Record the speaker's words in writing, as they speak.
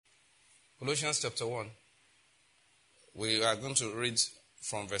Colossians chapter 1. We are going to read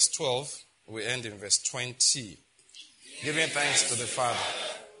from verse 12. We end in verse 20. Giving thanks to the Father,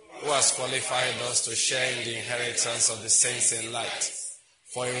 who has qualified us to share in the inheritance of the saints in light.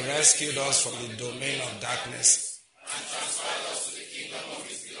 For he rescued us from the domain of darkness and transferred us to the kingdom of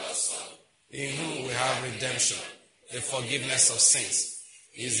his beloved Son, in whom we have redemption, the forgiveness of sins.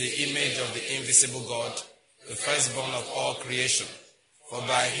 He is the image of the invisible God, the firstborn of all creation. For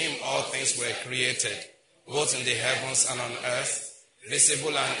by him all things were created, both in the heavens and on earth,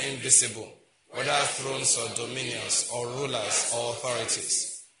 visible and invisible, whether thrones or dominions or rulers or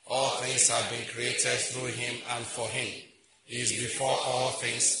authorities. All things have been created through him and for him. He is before all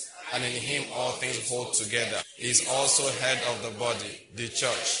things, and in him all things hold together. He is also head of the body, the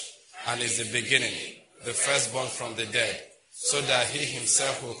church, and is the beginning, the firstborn from the dead, so that he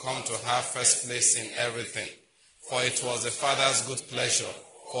himself will come to have first place in everything. For it was the Father's good pleasure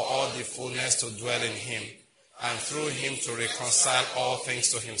for all the fullness to dwell in him, and through him to reconcile all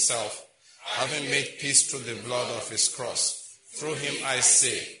things to himself, having made peace through the blood of his cross. Through him I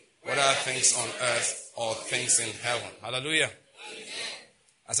say, whether things on earth or things in heaven. Hallelujah. Amen.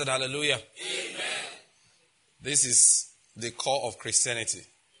 I said hallelujah. Amen. This is the core of Christianity,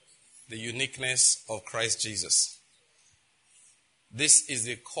 the uniqueness of Christ Jesus. This is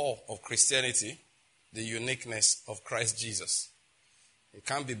the core of Christianity, the uniqueness of Christ Jesus. It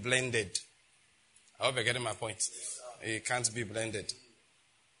can't be blended. I hope you're getting my point. It can't be blended.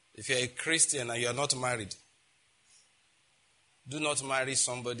 If you're a Christian and you're not married, do not marry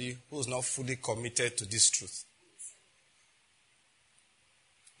somebody who's not fully committed to this truth.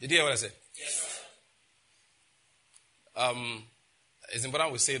 Did you hear what I said? Yes, sir. It's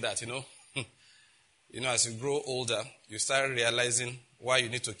important we say that, as you grow older, you start realizing why you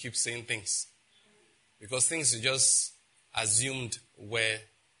need to keep saying things. Because things you just assumed were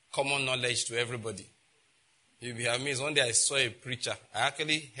common knowledge to everybody. You'll be amazed. One day I saw a preacher. I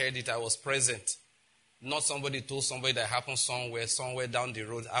actually heard it. I was present. Not somebody told somebody that happened somewhere down the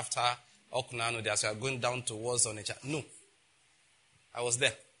road after Okunano. They are going down towards Onitsha. No. I was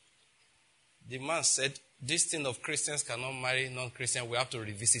there. The man said, this thing of Christians cannot marry non-Christian. We have to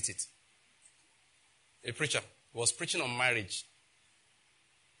revisit it. A preacher was preaching on marriage.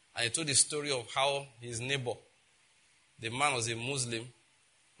 And he told the story of how his neighbor, the man was a Muslim,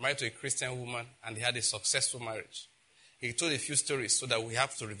 married to a Christian woman, and they had a successful marriage. He told a few stories so that we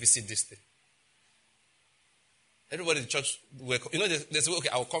have to revisit this thing. Everybody in the church, they say, okay,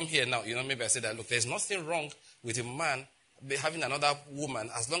 I'll come here now. Maybe I said that, look, there's nothing wrong with a man having another woman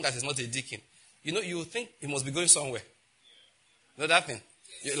as long as he's not a deacon. You think he must be going somewhere. You know that thing?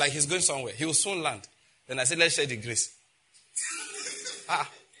 Like he's going somewhere. He will soon land. Then I said, let's share the grace.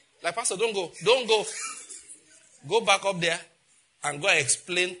 Like, Pastor, don't go. Don't go. Go back up there and go and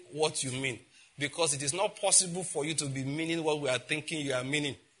explain what you mean. Because it is not possible for you to be meaning what we are thinking you are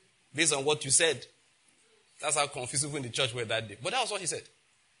meaning based on what you said. That's how confused people in the church were that day. But that was what he said.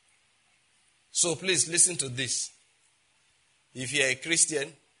 So please listen to this. If you're a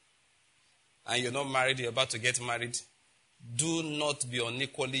Christian and you're not married, you're about to get married, do not be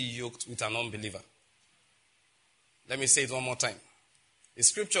unequally yoked with an unbeliever. Let me say it one more time. The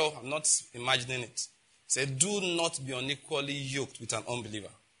scripture, I'm not imagining it. It said, do not be unequally yoked with an unbeliever.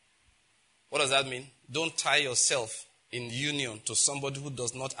 What does that mean? Don't tie yourself in union to somebody who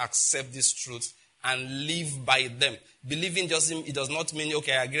does not accept this truth and live by them. Believing it does not mean,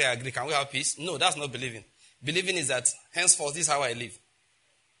 okay, I agree. Can we have peace? No, that's not believing. Believing is that, henceforth, this is how I live.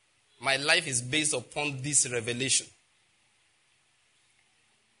 My life is based upon this revelation.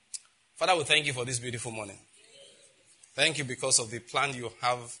 Father, we thank you for this beautiful morning. Thank you because of the plan you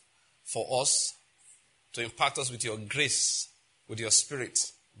have for us to impact us with your grace, with your spirit,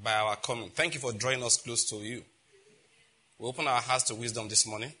 by our coming. Thank you for drawing us close to you. We open our hearts to wisdom this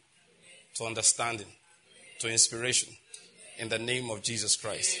morning, to understanding, to inspiration, in the name of Jesus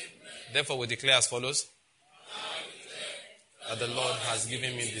Christ. Therefore, we declare as follows, that the Lord has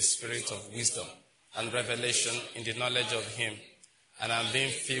given me the spirit of wisdom and revelation in the knowledge of him, and I'm being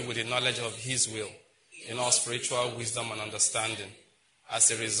filled with the knowledge of his will, in all spiritual wisdom and understanding. As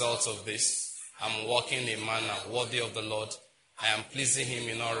a result of this, I'm walking in a manner worthy of the Lord. I am pleasing him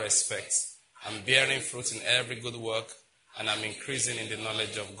in all respects. I'm bearing fruit in every good work, and I'm increasing in the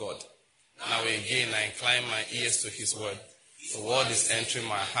knowledge of God. Now again, I incline my ears to his word. The word is entering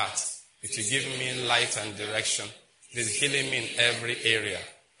my heart. It will give me light and direction. It is healing me in every area.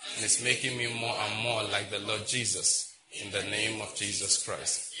 And it's making me more and more like the Lord Jesus. In the name of Jesus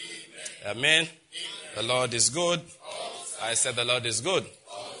Christ. Amen. The Lord is good. I said the Lord is good.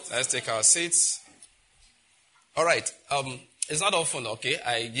 Let's take our seats. All right. It's not often, okay,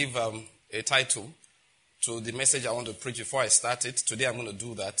 I give a a title to the message I want to preach before I start it. Today I'm going to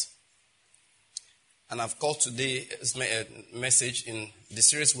do that. And I've called today's message in the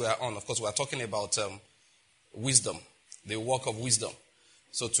series we are on. Of course, we are talking about wisdom, the work of wisdom.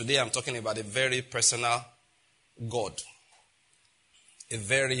 So today I'm talking about a very personal God. A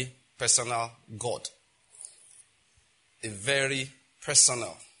very personal God. A very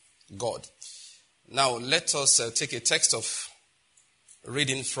personal God. Now, let us take a text of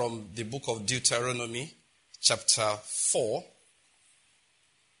reading from the book of Deuteronomy, chapter 4.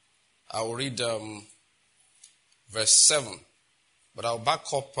 I'll read verse 7, but I'll back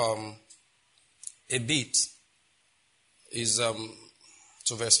up a bit. Is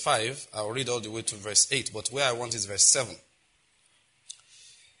to verse 5. I'll read all the way to verse 8, but where I want is verse 7.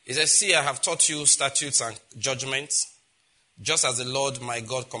 It says, "See, I have taught you statutes and judgments, just as the Lord my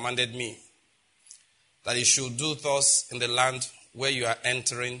God commanded me, that you should do thus in the land where you are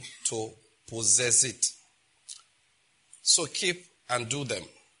entering to possess it. So keep and do them,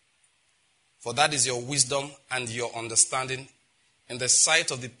 for that is your wisdom and your understanding in the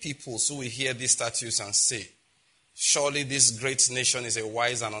sight of the peoples who will hear these statutes and say, surely this great nation is a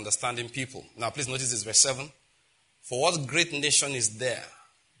wise and understanding people." Now please notice this verse 7. "For what great nation is there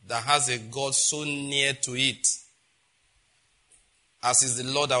that has a God so near to it, as is the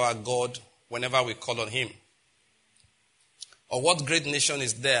Lord our God whenever we call on him? Or what great nation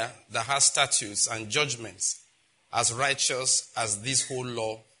is there that has statutes and judgments as righteous as this whole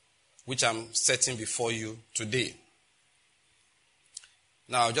law which I'm setting before you today?"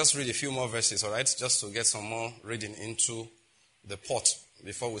 Now, I'll just read a few more verses, all right, just to get some more reading into the pot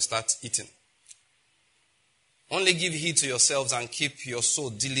before we start eating. "Only give heed to yourselves and keep your soul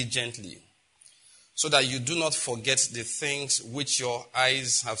diligently, so that you do not forget the things which your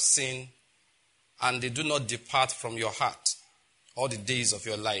eyes have seen, and they do not depart from your heart all the days of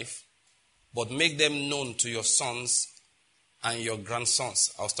your life, but make them known to your sons and your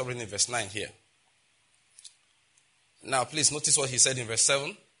grandsons." I'll stop reading in verse 9 here. Now, please notice what he said in verse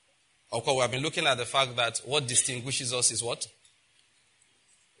 7. Of course, we have been looking at the fact that what distinguishes us is what?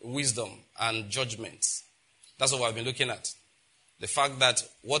 Wisdom and judgment. That's what we've been looking at. The fact that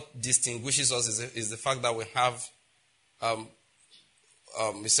what distinguishes us is the fact that we have,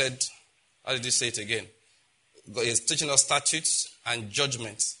 he said, how did he say it again? God is teaching us statutes and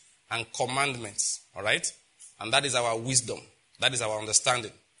judgments and commandments, all right? And that is our wisdom. That is our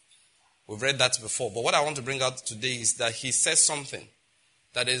understanding. We've read that before. But what I want to bring out today is that he says something,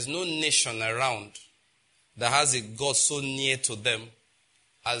 that there is no nation around that has a God so near to them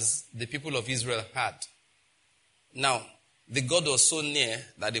as the people of Israel had. Now, the God was so near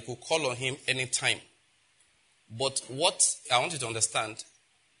that they could call on him anytime. But what I want you to understand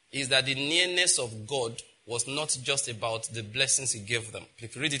is that the nearness of God was not just about the blessings he gave them.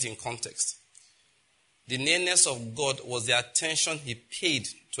 If you read it in context, the nearness of God was the attention he paid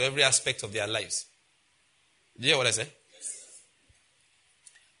to every aspect of their lives. Do you hear what I say?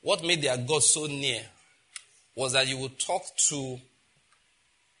 What made their God so near was that you would talk to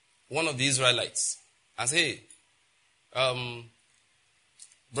one of the Israelites and say, hey,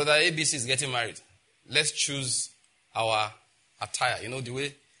 Brother ABC is getting married. Let's choose our attire. You know the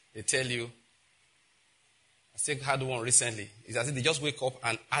way they tell you. I think I had one recently. It's as if they just wake up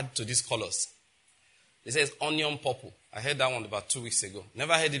and add to these colors. It says onion purple. I heard that one about 2 weeks ago.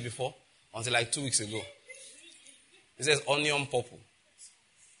 Never heard it before until like 2 weeks ago. It says onion purple.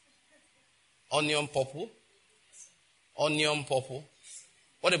 Onion purple. Onion purple.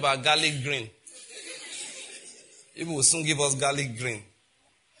 What about garlic green? People will soon give us garlic green.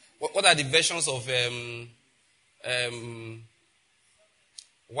 What are the versions of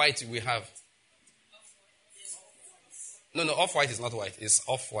white we have? No, off-white is not white. It's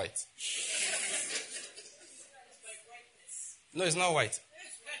off-white. No, it's not white.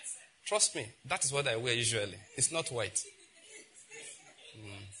 Trust me, that is what I wear usually. It's not white.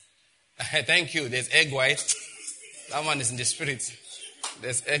 Thank you. There's egg white. That one is in the spirit.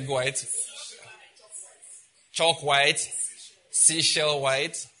 There's egg white, chalk white, seashell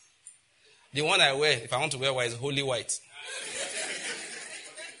white. The one I wear, if I want to wear white, is holy white.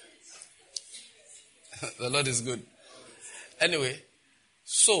 The Lord is good. Anyway,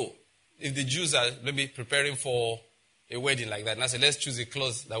 so if the Jews are maybe preparing for a wedding like that, and I say, let's choose the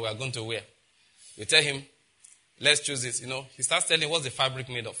clothes that we are going to wear. You tell him, let's choose it. You know, he starts telling what's the fabric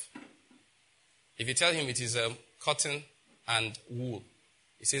made of. If you tell him it is cotton and wool,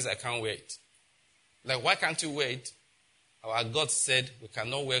 he says, I can't wear it. Like, why can't you wear it? Our God said we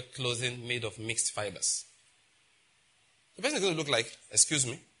cannot wear clothing made of mixed fibers. The person is going to look like, excuse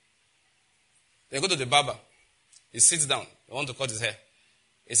me. They go to the barber. He sits down. They want to cut his hair.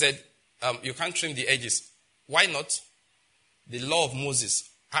 He said, you can't trim the edges. Why not? The law of Moses.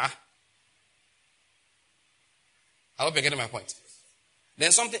 I hope you're getting my point.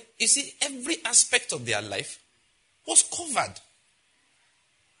 Then something, you see, every aspect of their life was covered.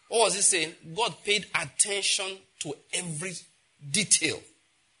 What was he saying? God paid attention to every detail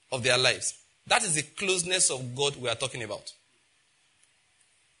of their lives. That is the closeness of God we are talking about.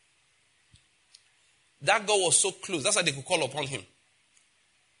 That God was so close. That's why they could call upon him.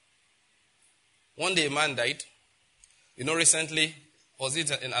 One day a man died. Recently, was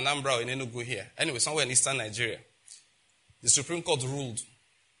it in Anambra or in Enugu here? Anyway, somewhere in eastern Nigeria. The Supreme Court ruled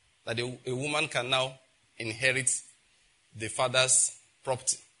that a woman can now inherit the father's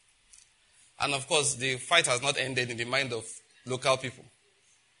property. And of course, the fight has not ended in the mind of local people.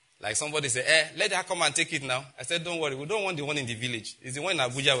 Like somebody said, let her come and take it now. I said, don't worry, we don't want the one in the village. It's the one in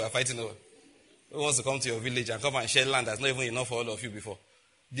Abuja we are fighting over. Who wants to come to your village and come and share land that's not even enough for all of you before?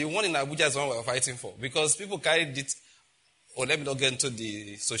 The one in Abuja is the one we are fighting for. Because people carried it, let me not get into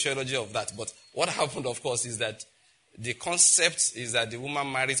the sociology of that. But what happened, of course, is that the concept is that the woman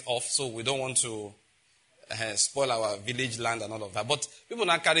marries off, so we don't want to spoil our village land and all of that. But people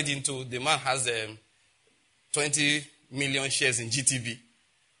now carried into, the man has 20 million shares in GTB.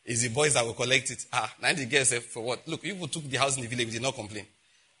 It's the boys that will collect it. Now the girls say, for what? Look, people took the house in the village, we did not complain.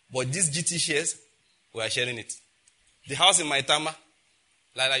 But these GT shares, we are sharing it. The house in Maitama,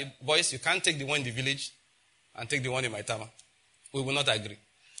 like boys, you can't take the one in the village and take the one in Maitama. We will not agree.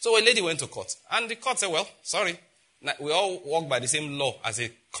 So a lady went to court. And the court said, well, sorry. Now, we all work by the same law as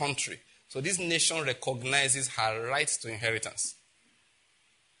a country. So this nation recognizes her right to inheritance.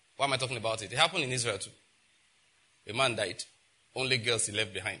 Why am I talking about it? It happened in Israel too. A man died. Only girls he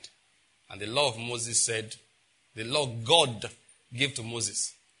left behind. And the law of Moses said, the law God gave to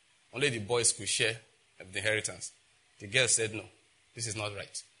Moses, only the boys could share the inheritance. The girls said, no, this is not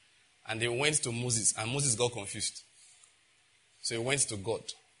right. And they went to Moses, and Moses got confused. So he went to God.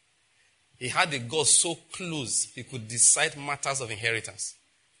 He had a God so close, he could decide matters of inheritance.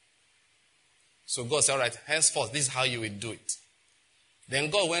 So God said, all right, henceforth, this is how you will do it. Then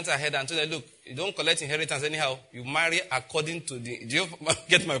God went ahead and told them, look, you don't collect inheritance anyhow. You marry according to the... Do you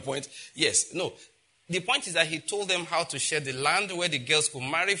get my point? Yes. No. The point is that he told them how to share the land, where the girls could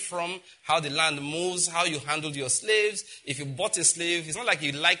marry from, how the land moves, how you handled your slaves. If you bought a slave, it's not like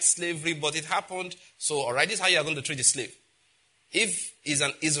you liked slavery, but it happened. So, all right, this is how you are going to treat the slave. If he's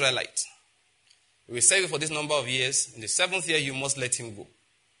an Israelite, we will serve you for this number of years. In the 7th year, you must let him go.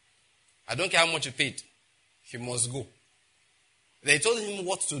 I don't care how much you paid. He must go. They told him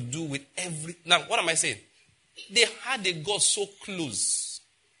what to do with every... Now, what am I saying? They had a God so close.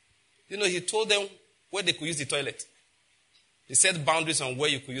 He told them where they could use the toilet. He set boundaries on where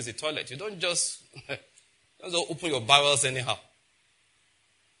you could use the toilet. You don't just open your bowels anyhow.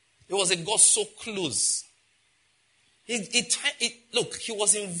 It was a God so close. Look, he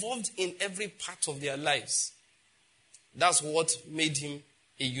was involved in every part of their lives. That's what made him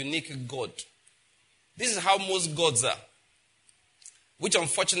a unique God. This is how most gods are. Which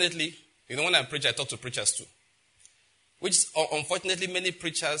unfortunately, when I preach, I talk to preachers too. Which unfortunately many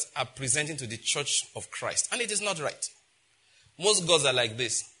preachers are presenting to the church of Christ. And it is not right. Most gods are like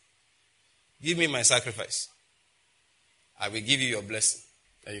this. Give me my sacrifice. I will give you your blessing.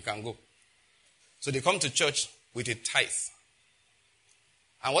 And you can go. So they come to church with a tithe.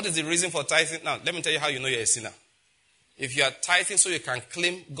 And what is the reason for tithing? Now, let me tell you how you know you're a sinner. If you are tithing so you can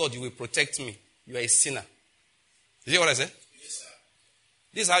claim, God, you will protect me, you are a sinner. Did you hear what I said? Yes, sir.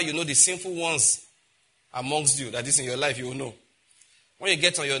 This is how you know the sinful ones amongst you, that is in your life, you will know. When you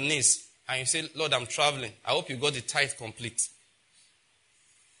get on your knees and you say, Lord, I'm traveling, I hope you got the tithe complete.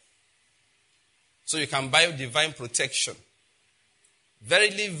 So you can buy divine protection.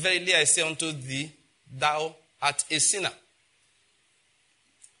 Verily, verily, I say unto thee, thou art a sinner.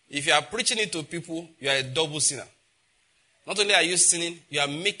 If you are preaching it to people, you are a double sinner. Not only are you sinning, you are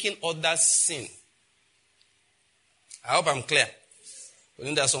making others sin. I hope I'm clear. But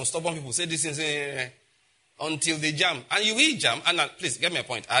then there are some stubborn people who say this thing until they jam. And you will jam. And please, get my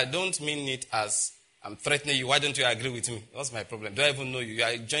point. I don't mean it as I'm threatening you. Why don't you agree with me? What's my problem? Do I even know you? You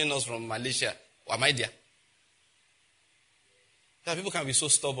are joining us from Malaysia. Or am I there? Yeah, people can be so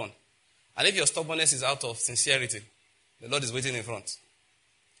stubborn. And if your stubbornness is out of sincerity, the Lord is waiting in front.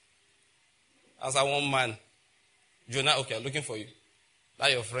 As I one man, Jonah, okay, I'm looking for you.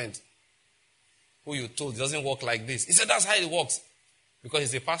 That your friend, who you told doesn't work like this. He said that's how it works. Because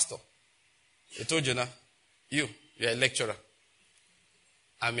he's a pastor. He told Jonah, you're a lecturer.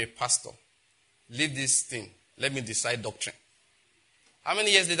 I'm a pastor. Leave this thing. Let me decide doctrine. How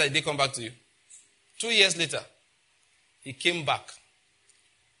many years later did they come back to you? 2 years later, he came back.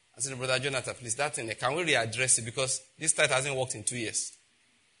 said, Brother Jonathan, please, that thing, can we readdress it? Because this tithe hasn't worked in 2 years.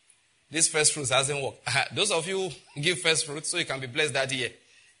 This first fruits hasn't worked. Those of you who give first fruits so you can be blessed that year.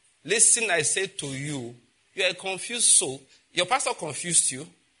 Listen, I say to you, you are a confused soul. Your pastor confused you.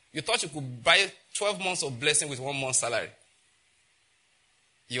 You thought you could buy 12 months of blessing with 1 month's salary.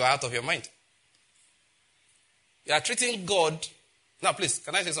 You are out of your mind. You are treating God. Now, please,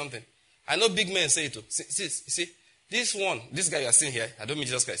 can I say something? I know big men say it too. See, this guy you are seeing here, I don't mean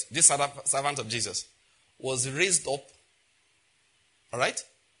Jesus Christ, this servant of Jesus, was raised up, all right,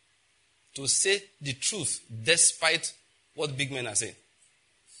 to say the truth despite what big men are saying.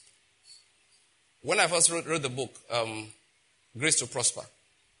 When I first wrote the book, Grace to Prosper,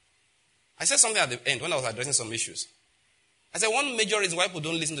 I said something at the end when I was addressing some issues. I said one major reason why people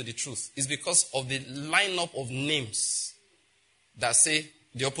don't listen to the truth is because of the lineup of names that say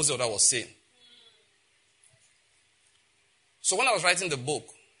the opposite of what I was saying. So when I was writing the book,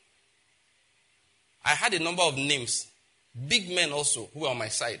 I had a number of names, big men also, who were on my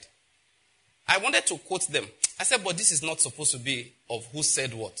side. I wanted to quote them. I said, but this is not supposed to be of who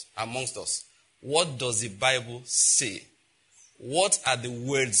said what amongst us. What does the Bible say? What are the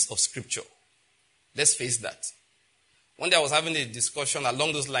words of Scripture? Let's face that. One day I was having a discussion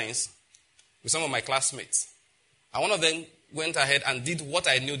along those lines with some of my classmates. And one of them went ahead and did what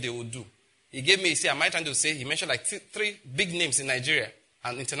I knew they would do. He gave me, am I trying to say, he mentioned like three big names in Nigeria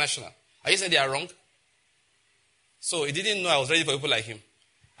and international. Are you saying they are wrong? So he didn't know I was ready for people like him.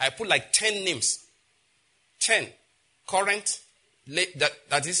 I put like 10 names. 10. Current,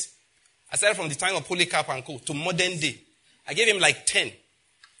 that is, I started from the time of Polycarp and Co. to modern day. I gave him like 10. I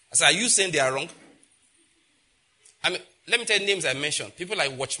said, are you saying they are wrong? I mean, let me tell you names I mentioned. People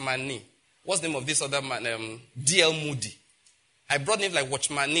like Watchman Nee. What's the name of this other man? D.L. Moody. I brought names like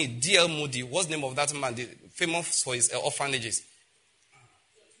Watchman Nee, D.L. Moody. What's the name of that man? Famous for his orphanages.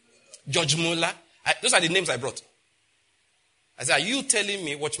 George Muller. Those are the names I brought. I said, are you telling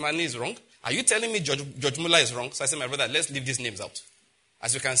me Watchman Nee is wrong? Are you telling me George Muller is wrong? So I said, my brother, let's leave these names out.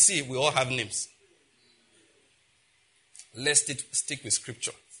 As you can see, we all have names. Let's stick with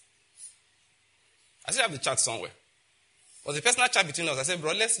Scripture. I still have the chart somewhere. It was a personal chat between us. I said,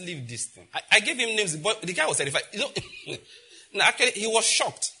 bro, let's leave this thing. I gave him names. The guy was terrified. No, actually, he was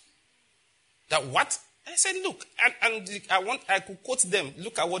shocked. That what? I said, look, I could quote them.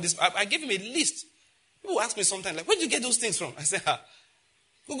 Look at what this. I gave him a list. People ask me sometimes, like, where did you get those things from? I said,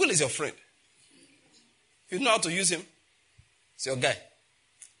 Google is your friend. If you know how to use him, it's your guy.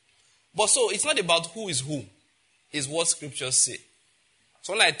 But so, it's not about who is who. It's what Scriptures say.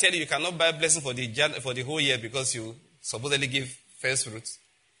 So when I tell you cannot buy a blessing for the whole year because you supposedly give first fruits,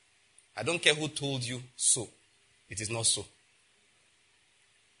 I don't care who told you so. It is not so.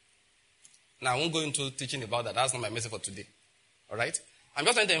 Now, I won't go into teaching about that. That's not my message for today. All right? I'm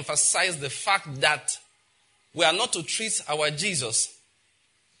just trying to emphasize the fact that we are not to treat our Jesus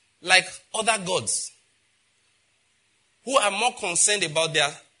like other gods who are more concerned about their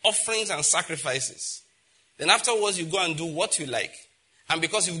offerings and sacrifices. Then afterwards, you go and do what you like. And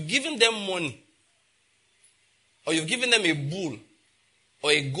because you've given them money, or you've given them a bull,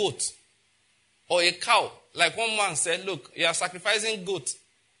 or a goat, or a cow, like one man said, look, you are sacrificing goat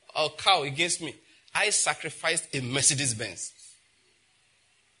or cow against me. I sacrificed a Mercedes-Benz.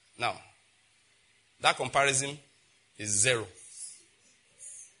 Now, that comparison is zero.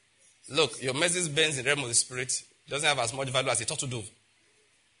 Look, your Mercedes-Benz in the realm of the spirit doesn't have as much value as a turtle dove.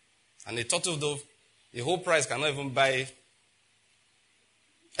 And a turtle dove, the whole price cannot even buy.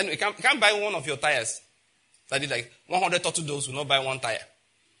 And you can't buy one of your tires. That is like 100 turtle doves will not buy one tire.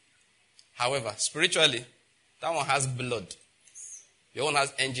 However, spiritually, that one has blood. Your one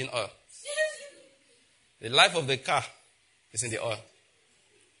has engine oil. The life of the car is in the oil.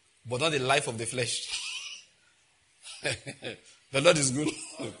 But not the life of the flesh. The Lord is good.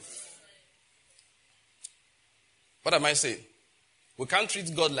 What am I saying? We can't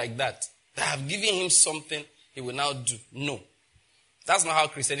treat God like that. I have given him something he will now do. No. That's not how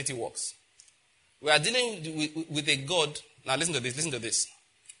Christianity works. We are dealing with a God. Now listen to this.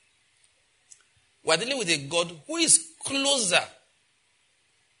 We are dealing with a God who is closer.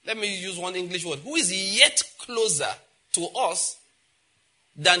 Let me use one English word. Who is yet closer to us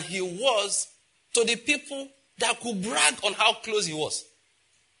than he was to the people that could brag on how close he was.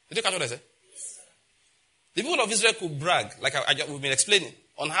 Did you catch what I said? The people of Israel could brag, like we've been explaining,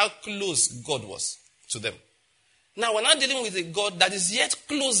 on how close God was to them. Now we're not dealing with a God that is yet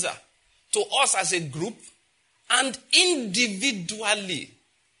closer to us as a group and individually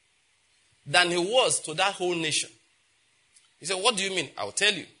than he was to that whole nation. He said, what do you mean? I'll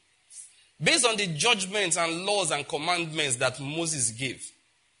tell you. Based on the judgments and laws and commandments that Moses gave,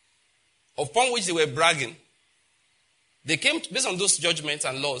 upon which they were bragging, they came, based on those judgments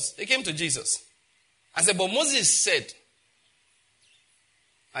and laws, they came to Jesus and said, but Moses said,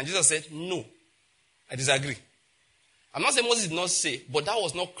 and Jesus said, no, I disagree. I'm not saying Moses did not say, but that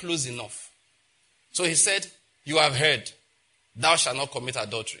was not close enough. So he said, you have heard, thou shalt not commit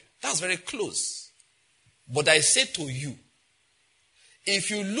adultery. That's very close. But I say to you,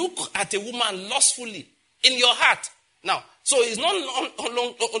 if you look at a woman lustfully in your heart, now, so it's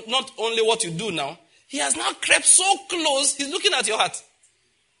not only what you do now, he has now crept so close, he's looking at your heart.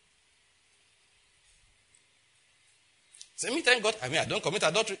 Say, me thank God, I don't commit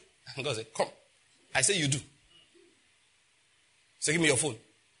adultery. And God said, come. I say you do. Say, give me your phone.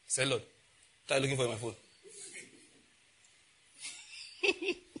 Say, Lord, try looking for my phone.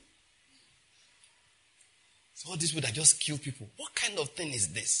 So all these people that just kill people, what kind of thing is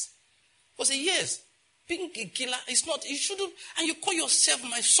this? I say, yes, being a killer is not, you shouldn't, and you call yourself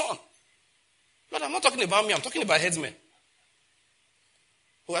my son. Lord, I'm not talking about me, I'm talking about headsmen.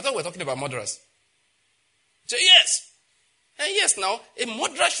 Oh, I thought we were talking about murderers. Say, yes. And yes, now, a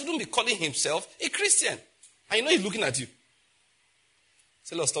murderer shouldn't be calling himself a Christian. And you know he's looking at you.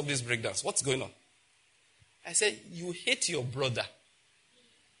 Say, Lord, stop this breakdowns. What's going on? I said, you hate your brother.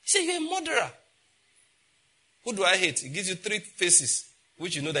 He said, you're a murderer. Who do I hate? He gives you 3 faces,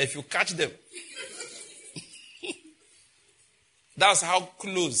 which you know that if you catch them. That's how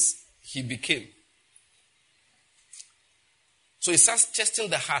close he became. So he starts testing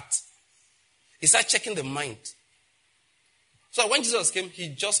the heart. He starts checking the mind. So when Jesus came, he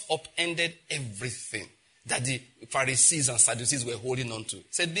just upended everything that the Pharisees and Sadducees were holding on to. He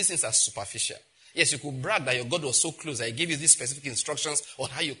said, these things are superficial. Yes, you could brag that your God was so close that he gave you these specific instructions on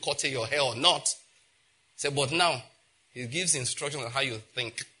how you cut your hair or not. He said, but now, he gives instructions on how you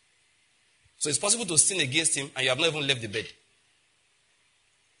think. So it's possible to sin against him and you have not even left the bed.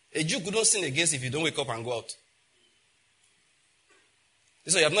 A Jew could not sin against if you don't wake up and go out.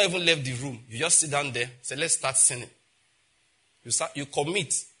 So you have not even left the room. You just sit down there, say, let's start sinning. You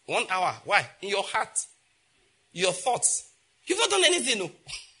commit 1 hour. Why? In your heart. Your thoughts. You've not done anything, no.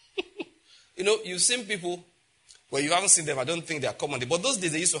 You know, you've seen people, well, you haven't seen them, I don't think they are common. But those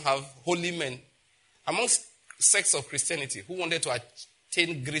days they used to have holy men amongst sects of Christianity who wanted to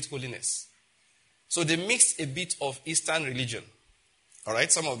attain great holiness. So they mixed a bit of Eastern religion. All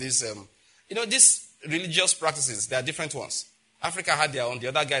right, some of these, these religious practices, there are different ones. Africa had their own, the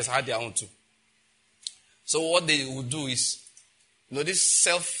other guys had their own too. So what they would do is, this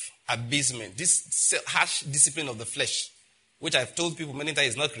self-abasement, this harsh discipline of the flesh, which I've told people many times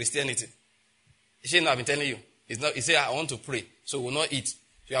is not Christianity. Shouldn't I've been telling you. It's not. He said, I want to pray, so we will not eat. So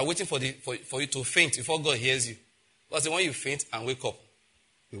you are waiting for you to faint before God hears you. Because when you faint and wake up,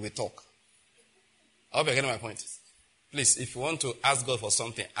 we will talk. I hope you're getting my point. Please, if you want to ask God for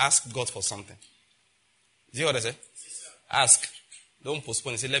something, ask God for something. Do you hear what I say? Ask. Don't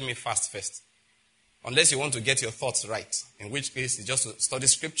postpone. Say, let me fast first. Unless you want to get your thoughts right. In which case, it's just to study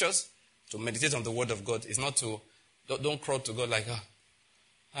scriptures, to meditate on the word of God. It's not to, don't crawl to God like,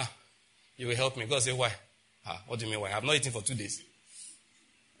 you will help me. God say, why? What do you mean why? I have not eaten for 2 days.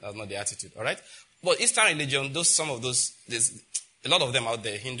 That's not the attitude, all right? But Eastern religion, some of those, there's a lot of them out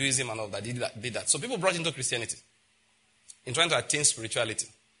there, Hinduism and all that, did that. So people brought into Christianity in trying to attain spirituality.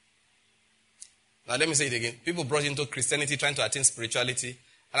 Now let me say it again. People brought into Christianity trying to attain spirituality.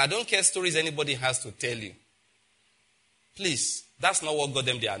 And I don't care stories anybody has to tell you. Please, that's not what got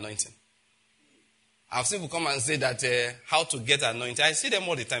them the anointing. I've seen people come and say that how to get anointed. I see them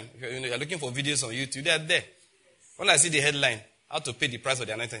all the time. You're looking for videos on YouTube, they are there. When I see the headline, how to pay the price of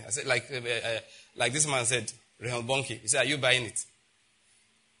the anointing, I say, like this man said, Rehan Bonki, he said, are you buying it?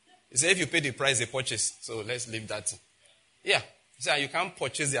 He said, if you pay the price, they purchase. So let's leave that. Yeah. He said, you can't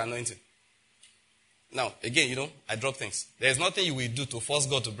purchase the anointing. Now, again, I drop things. There's nothing you will do to force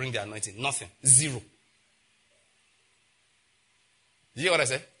God to bring the anointing. Nothing. Zero. Do you hear what I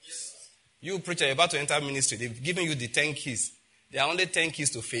said? Yes. You preacher, you're about to enter ministry. They've given you the 10 keys. There are only 10 keys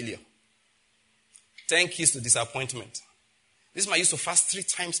to failure. 10 keys to disappointment. This man used to fast 3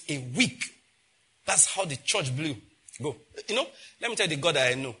 times a week. That's how the church blew. Go. Let me tell you the God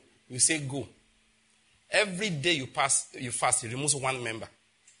that I know. You say go. Every day you fast, he removes 1 member.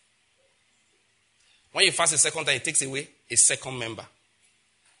 When you fast a second time, he takes away a second member.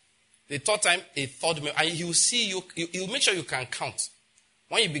 The third time, a third member. And he will see you, he'll make sure you can count.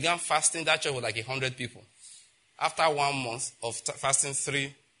 When you began fasting, that church was like 100 people. After 1 month of fasting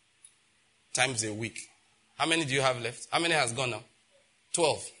 3 times a week, how many do you have left? How many has gone now?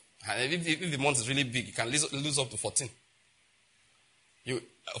 12. And if the month is really big, you can lose up to 14.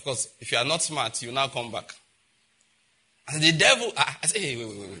 Of course, if you are not smart, you now come back. And the devil, I say, hey,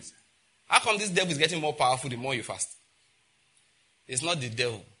 wait. How come this devil is getting more powerful the more you fast? It's not the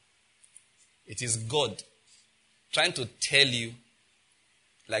devil. It is God trying to tell you,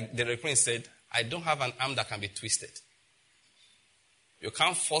 like the Reverend said, I don't have an arm that can be twisted. You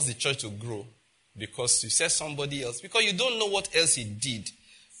can't force the church to grow because you said somebody else, because you don't know what else he did,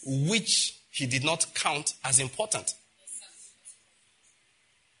 which he did not count as important.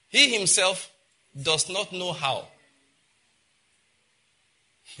 He himself does not know how.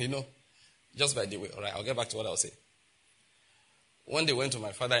 Just by the way, all right, I'll get back to what I was saying. One day, went to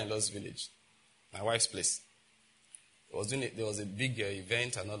my father-in-law's village, my wife's place. There was a big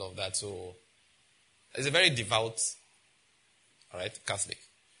event and all of that, so it's a very devout, all right, Catholic.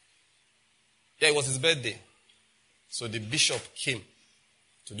 Yeah, it was his birthday. So the bishop came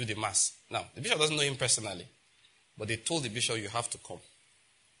to do the mass. Now, the bishop doesn't know him personally, but they told the bishop, you have to come.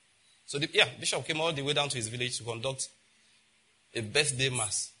 So the bishop came all the way down to his village to conduct a birthday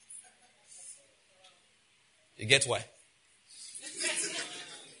mass. You get why?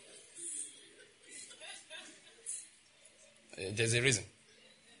 There's a reason.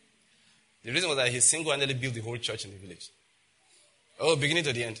 The reason was that he single-handedly built the whole church in the village. Oh, beginning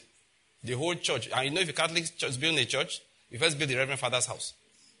to the end. The whole church. And if a Catholic church is building a church, you first build the Reverend Father's house.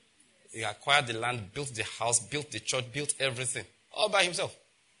 He acquired the land, built the house, built the church, built everything. All by himself.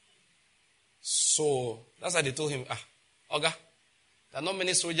 So, that's why they told him, Oga, there are not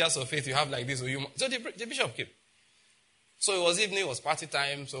many soldiers of faith you have like this. So the bishop came. So it was evening, it was party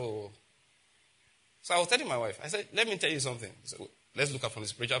time. So I was telling my wife, I said, let me tell you something. So let's look at from the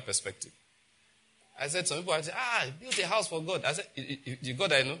spiritual perspective. I said, some people said, build a house for God. I said, the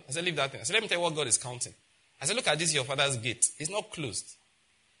God I know? I said, leave that thing. I said, let me tell you what God is counting. I said, look at this, your father's gate. It's not closed.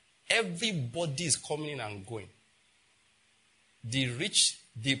 Everybody is coming in and going. The rich,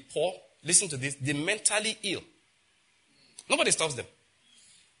 the poor, listen to this, the mentally ill. Nobody stops them.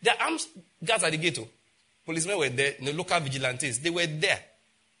 Their armed guards at the gate. Policemen were there, local vigilantes. They were there.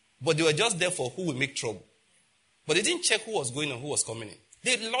 But they were just there for who will make trouble. But they didn't check who was going on, who was coming in.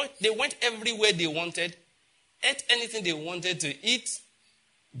 They went everywhere they wanted, ate anything they wanted to eat,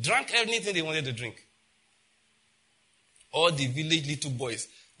 drank anything they wanted to drink. All the village little boys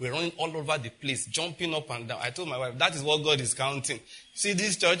were running all over the place, jumping up and down. I told my wife, that is what God is counting. See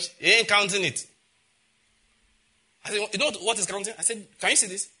this church? He ain't counting it. I said, you know what is counting? I said, can you see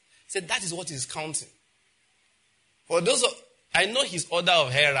this? He said, that is what is counting. For those I know his order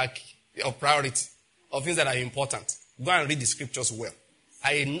of hierarchy, of priority, of things that are important. Go and read the scriptures well.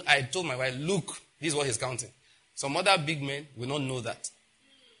 I told my wife, look, this is what he's counting. Some other big men will not know that.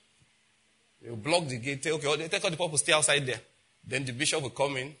 They'll block the gate, take all the people stay outside there. Then the bishop will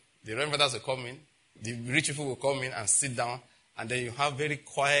come in, the reverend fathers will come in, the rich people will come in and sit down, and then you have very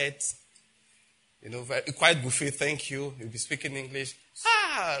quiet, very quiet buffet, thank you. You'll be speaking English.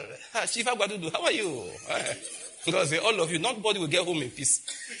 Chief Agbadudu, how are you? Because all of you, nobody will get home in peace.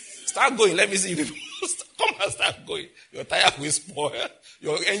 Start going, let me see you. Come and start going. Your tire will spoil.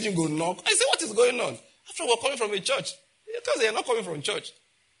 Your engine will knock. I say, what is going on? After we're coming from a church. Because they are not coming from church.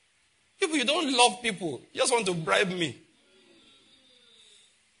 People, you don't love people. You just want to bribe me.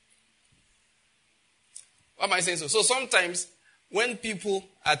 What am I saying? So sometimes, when people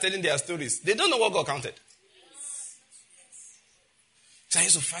are telling their stories, they don't know what God counted. So I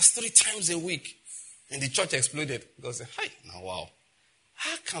used to fast 3 times a week. And the church exploded. God said, now wow.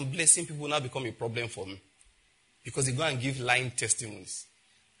 How can blessing people now become a problem for me? Because they go and give lying testimonies.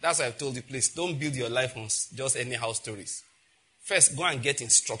 That's why I've told you, please, don't build your life on just anyhow stories. First, go and get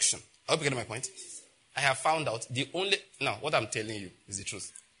instruction. I hope you get my point. I have found out now what I'm telling you is the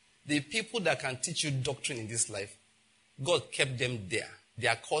truth. The people that can teach you doctrine in this life, God kept them there. They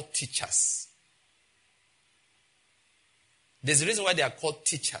are called teachers. There's a reason why they are called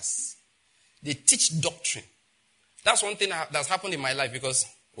teachers. They teach doctrine. That's one thing that's happened in my life because,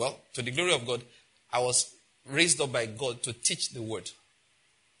 to the glory of God, I was raised up by God to teach the word.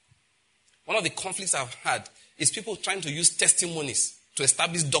 One of the conflicts I've had is people trying to use testimonies to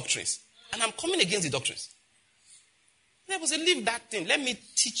establish doctrines. And I'm coming against the doctrines. And I was saying, leave that thing. Let me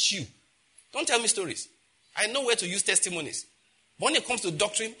teach you. Don't tell me stories. I know where to use testimonies. But when it comes to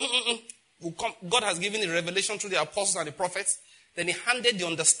doctrine, God has given the revelation through the apostles and the prophets. Then he handed the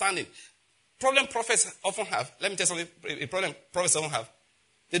understanding. Problem prophets often have, let me tell you something, a problem prophets often have.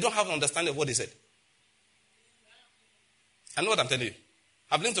 They don't have an understanding of what they said. I know what I'm telling you.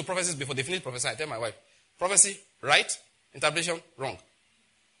 I've listened to prophecies before they finish prophesying. I tell my wife, prophecy, right? Interpretation, wrong.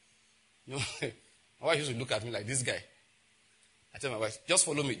 My wife used to look at me like, this guy. I tell my wife, just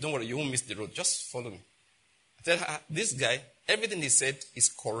follow me. Don't worry, you won't miss the road. Just follow me. I tell her, this guy, everything he said is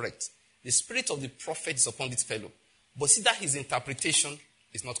correct. The spirit of the prophet is upon this fellow. But see that his interpretation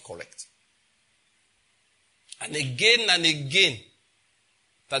is not correct. And again, it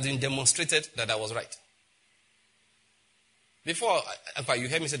has been demonstrated that I was right. Before, in fact, you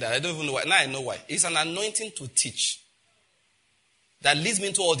heard me say that, I don't even know why. Now I know why. It's an anointing to teach that leads me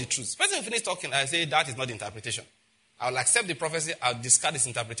into all the truths. When I finish talking, I say that is not the interpretation. I'll accept the prophecy, I'll discard its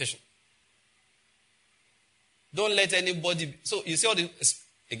interpretation. Don't let anybody... So you see all the...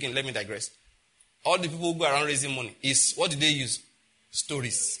 Again, let me digress. All the people who go around raising money, what do they use?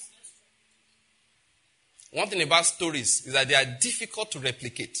 Stories. One thing about stories is that they are difficult to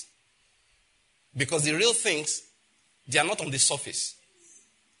replicate. Because the real things, they are not on the surface.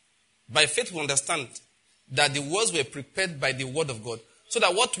 By faith, we understand that the words were prepared by the word of God, so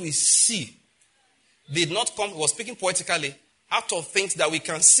that what we see did not come, was speaking poetically, out of things that we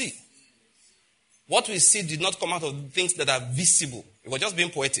can see. What we see did not come out of things that are visible. It was just being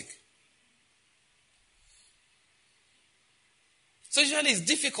poetic. So usually it's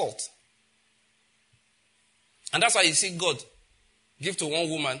difficult. And that's why you see God give to one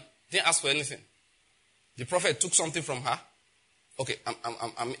woman, didn't ask for anything. The prophet took something from her. Okay,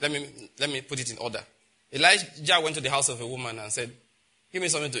 let me put it in order. Elijah went to the house of a woman and said, give me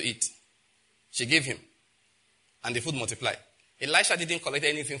something to eat. She gave him. And the food multiplied. Elisha didn't collect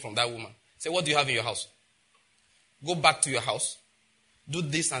anything from that woman. He said, what do you have in your house? Go back to your house. Do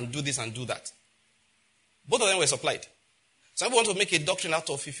this and do this and do that. Both of them were supplied. Some people want to make a doctrine out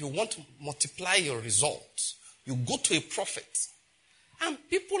of, if you want to multiply your results, you go to a prophet. And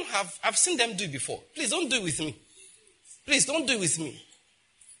people I've seen them do it before. Please don't do it with me. Please don't do it with me.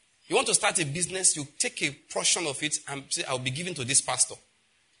 You want to start a business, you take a portion of it and say, I'll be giving to this pastor.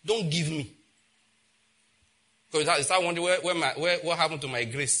 Don't give me. Because you start wondering what happened to my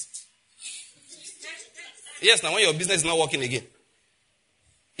grace. Yes, now when your business is not working again.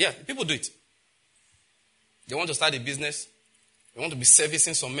 Yeah, people do it. They want to start a business. They want to be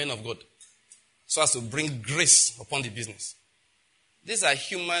servicing some men of God, so as to bring grace upon the business. These are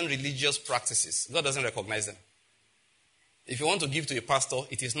human religious practices. God doesn't recognize them. If you want to give to a pastor,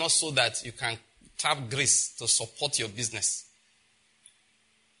 it is not so that you can tap grace to support your business.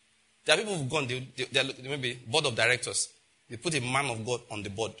 There are people who've gone, they're maybe board of directors. They put a man of God on the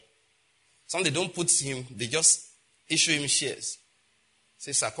board. Some they don't put him, they just issue him shares.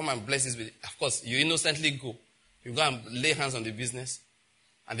 Say, sir, come and bless this. Of course, you innocently go. You go and lay hands on the business.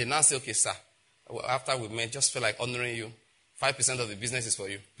 And they now say, okay, sir, after we met, just feel like honoring you. 5% of the business is for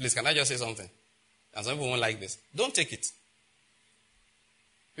you. Please, can I just say something? And some people won't like this. Don't take it.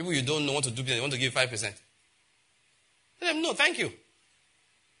 People you don't know want to do business, they want to give 5%. Tell them, no, thank you.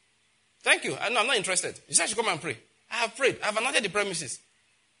 Thank you. No, I'm not interested. You said I should come and pray. I have prayed. I have anointed the premises.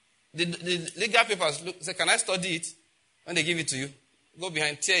 The legal papers, look, say, can I study it? When they give it to you, go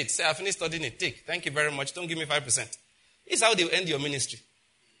behind, tear it. Say, I finished studying it. Take. Thank you very much. Don't give me 5%. This is how they end your ministry.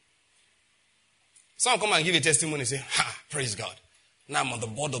 Someone come and give a testimony and say, praise God. Now I'm on the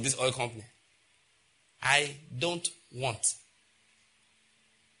board of this oil company. I don't want.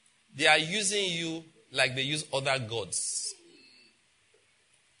 They are using you like they use other gods.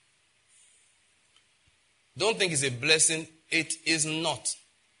 Don't think it's a blessing. It is not.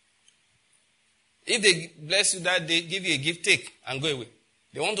 If they bless you that day, give you a gift, take and go away.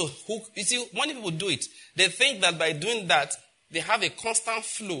 They want to hook. You see, many people do it. They think that by doing that, they have a constant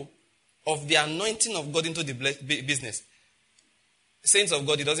flow of the anointing of God into the business. Saints of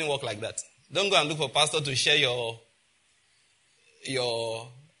God, it doesn't work like that. Don't go and look for pastor to share your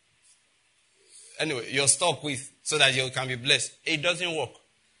stock with so that you can be blessed. It doesn't work.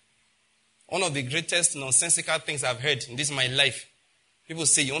 One of the greatest nonsensical things I've heard in this my life, people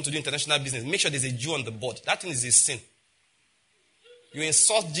say you want to do international business, make sure there's a Jew on the board. That thing is a sin. You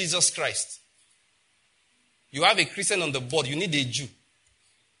insult Jesus Christ. You have a Christian on the board, you need a Jew.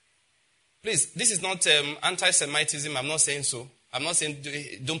 Please, this is not anti-Semitism. I'm not saying so. I'm not saying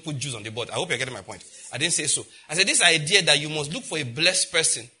don't put Jews on the board. I hope you're getting my point. I didn't say so. I said this idea that you must look for a blessed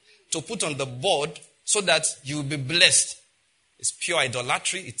person to put on the board so that you will be blessed. It's pure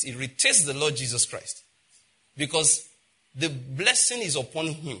idolatry. It irritates the Lord Jesus Christ. Because the blessing is upon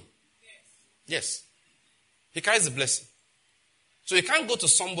him. Yes. He carries the blessing. So you can't go to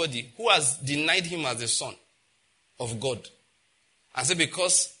somebody who has denied him as a son of God and say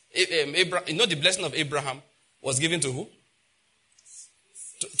because Abraham, you know the blessing of Abraham was given to who?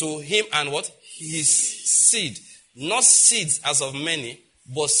 To him and what? His seed. Not seeds as of many,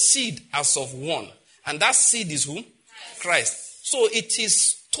 but seed as of one. And that seed is who? Christ. So it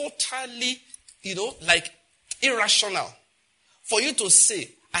is totally, like irrational for you to say,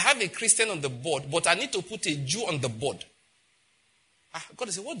 I have a Christian on the board, but I need to put a Jew on the board. God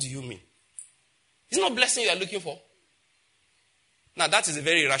will say, what do you mean? It's not blessing you are looking for. Now that is a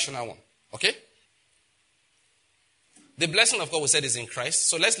very irrational one. Okay? The blessing of God, we said, is in Christ.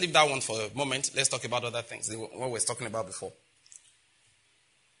 So let's leave that one for a moment. Let's talk about other things, what we were talking about before.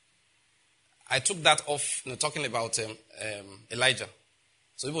 I took that off, talking about Elijah.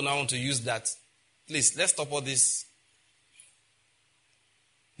 So people now want to use that. Please, let's stop all these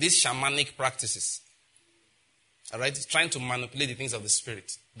shamanic practices. All right? Trying to manipulate the things of the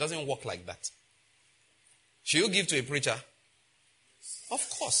Spirit. It doesn't work like that. Should you give to a preacher? Of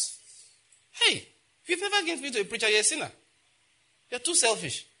course. Hey, if you've never given to a preacher, you're a sinner. You're too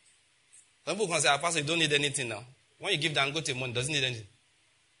selfish. Some people can say, Pastor, you don't need anything now. When you give Dangote money, doesn't need anything.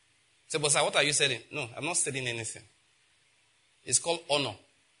 Say, but sir, what are you selling? No, I'm not selling anything. It's called honor.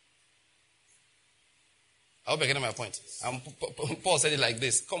 I hope you're getting my point. Paul said it like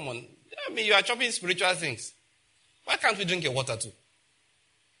this. Come on. I mean, you are chopping spiritual things. Why can't we drink your water too?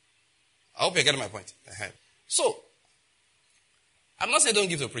 I hope you're getting my point. So, I'm not saying don't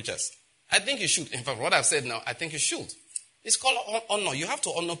give to preachers. I think you should. In fact, what I've said now, I think you should. It's called honor. You have to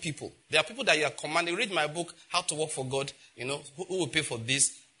honor people. There are people that you are commanding. Read my book, How to Work for God. Who will pay for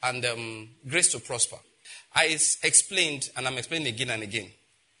this? And Grace to Prosper. I explained, and I'm explaining again and again.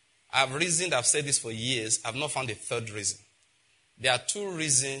 I've said this for years. I've not found a third reason. There are two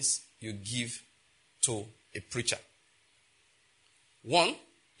reasons you give to a preacher. One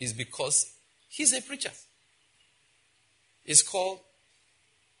is because he's a preacher. It's called,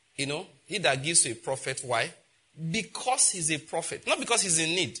 he that gives to a prophet. Why? Because he's a prophet. Not because he's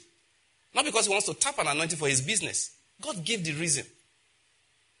in need. Not because he wants to tap an anointing for his business. God gave the reason.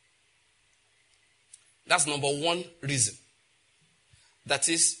 That's number one reason. That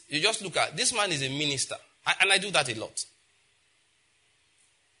is, you just look at, this man is a minister. And I do that a lot.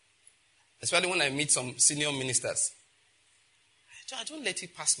 Especially when I meet some senior ministers. I don't let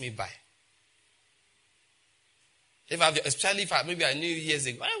it pass me by. Especially if maybe I knew years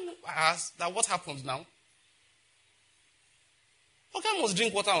ago. I asked, that what happened now? How come I must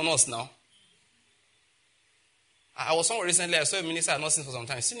drink water on us now? I was somewhere recently, I saw a minister I had not seen for some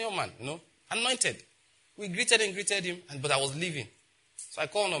time. Senior man, anointed. We greeted him, but I was leaving. So I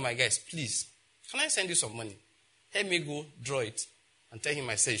called one of my guys, please, can I send you some money? Help me go draw it and tell him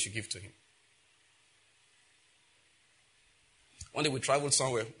I said you should give to him. One day we traveled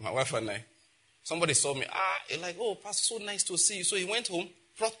somewhere, my wife and I. Somebody saw me. Like, oh, Pastor, so nice to see you. So he went home,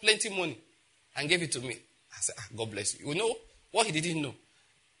 brought plenty of money, and gave it to me. I said, God bless you. You know what he didn't know?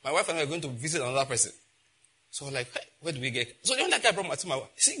 My wife and I were going to visit another person. So we're like, hey, where do we get? So the only guy brought to my wife.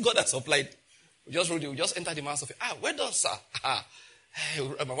 See, God has supplied. We just entered the man's office. Where does sir?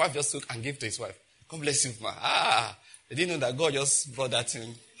 My wife just took and gave to his wife. God bless you, ma. They didn't know that God just brought that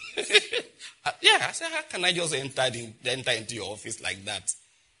in. I said, how can I just enter into your office like that?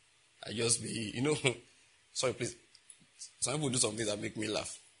 I just be, sorry, please. Some people do some things that make me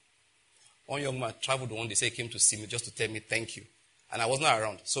laugh. One young man traveled one day, he came to see me just to tell me thank you. And I was not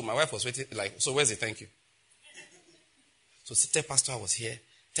around. So my wife was waiting, so where's the thank you? So tell Pastor I was here,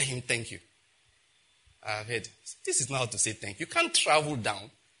 tell him thank you. I've heard, this is not how to say thank you. You can't travel down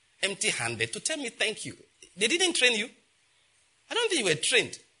empty-handed to tell me thank you. They didn't train you. I don't think you were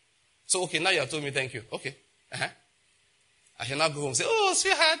trained. So, okay, now you have told me thank you. Okay. I shall now go home and say, oh,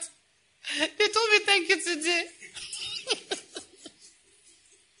 sweetheart, they told me thank you today.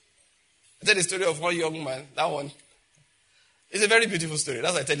 I tell the story of one young man. That one. It's a very beautiful story.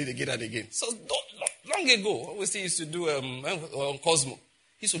 That's why I tell it again and again. So, long ago, we used to do on Cosmo.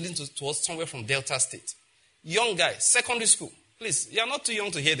 He used to lean towards somewhere from Delta State. Young guy, secondary school. Please, you're not too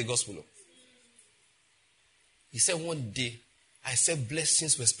young to hear the gospel. He said one day, I said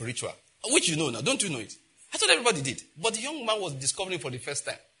blessings were spiritual. Which you know now. Don't you know it? I thought everybody did. But the young man was discovering for the first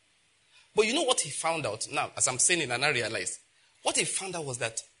time. But you know what he found out? Now, as I'm saying it and I realized. What he found out was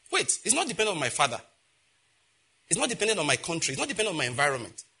that, wait, it's not dependent on my father. It's not dependent on my country. It's not dependent on my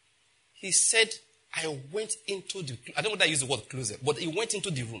environment. He said, I went into I don't know whether I use the word closet, but he went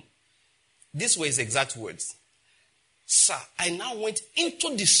into the room. These were his exact words. Sir, I now went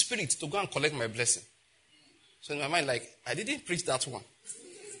into the spirit to go and collect my blessing. So in my mind, I didn't preach that one.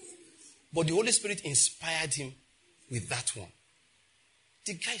 But the Holy Spirit inspired him with that one.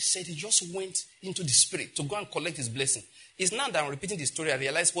 The guy said he just went into the spirit to go and collect his blessing. It's now that I'm repeating the story, I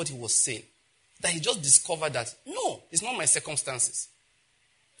realized what he was saying. That he just discovered that, no, it's not my circumstances.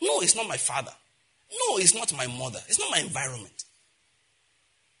 No, it's not my father. No, it's not my mother. It's not my environment.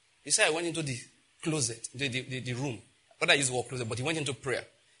 He said, I went into the closet, the room. But I use the word closet, but he went into prayer.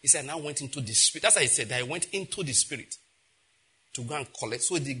 He said, I now went into the spirit. That's how he said that I went into the spirit to go and collect.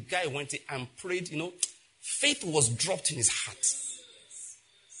 So the guy went in and prayed, faith was dropped in his heart.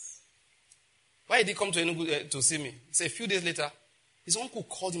 Why did he come to Enugu to see me? He said a few days later, his uncle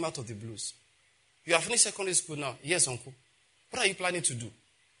called him out of the blues. You have finished secondary school now. Yes, uncle. What are you planning to do?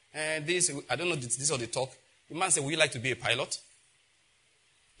 I don't know, this or the talk. The man said, would you like to be a pilot?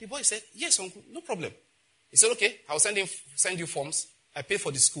 The boy said, yes, uncle, no problem. He said, okay, I'll send you forms. I paid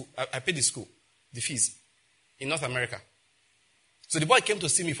for the school. I paid the school, the fees in North America. So the boy came to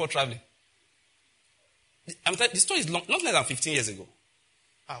see me before traveling. The story is long, not less than 15 years ago.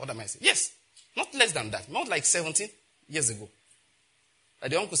 What am I saying? Yes, not less than that. Not like 17 years ago.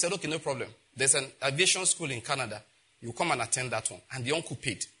 And the uncle said, okay, no problem. There's an aviation school in Canada. You come and attend that one. And the uncle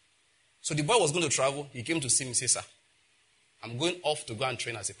paid. So the boy was going to travel. He came to see me and said, sir, I'm going off to go and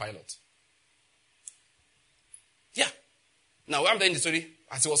train as a pilot. Yeah. Now, when I'm there in the story,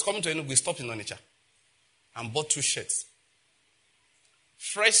 as he was coming to Enugu, we stopped in Onitsha and bought 2 shirts.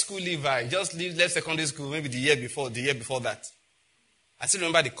 Fresh school Levi, just left secondary school maybe the year before that. I still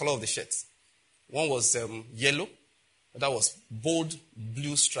remember the color of the shirts. One was yellow, the other was bold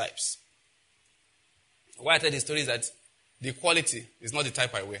blue stripes. Why I tell the story is that the quality is not the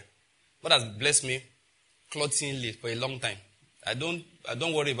type I wear. God has blessed me clothingly for a long time. I don't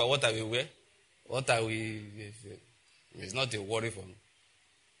worry about what I will wear. It's not a worry for me.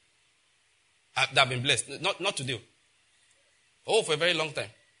 I've been blessed. Not today. For a very long time.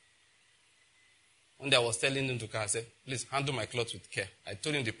 One day I was telling him to come, I said, please handle my clothes with care. I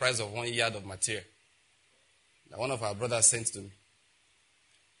told him the price of 1 yard of material that one of our brothers sent to me.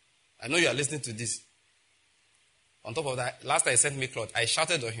 I know you are listening to this. On top of that, last time he sent me clothes, I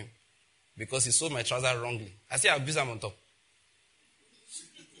shouted on him because he sold my trousers wrongly. I said, I'll abuse him on top.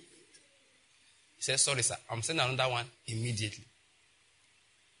 He said, sorry, sir. I'm sending another one immediately.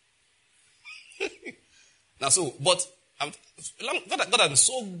 Now, but God has been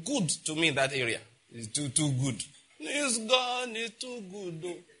so good to me in that area. It's too good. It's gone. It's too good,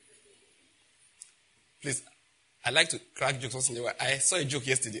 though. Please, I like to crack jokes once in a while. I saw a joke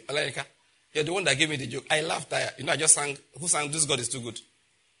yesterday. Olayinka, you're the one that gave me the joke. I laughed. I just sang. Who sang This God Is Too Good?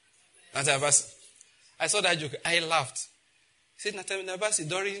 Nathaniel Bassey. I saw that joke. I laughed. He said, Nathaniel Bassey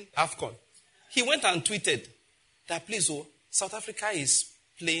during AFCON. He went and tweeted that, please, South Africa is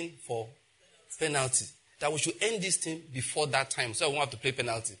playing for penalty. That we should end this thing before that time so I won't have to play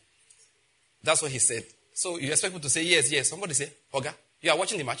penalty. That's what he said. So you expect people to say, yes. Somebody say, Oga, you are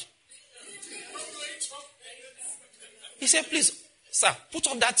watching the match? He said, please, sir, put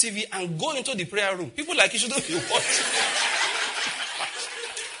up that TV and go into the prayer room. People like you shouldn't be watching.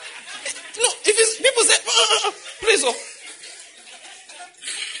 No, people say, please,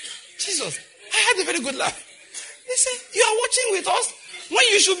 Jesus, I had a very good laugh. They said, you are watching with us when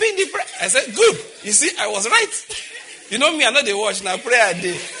you should be in the prayer. I said, good. You see, I was right. You know me, I know they watch now, prayer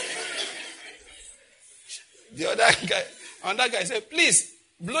day. The other guy said, please,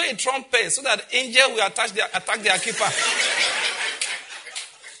 blow a trumpet so that angel will attack their keeper.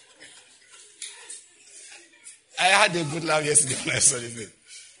 I had a good laugh yesterday when I saw the film.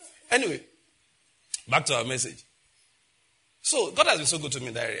 Anyway, back to our message. So, God has been so good to me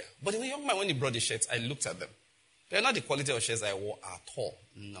in that area. But the young man, when he brought the shirts, I looked at them. They're not the quality of shirts I wore at all.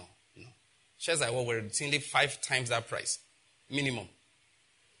 No. Shirts I wore were routinely 5 times that price. Minimum.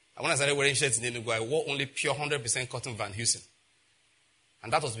 And when I started wearing shirts in Enugu, I wore only pure 100% cotton Van Heusen.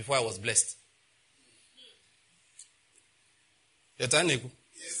 And that was before I was blessed. Your turn, Enugu?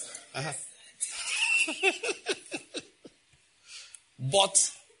 Yes, sir. Uh-huh.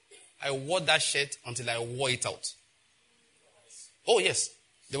 But I wore that shirt until I wore it out. Oh, yes.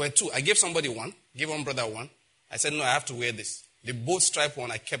 There were 2. I gave somebody one. Gave one brother one. I said, no, I have to wear this. The bold stripe one,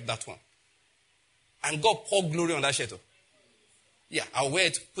 I kept that one. And God poured glory on that shirt. Yeah, I'll wear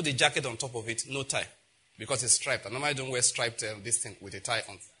it, put the jacket on top of it, no tie. Because it's striped. I normally don't wear striped this thing with a tie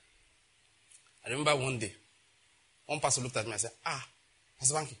on. I remember one day, one pastor looked at me and said,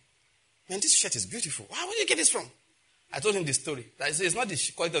 Pastor Banky, man, this shirt is beautiful. Where did you get this from? I told him the story. I said, it's not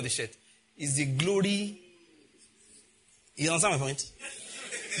the quality of the shirt. It's the glory. You understand my point?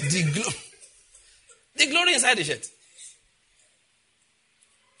 The glory inside the shirt.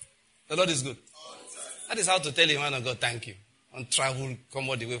 The Lord is good. That is how to tell a man of God, thank you. And travel, come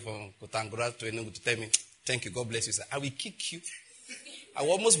all the way from Kotangura to Enugu to tell me, thank you, God bless you, sir. I will kick you. I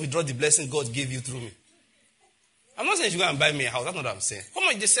will almost withdraw the blessing God gave you through me. I'm not saying you go and buy me a house. That's not what I'm saying. How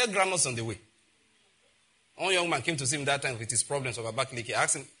much they sell granules on the way? One young man came to see him that time with his problems of Abakaliki. I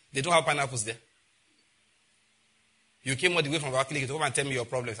asked him, they don't have pineapples there. You came all the way from Abakaliki to come and tell me your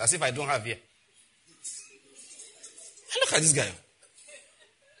problems, as if I don't have here. Look at this guy.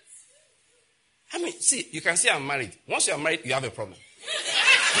 I mean, see, you can see I'm married. Once you are married, you have a problem.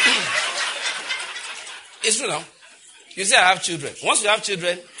 It's true now. You say I have children. Once you have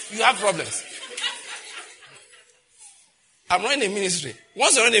children, you have problems. I'm running a ministry.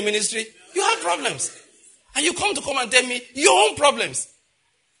 Once you run a ministry, you have problems. And you come and tell me your own problems.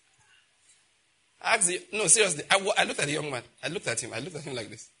 I asked no, seriously. I looked at the young man. I looked at him like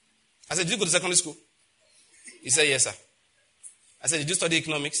this. I said, did you go to secondary school? He said, yes, sir. I said, did you study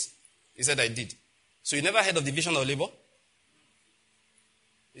economics? He said, I did. So you never heard of division of labor?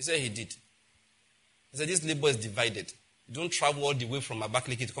 He said he did. I said, this labor is divided. You don't travel all the way from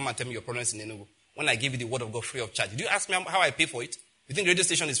Abakaliki to come and tell me your problems in Enugu. When I gave you the word of God free of charge. Did you ask me how I pay for it? You think the radio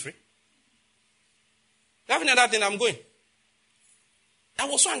station is free? You have any other thing I'm going? I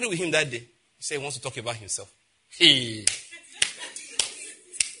was so angry with him that day. He said he wants to talk about himself. Hey.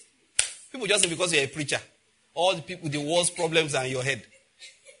 People just think because you're a preacher, all the people with the worst problems are in your head.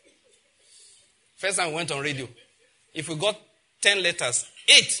 First time we went on radio, if we got 10 letters,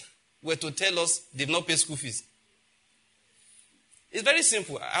 8 were to tell us they did not pay school fees. It's very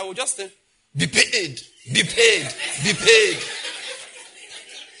simple. I will just say, be paid, be paid, be paid.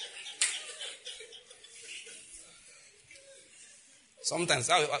 Sometimes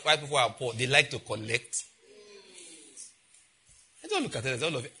why people are poor, they like to collect. I don't look at it as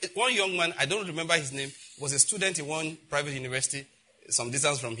all of it. One young man, I don't remember his name, was a student in one private university, some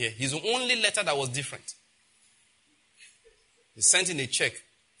distance from here. His only letter that was different. He sent in a check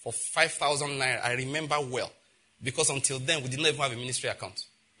for 5,000 naira. I remember well. Because until then, we did not even have a ministry account.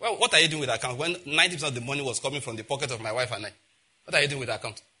 Well, what are you doing with the account? When 90% of the money was coming from the pocket of my wife and I. What are you doing with the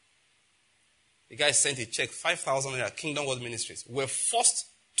account? The guy sent a check, 5,000 naira, Kingdom World Ministries. We were forced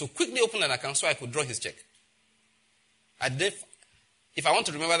to quickly open an account so I could draw his check. If I want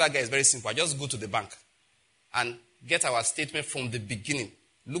to remember that guy, it's very simple. I just go to the bank and get our statement from the beginning.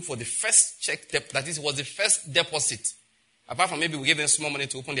 Look for the first check, that was the first deposit. Apart from maybe we gave them small money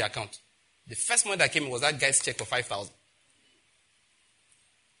to open the account. The first money that came in was that guy's check for 5,000.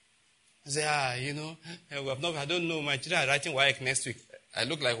 I say, I don't know. My children are writing WAEC next week. I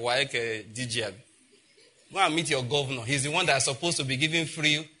look like WAEC DJ. Go and meet your governor. He's the one that's supposed to be giving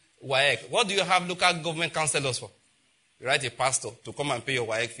free WAEC. What do you have local government councillors for? You write a pastor to come and pay your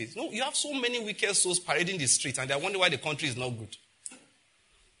WAEC fees. No, you have so many wicked souls parading the streets, and they wonder why the country is not good.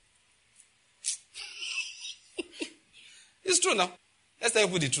 It's true now. Let's tell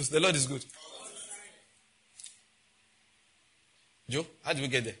you the truth. The Lord is good. Joe, how did we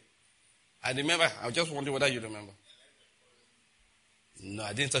get there? I remember. I was just wondering whether you remember. No,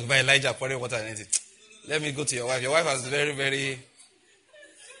 I didn't talk about Elijah pouring water and anything. Let me go to your wife. Your wife was very, very...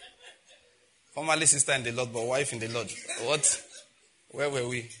 formerly sister in the Lord, but wife in the Lord. What? Where were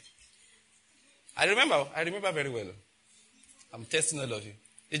we? I remember very well. I'm testing all of you.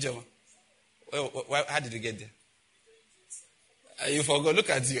 Ijoma, how did you get there? You forgot.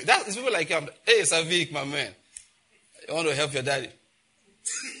 Look at you. It's people like you. Hey, Savik, my man. You want to help your daddy?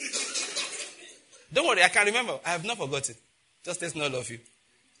 Don't worry, I can remember. I have not forgotten. Just testing all of you.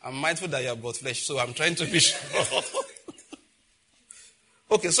 I'm mindful that you are but flesh, so I'm trying to be sure.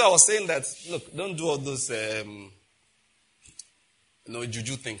 Okay, so I was saying that, look, don't do all those,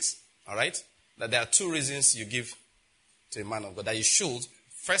 juju things. All right? That there are 2 reasons you give to a man of God. That you should.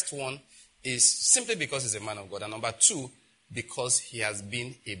 First one is simply because he's a man of God. And number 2, because he has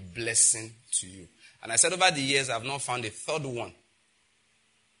been a blessing to you. And I said over the years, I have not found a third one.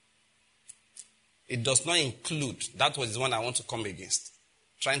 It does not include, that was the one I want to come against,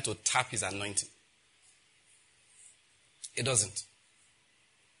 trying to tap his anointing. It doesn't.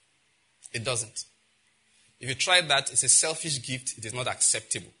 It doesn't. If you try that, it's a selfish gift. It is not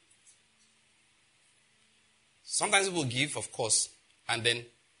acceptable. Sometimes people give, of course, and then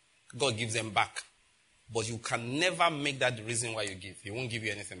God gives them back. But you can never make that the reason why you give. He won't give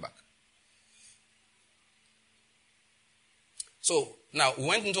you anything back. So, now, we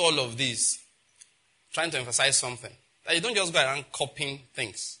went into all of this, trying to emphasize something. That you don't just go around copying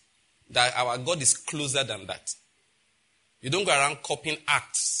things. That our God is closer than that. You don't go around copying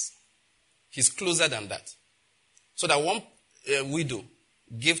acts. He's closer than that. So that one widow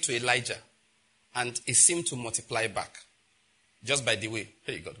gave to Elijah, and it seemed to multiply back. Just by the way.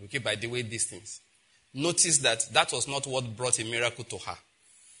 Hey God, we keep by the way these things. Notice that was not what brought a miracle to her.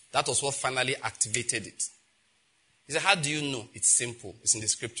 That was what finally activated it. He said, how do you know? It's simple. It's in the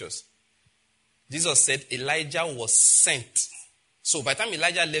scriptures. Jesus said Elijah was sent. So by the time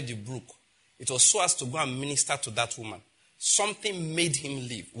Elijah left the brook, it was so as to go and minister to that woman. Something made him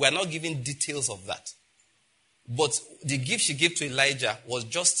leave. We are not giving details of that. But the gift she gave to Elijah was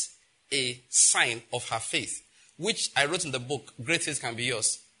just a sign of her faith, which I wrote in the book, Great Faith Can Be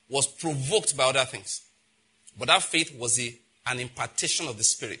Yours, was provoked by other things. But that faith was an impartation of the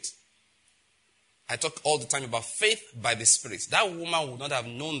Spirit. I talk all the time about faith by the Spirit. That woman would not have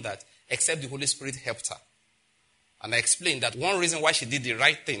known that except the Holy Spirit helped her. And I explained that one reason why she did the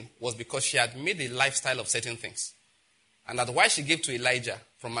right thing was because she had made a lifestyle of certain things. And that why she gave to Elijah,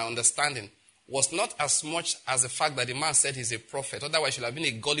 from my understanding, was not as much as the fact that the man said he's a prophet. Otherwise, she would have been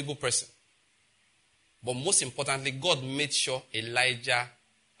a gullible person. But most importantly, God made sure Elijah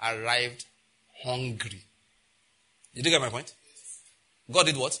arrived hungry. Did you get my point? God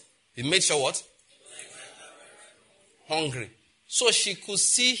did what? He made sure what? Hungry. So she could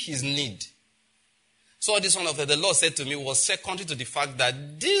see his need. So this one of the Lord said to me was secondary to the fact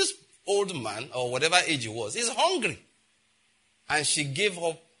that this old man, or whatever age he was, is hungry. And she gave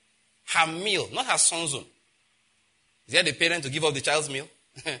up her meal, not her son's own. Is there the parent to give up the child's meal?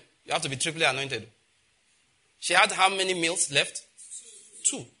 You have to be triply anointed. She had how many meals left?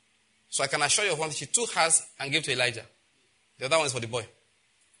 2. So I can assure you of one, she took hers and gave to Elijah. The other one is for the boy.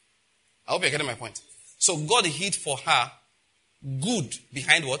 I hope you're getting my point. So God hid for her good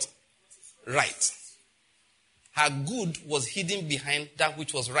behind what? Right. Her good was hidden behind that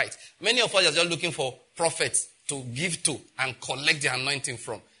which was right. Many of us are just looking for prophets to give to and collect the anointing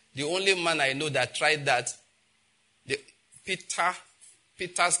from. The only man I know that tried that,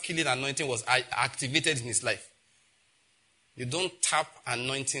 Peter's killing anointing was activated in his life. You don't tap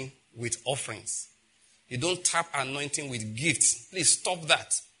anointing with offerings. You don't tap anointing with gifts. Please stop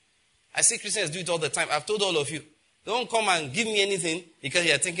that. I see Christians do it all the time. I've told all of you, don't come and give me anything because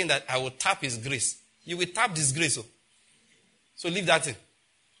you're thinking that I will tap his grace. You will tap disgrace. So leave that in.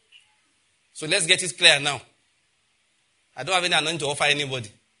 So let's get it clear now. I don't have any anointing to offer anybody.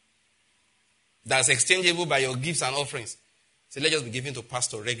 That's exchangeable by your gifts and offerings. So let's just be giving to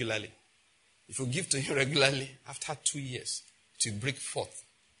pastor regularly. If you give to him regularly, after 2 years, to break forth.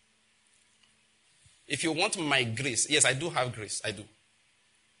 If you want my grace, yes, I do have grace. I do.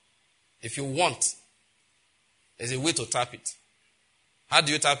 If you want, there's a way to tap it. How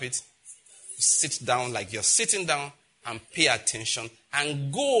do you tap it? You sit down like you're sitting down and pay attention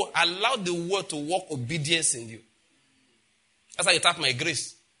and go allow the word to work obedience in you. That's how you tap my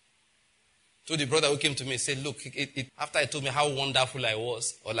grace. So the brother who came to me said, look, after I told me how wonderful I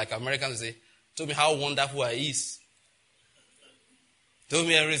was, or like Americans say, told me how wonderful I is. Told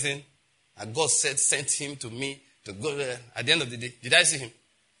me everything. And God sent him to me to go there. At the end of the day, did I see him?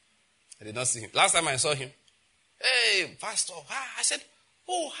 I did not see him. Last time I saw him, hey, pastor. I said,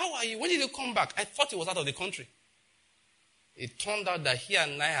 oh, how are you? When did you come back? I thought he was out of the country. It turned out that he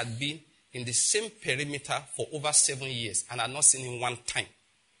and I had been in the same perimeter for over 7 years and had not seen him one time.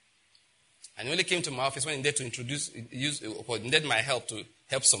 And he only came to my office when he needed to needed my help to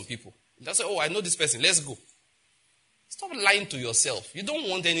help some people. He said, oh, I know this person. Let's go. Stop lying to yourself. You don't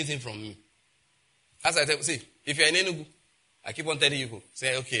want anything from me. As I tell you, see, if you're in Enugu, I keep on telling you,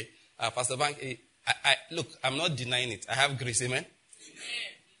 say, okay, Pastor Bank, look, I'm not denying it. I have grace, amen?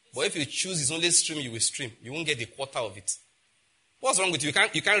 But if you choose it's only stream, you will stream. You won't get a quarter of it. What's wrong with you?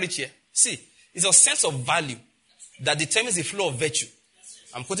 You can't reach here. See, it's your sense of value that determines the flow of virtue.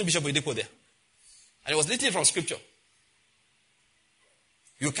 I'm quoting Bishop Oyedepo there. And it was literally from scripture.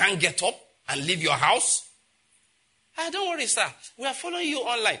 You can't get up and leave your house. Don't worry, sir. We are following you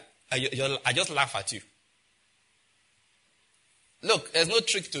online. I just laugh at you. Look, there's no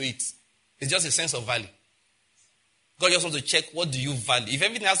trick to it. It's just a sense of value. God just wants to check what do you value. If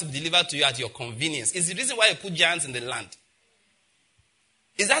everything has to be delivered to you at your convenience, it's the reason why He put giants in the land.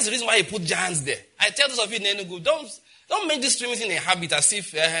 That's the reason why He put giants there. I tell those of you in Enugu, don't make this streaming thing a habit as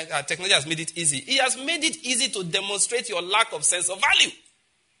if technology has made it easy. He has made it easy to demonstrate your lack of sense of value.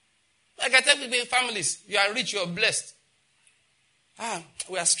 Like I tell people in families, you are rich, you are blessed.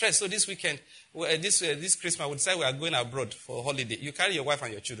 We are stressed. So this weekend, this Christmas, we decide we are going abroad for a holiday. You carry your wife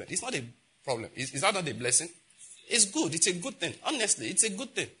and your children. It's not a problem. Is that not a blessing? It's good. It's a good thing. Honestly, it's a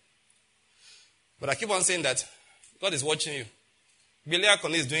good thing. But I keep on saying that God is watching you. Billy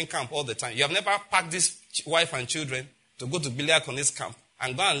Akon is doing camp all the time. You have never packed this wife and children to go to Billy Akon's camp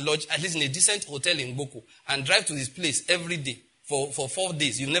and go and lodge at least in a decent hotel in Boko and drive to this place every day for 4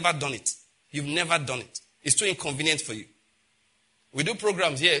 days. You've never done it. You've never done it. It's too inconvenient for you. We do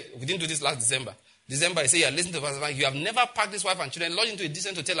programs here. We didn't do this last December. I say, listen to Pastor Bank. You have never packed this wife and children, lodge into a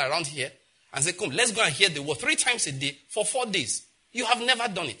decent hotel around here and say, come, let's go and hear the word 3 times a day for 4 days. You have never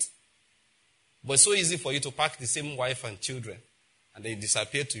done it. But it's so easy for you to pack the same wife and children and then you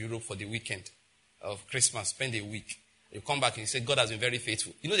disappear to Europe for the weekend of Christmas, spend a week. You come back and you say, God has been very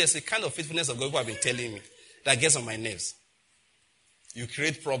faithful. You know, there's a kind of faithfulness of God people have been telling me that gets on my nerves. You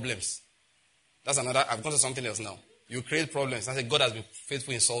create problems. That's another, I've gone to something else now. You create problems. I say, God has been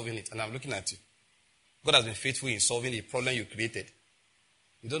faithful in solving it. And I'm looking at you. God has been faithful in solving the problem you created.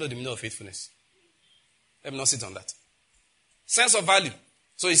 You don't know the meaning of faithfulness. Let me not sit on that. Sense of value.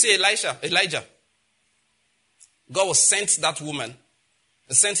 So you say Elijah. God will send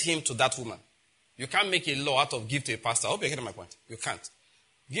him to that woman. You can't make a law out of give to a pastor. I hope you're getting my point. You can't.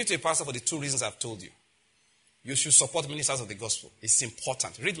 Give to a pastor for the two reasons I've told you. You should support ministers of the gospel. It's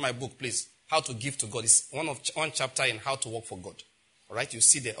important. Read my book, please. How to give to God. It's one chapter in how to work for God. All right? You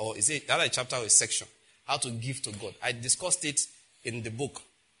see there, or is it another chapter or a section? How to give to God. I discussed it in the book,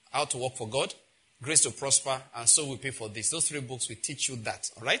 How to Work for God, Grace to Prosper, and So We Pay for This. Those 3 books will teach you that.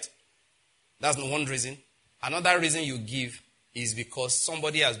 All right? That's one reason. Another reason you give is because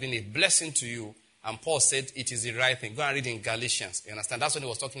somebody has been a blessing to you, and Paul said it is the right thing. Go and read in Galatians. You understand? That's what he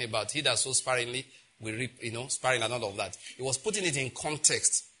was talking about. He that sows sparingly will reap, sparing and all of that. He was putting it in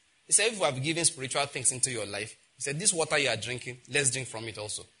context. He said, if you have given spiritual things into your life, he said, this water you are drinking, let's drink from it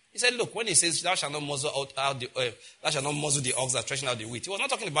also. He said, look, when he says, thou shalt not muzzle the ox that threshing out the wheat, he was not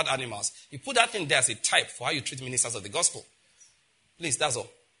talking about animals. He put that thing there as a type for how you treat ministers of the gospel. Please, that's all.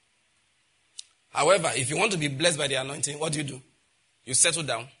 However, if you want to be blessed by the anointing, what do? You settle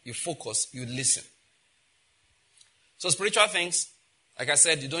down, you focus, you listen. So spiritual things, like I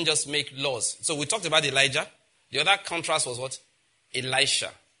said, you don't just make laws. So we talked about Elijah. The other contrast was what?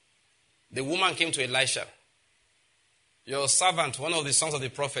 Elisha. The woman came to Elisha. Your servant, one of the sons of the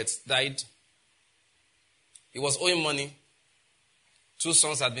prophets, died. He was owing money. 2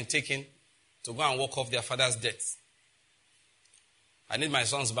 sons had been taken to go and walk off their father's debts. I need my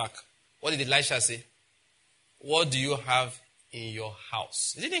sons back. What did Elisha say? What do you have in your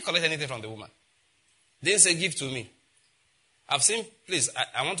house? He didn't collect anything from the woman. Didn't say, give to me. I've seen, please,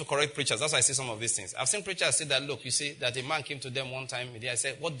 I want to correct preachers. That's why I say some of these things. I've seen preachers say that, look, you see, that a man came to them one time. I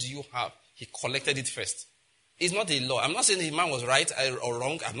said, what do you have? He collected it first. It's not a law. I'm not saying the man was right or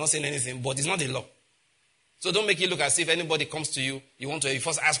wrong. I'm not saying anything, but it's not a law. So don't make it look as if anybody comes to you, you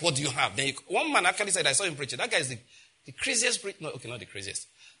first ask, what do you have? Then one man actually said, I saw him preaching. That guy is the craziest preacher. No, okay, not the craziest.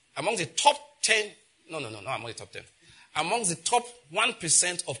 Among the top 10, not among the top 10. Among the top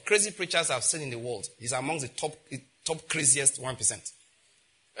 1% of crazy preachers I've seen in the world, he's among the top craziest 1%.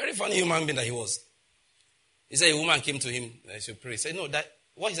 Very funny human being that he was. He said a woman came to him, I should pray. He said, no,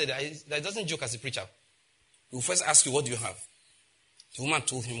 what he said, that doesn't joke as a preacher. He will first ask you, what do you have? The woman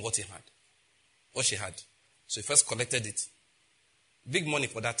told him what she had. So he first collected it. Big money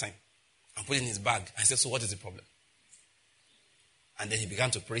for that time. And put it in his bag. I said, so what is the problem? And then he began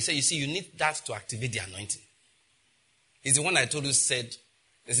to pray. He said, you see, you need that to activate the anointing. He's the one I told you said,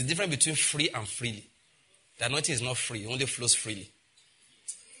 there's a difference between free and freely. The anointing is not free. It only flows freely.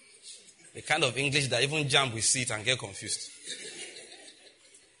 The kind of English that even Jam will see it and get confused.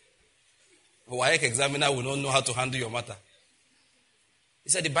 The WAEC examiner will not know how to handle your matter. He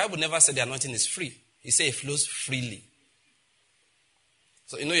said the Bible never said the anointing is free. He said it flows freely.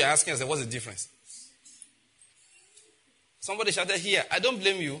 So you're asking yourself, what's the difference? Somebody shouted here. I don't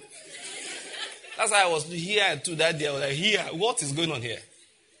blame you. That's why I was here too that day. I was like, here, what is going on here?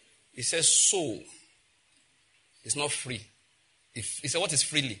 He says so. It's not free. He said, what is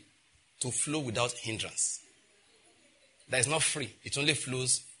freely? To flow without hindrance. That is not free. It only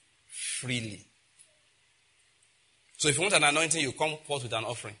flows freely. So if you want an anointing, you come forth with an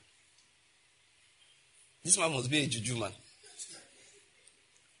offering. This man must be a juju man.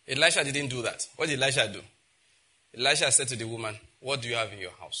 Elisha didn't do that. What did Elisha do? Elisha said to the woman, what do you have in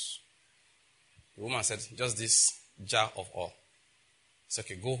your house? The woman said, just this jar of oil. He said,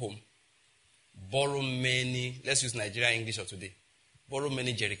 okay, go home. Borrow many, let's use Nigerian English of today. Borrow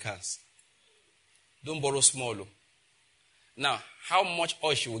many jerrycans. Don't borrow small. Now, how much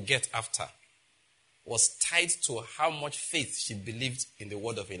oil she would get after was tied to how much faith she believed in the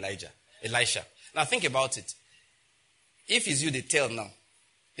word of Elisha. Now think about it. If it's you, they tell now.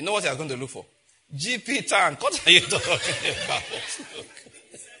 You know what you're going to look for? GP tank. What are you talking about?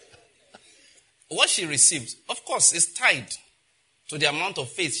 What she received, of course, is tied to the amount of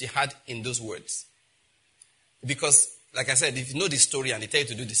faith she had in those words. Because, like I said, if you know the story and they tell you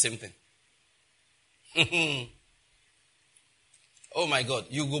to do the same thing. Oh my God.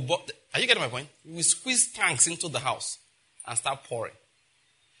 You go, are you getting my point? You will squeeze tanks into the house and start pouring.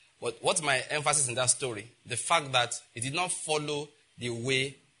 But what's my emphasis in that story? The fact that it did not follow the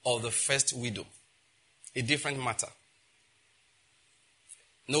way of the first widow. A different matter.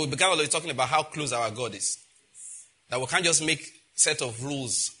 No, we began already talking about how close our God is. That we can't just make set of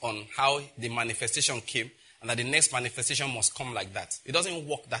rules on how the manifestation came and that the next manifestation must come like that. It doesn't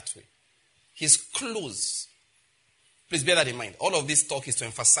work that way. He's close. Please bear that in mind. All of this talk is to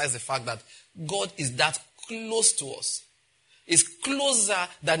emphasize the fact that God is that close to us. He's closer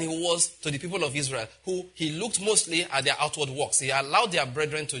than he was to the people of Israel, who he looked mostly at their outward works. He allowed their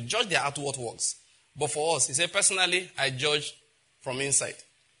brethren to judge their outward works. But for us, he said, personally, I judge from inside.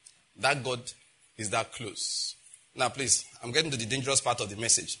 That God is that close. Now, please, I'm getting to the dangerous part of the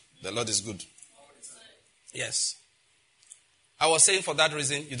message. The Lord is good. Yes. I was saying for that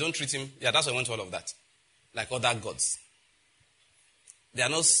reason, you don't treat him. Yeah, that's why I went to all of that. Like other gods. There are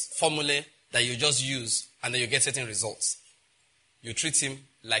no formulae that you just use and then you get certain results. You treat him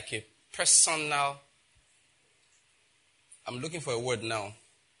like a personal. I'm looking for a word now.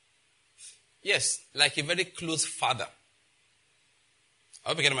 Yes, like a very close father. I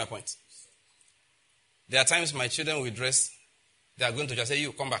hope you get my point. There are times my children will dress, they are going to just say,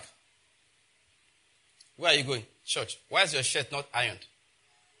 you, come back. Where are you going? Church. Why is your shirt not ironed?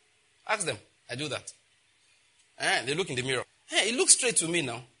 Ask them. I do that. They look in the mirror. Hey, it looks straight to me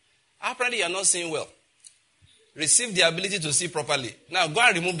now. Apparently you are not seeing well. Receive the ability to see properly. Now go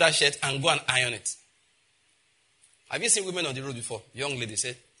and remove that shirt and go and iron it. Have you seen women on the road before? Young lady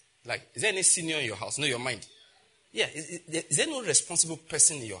said, like, is there any senior in your house? Know your mind. Yeah, is there no responsible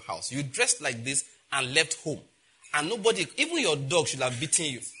person in your house? You dressed like this and left home. And nobody, even your dog should have beaten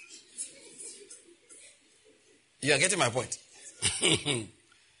you. You are getting my point.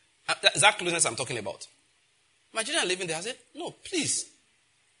 Is that closeness I'm talking about? My children are living there. I said, no, please,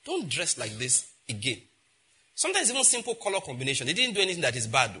 don't dress like this again. Sometimes even simple color combination. They didn't do anything that is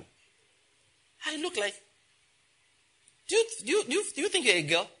bad, though. I look like, do you think you're a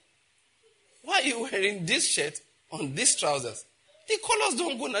girl? Why are you wearing this shirt on these trousers? The colors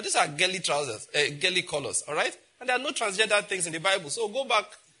don't go now. These are girly trousers, girly colors, all right? And there are no transgender things in the Bible. So go back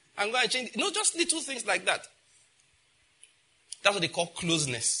and go and change. Just little things like that. That's what they call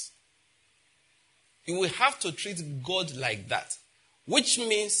closeness. You will have to treat God like that. Which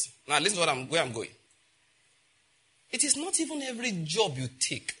means, now listen to where I'm going. It is not even every job you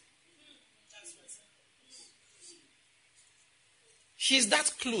take. He's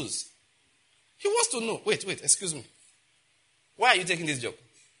that close. He wants to know. Wait, excuse me. Why are you taking this job?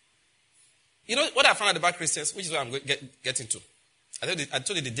 You know what I found out about Christians, which is where I'm getting to. I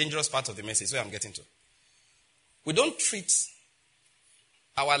told you the dangerous part of the message, where I'm getting to. We don't treat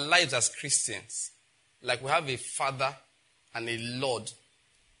our lives as Christians like we have a father and a Lord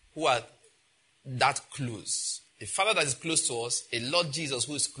who are that close. A father that is close to us, a Lord Jesus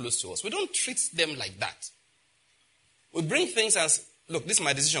who is close to us. We don't treat them like that. We bring things as, look, this is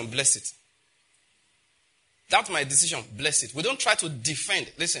my decision, bless it. That's my decision, bless it. We don't try to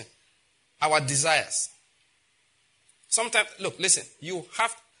defend, listen, our desires. Sometimes, look, listen, you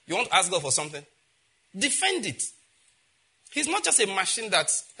want to ask God for something, defend it. He's not just a machine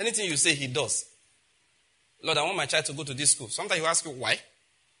that anything you say he does. Lord, I want my child to go to this school. Sometimes you ask you, why?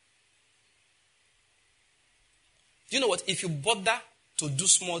 Do you know what? If you bother to do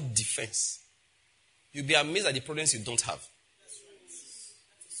small defense, you'll be amazed at the problems you don't have.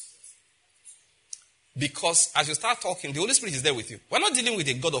 Because as you start talking, the Holy Spirit is there with you. We're not dealing with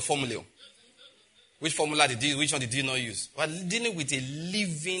a God of formula. Which formula did you, which one did you not use? We're dealing with a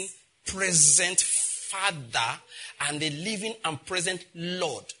living, present Father and a living and present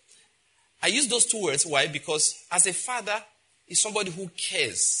Lord. I use those two words. Why? Because as a father is somebody who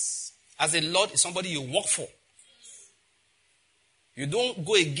cares. As a Lord is somebody you work for. You don't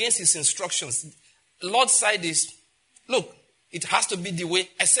go against his instructions. Lord's side is, look, it has to be the way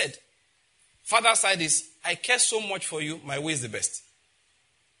I said. Father's side is, I care so much for you, my way is the best.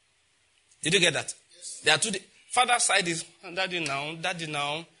 Did you get that? Yes. There are two. Father's side is, daddy now.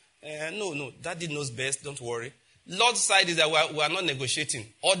 No, daddy knows best, don't worry. Lord's side is that we are not negotiating.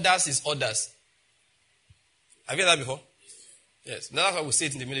 Orders is orders. Have you heard that before? Yes. That's why we say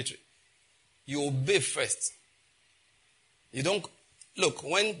it in the military. You obey first. You don't, look,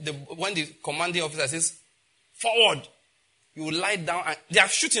 when the commanding officer says, forward, you lie down and they are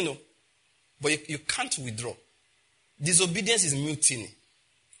shooting you. But you can't withdraw. Disobedience is mutiny.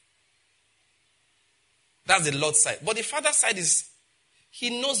 That's the Lord's side. But the Father's side is,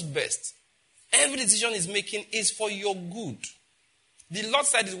 he knows best. Every decision he's making is for your good. The Lord's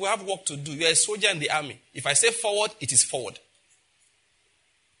side is we have work to do. You're a soldier in the army. If I say forward, it is forward.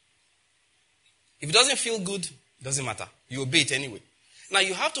 If it doesn't feel good, it doesn't matter. You obey it anyway. Now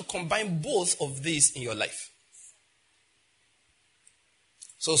you have to combine both of these in your life.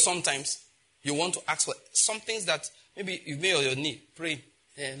 So sometimes you want to ask for some things that maybe you may on your knee, pray,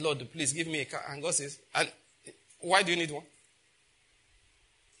 Lord, please give me a car. And God says, and why do you need one?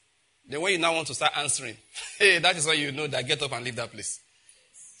 Then when you now want to start answering, hey, that is when you know that get up and leave that place.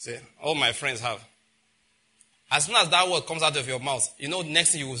 Say, all my friends have. As soon as that word comes out of your mouth, you know,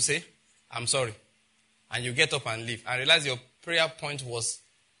 next thing you will say, I'm sorry. And you get up and leave. And realize your prayer point was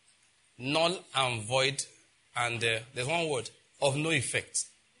null and void. And there's one word, of no effect.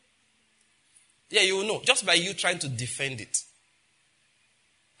 Yeah, you will know. Just by you trying to defend it.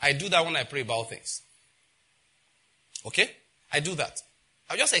 I do that when I pray about things. Okay? I do that.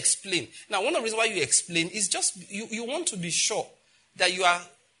 I'll just explain. Now, one of the reasons why you explain is just you want to be sure that you are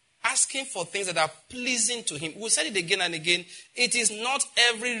asking for things that are pleasing to him. We said it again and again. It is not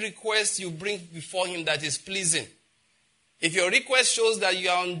every request you bring before him that is pleasing. If your request shows that you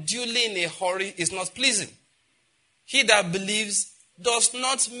are unduly in a hurry, it's not pleasing. He that believes does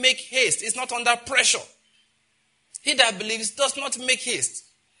not make haste. It's not under pressure. He that believes does not make haste.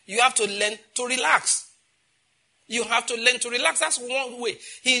 You have to learn to relax. You have to learn to relax. That's one way.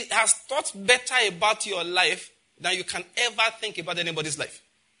 He has thought better about your life than you can ever think about anybody's life.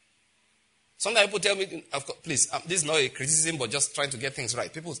 Sometimes people tell me, please, this is not a criticism, but just trying to get things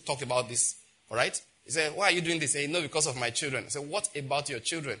right. People talk about this, all right? He said, why are you doing this? I say, no, because of my children. I said, what about your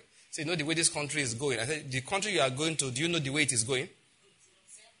children? He said, you know the way this country is going. I said, the country you are going to, do you know the way it is going?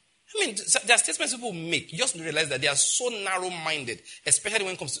 I mean, there are statements people make. You just realize that they are so narrow-minded, especially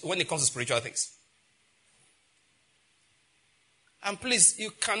when it comes to spiritual things. And please,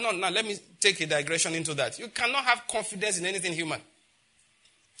 you cannot, now let me take a digression into that. You cannot have confidence in anything human.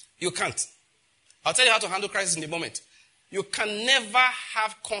 You can't. I'll tell you how to handle crisis in a moment. You can never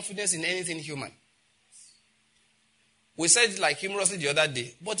have confidence in anything human. We said it like humorously the other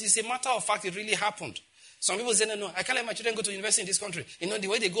day, but it's a matter of fact, it really happened. Some people say, no, I can't let my children go to university in this country. You know, the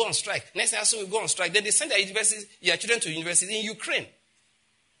way they go on strike. Next thing I saw, we go on strike. Then they send their children to university in Ukraine.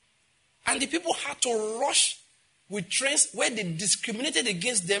 And the people had to rush with trains where they discriminated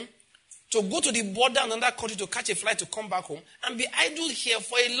against them to go to the border in another country to catch a flight to come back home and be idle here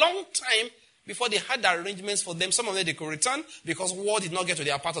for a long time before they had the arrangements for them. Some of them they could return because war did not get to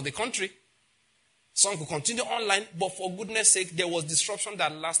their part of the country. Some could continue online, but for goodness sake, there was disruption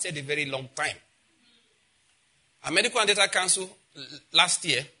that lasted a very long time. A Medical and Data Council last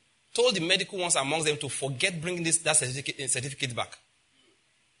year told the medical ones amongst them to forget bringing that certificate back.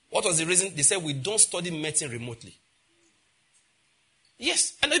 What was the reason? They said, we don't study medicine remotely.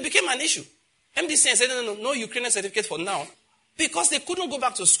 Yes, and it became an issue. MDCN said, no Ukrainian certificate for now, because they couldn't go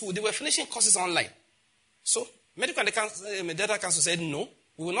back to school. They were finishing courses online. So, Medical and Data Council said, no,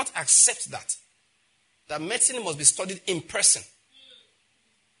 we will not accept that. That medicine must be studied in person.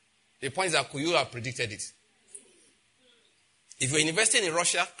 The point is that could you have predicted it? If you're investing in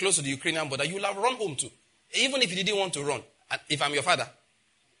Russia, close to the Ukrainian border, you will have run home too. Even if you didn't want to run. If I'm your father,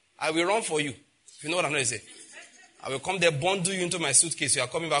 I will run for you. If you know what I'm going to say. I will come there, bundle you into my suitcase. You are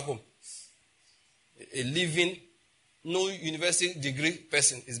coming back home. A living, no university degree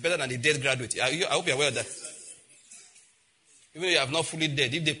person is better than a dead graduate. I hope you're aware of that. Even if you have not fully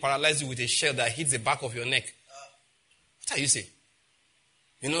dead, if they paralyze you with a shell that hits the back of your neck, what are you saying?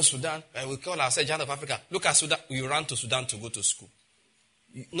 You know, Sudan, we call ourselves Giant of Africa. Look at Sudan. We ran to Sudan to go to school.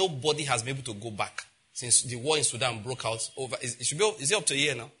 Nobody has been able to go back since the war in Sudan broke out. Is it up to a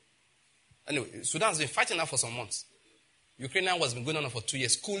year now? Anyway, Sudan has been fighting now for some months. Ukraine has been going on for 2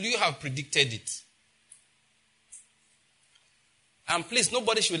 years. Could you have predicted it? And please,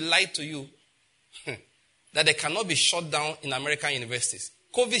 nobody should lie to you that they cannot be shut down in American universities.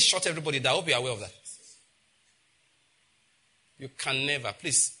 COVID shut everybody down. I hope you're aware of that. You can never,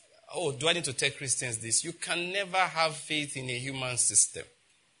 please, do I need to tell Christians this? You can never have faith in a human system.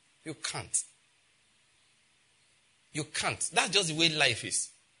 You can't. You can't. That's just the way life is.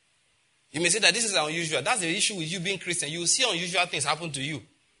 You may say that this is unusual. That's the issue with you being Christian. You will see unusual things happen to you,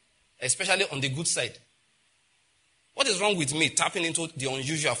 especially on the good side. What is wrong with me tapping into the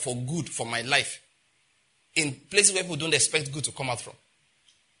unusual for good for my life in places where people don't expect good to come out from?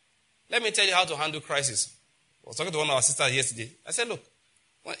 Let me tell you how to handle crisis. I was talking to one of our sisters yesterday. I said, look,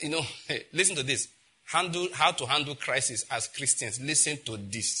 listen to this. How to handle crisis as Christians. Listen to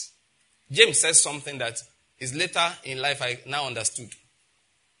this. James says something that is later in life I now understood.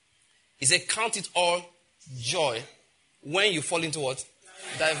 He said, count it all joy when you fall into what?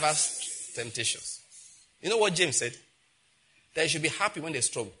 Diverse temptations. You know what James said? That you should be happy when they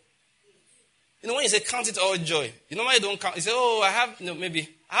struggle. You know when you say count it all joy, you know why you don't count? You say, I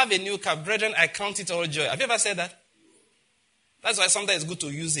have a new car. Brethren, I count it all joy. Have you ever said that? That's why sometimes it's good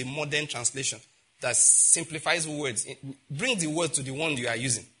to use a modern translation that simplifies words. Bring the word to the one you are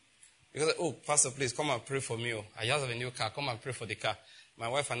using. Because, Pastor, please come and pray for me. I just have a new car. Come and pray for the car. My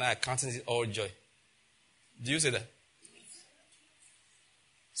wife and I are counting it all joy. Do you say that?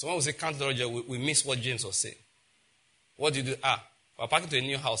 So when we say count it all joy, we miss what James was saying. What do you do? We're parking to a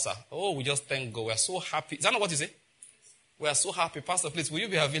new house. We just thank God. We're so happy. Is that not what you say? We are so happy. Pastor, please, will you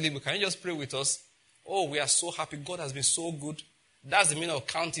be available? Can you just pray with us? We are so happy. God has been so good. That's the meaning of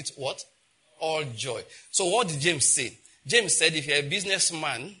count it what? All joy. So what did James say? James said if you're a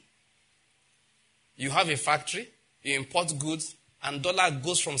businessman, you have a factory, you import goods, and dollar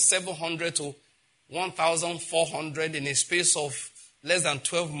goes from 700 to 1,400 in a space of less than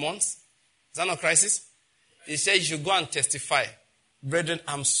 12 months. Is that not crisis? He said you should go and testify. Brethren,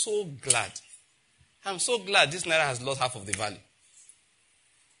 I'm so glad. I'm so glad this naira has lost half of the value.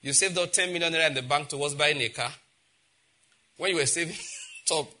 You saved out 10 million naira in the bank towards buying a car. When you were saving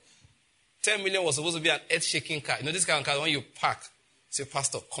top, 10 million was supposed to be an earth-shaking car. You know this kind of car, when you park, say,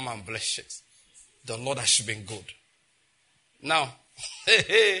 Pastor, come and bless it. The Lord has been good. Now,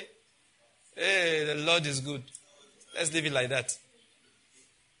 hey, the Lord is good. Let's leave it like that.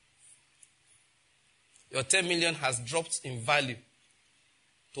 Your 10 million has dropped in value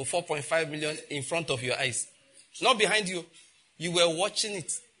to 4.5 million in front of your eyes. Not behind you. You were watching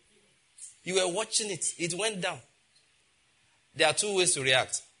it. You were watching it. It went down. There are two ways to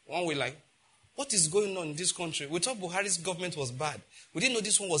react. One way like, what is going on in this country? We thought Buhari's government was bad. We didn't know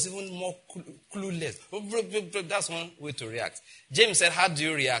this one was even more clueless. That's one way to react. James said, how do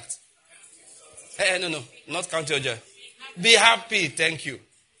you react? No, not count your joy. Be happy, thank you.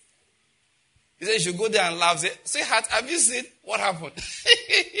 He said, you should go there and laugh. Say, heart, have you seen what happened?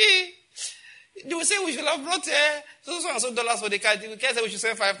 They will say we should have brought so dollars for the car. We can't say we should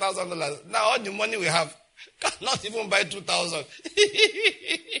send $5,000. Now all the money we have cannot even buy 2,000.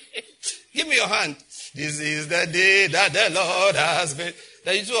 Give me your hand. This is the day that the Lord has made.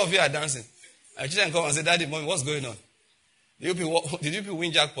 The two of you are dancing. I just come and say, Daddy, Mommy, what's going on? Did you people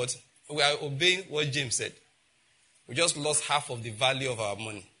win jackpot? We are obeying what James said. We just lost half of the value of our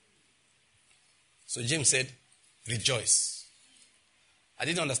money. So James said, rejoice. I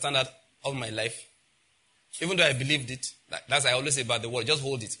didn't understand that all my life. Even though I believed it, that's I always say about the word, just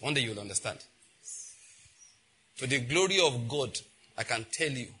hold it. One day you'll understand. To the glory of God, I can tell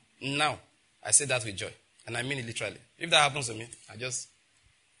you, now, I say that with joy. And I mean it literally. If that happens to me, I just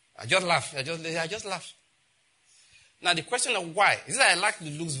laugh. I just laugh. Now the question of why, is it that I like to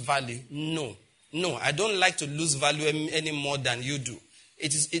lose value? No, I don't like to lose value any more than you do.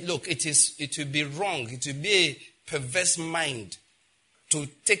 It will be wrong. It will be a perverse mind to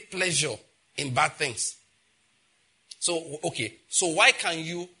take pleasure in bad things. So why can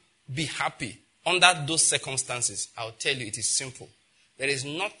you be happy under those circumstances? I'll tell you, it is simple. There is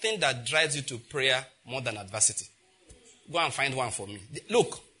nothing that drives you to prayer more than adversity. Go and find one for me.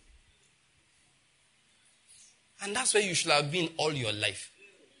 Look. And that's where you should have been all your life.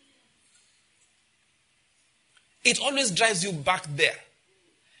 It always drives you back there.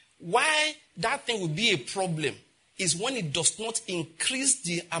 Why that thing will be a problem is when it does not increase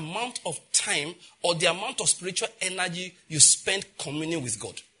the amount of time or the amount of spiritual energy you spend communing with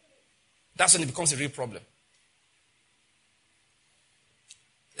God. That's when it becomes a real problem.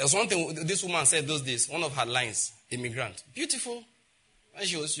 There's one thing this woman said those days, one of her lines, immigrant. Beautiful. And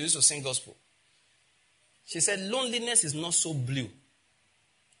she used to sing gospel. She said, loneliness is not so blue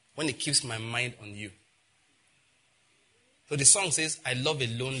when it keeps my mind on you. So the song says, I love a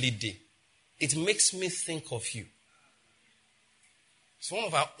lonely day. It makes me think of you. It's one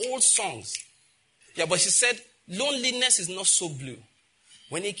of our old songs. Yeah, but she said, loneliness is not so blue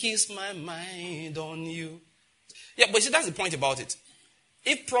when it keeps my mind on you. Yeah, but see, that's the point about it.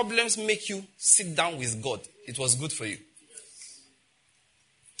 If problems make you sit down with God, it was good for you.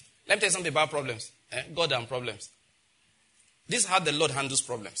 Let me tell you something about problems. God and problems. This is how the Lord handles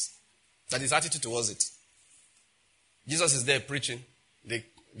problems. That is attitude towards it. Jesus is there preaching.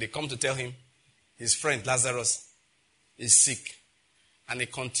 They come to tell him his friend Lazarus is sick. And he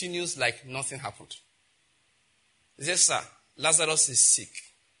continues like nothing happened. He says, sir, Lazarus is sick.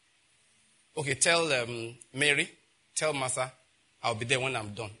 Okay, tell Mary, tell Martha, I'll be there when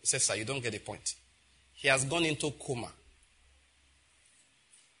I'm done. He says, sir, you don't get the point. He has gone into coma.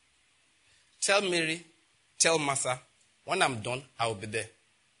 Tell Mary, tell Martha, when I'm done, I will be there.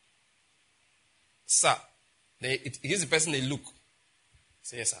 Sir, he's the person they look.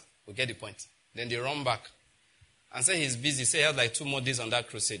 Say, yes, sir, we'll get the point. Then they run back and say he's busy. Say he has like 2 more days on that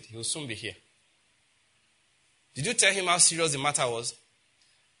crusade. He will soon be here. Did you tell him how serious the matter was?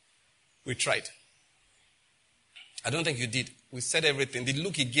 We tried. I don't think you did. We said everything. The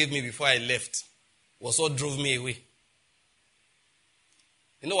look he gave me before I left was what drove me away.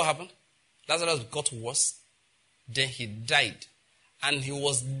 You know what happened? Lazarus got worse. Then he died. And he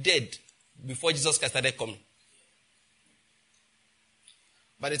was dead before Jesus Christ started coming.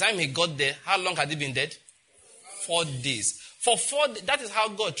 By the time he got there, how long had he been dead? 4 days. For 4 days, that is how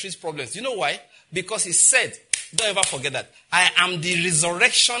God treats problems. You know why? Because he said, don't ever forget that, I am the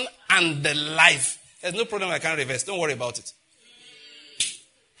resurrection and the life. There's no problem I can't reverse. Don't worry about it.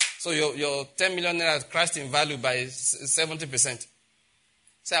 So your 10 million naira crashed in value by 70%.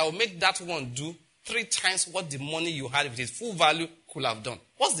 So I will make that one do 3 times what the money you had with its full value could have done.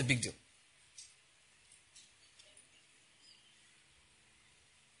 What's the big deal?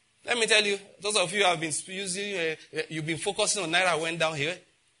 Let me tell you, those of you who have been using, you've been focusing on Naira went down here.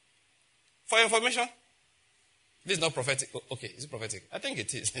 For your information, this is not prophetic. Okay, is it prophetic? I think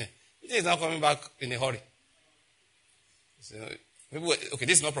it is. It is now coming back in a hurry. So, okay,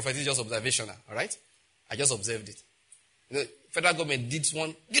 this is not prophetic, it's just observational. All right? I just observed it. The federal government did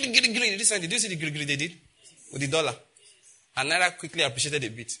one. Did you see the giri they did? With the dollar. And Naira quickly appreciated a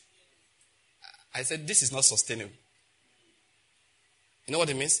bit. I said, this is not sustainable. You know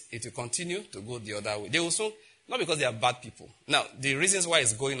what it means? It will continue to go the other way. They will soon, not because they are bad people. Now, the reasons why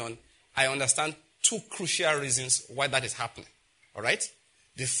it's going on, I understand two crucial reasons why that is happening. All right?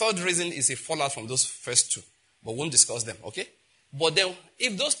 The third reason is a fallout from those first two. But we won't discuss them, okay? But then,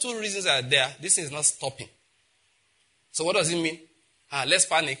 if those two reasons are there, this thing is not stopping. So what does it mean? Let's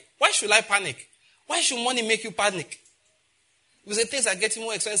panic. Why should I panic? Why should money make you panic? Because the things are getting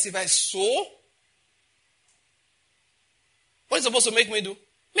more expensive. What is it supposed to make me do?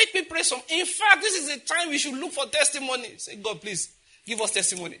 Make me pray some. In fact, this is the time we should look for testimony. Say, God, please, give us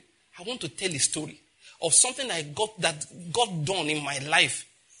testimony. I want to tell a story of something that got done in my life.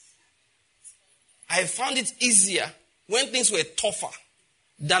 I found it easier when things were tougher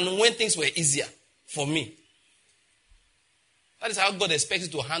than when things were easier for me. That is how God expects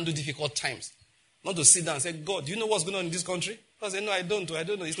you to handle difficult times. Not to sit down and say, God, do you know what's going on in this country? I say, no, I don't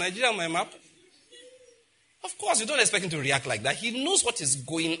know. Is Nigeria on my map? Of course, you don't expect him to react like that. He knows what is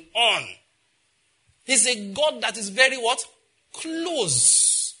going on. He's a God that is very what?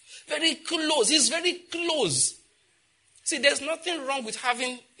 Close. Very close. He's very close. See, there's nothing wrong with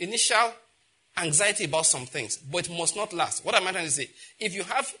having initial anxiety about some things, but it must not last. What am I trying to say? If you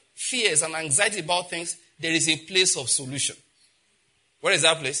have fears and anxiety about things, there is a place of solution. Where is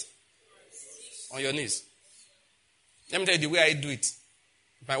that place? On your knees. Let me tell you the way I do it.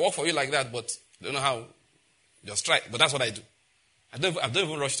 It might work for you like that, but I don't know how. Just try. But that's what I do. I don't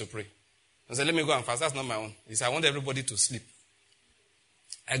even rush to pray. I say, let me go and fast. That's not my own. It's I want everybody to sleep.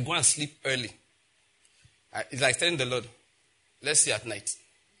 I go and sleep early. It's like telling the Lord, let's see at night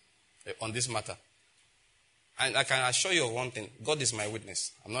on this matter. And I can assure you of one thing. God is my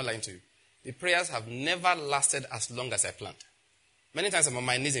witness. I'm not lying to you. The prayers have never lasted as long as I planned. Many times I'm on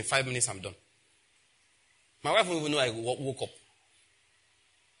my knees, in 5 minutes I'm done. My wife won't even know I woke up.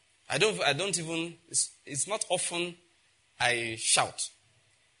 I don't even, it's not often I shout.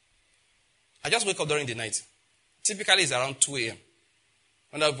 I just wake up during the night. Typically it's around 2 a.m.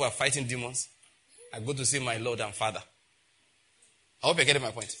 When people are fighting demons, I go to see my Lord and Father. I hope you're getting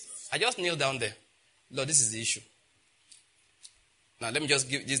my point. I just kneel down there. Lord, this is the issue. Now let me just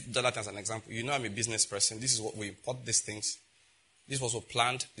give this dollar as an example. You know I'm a business person. This is what we import these things. This was what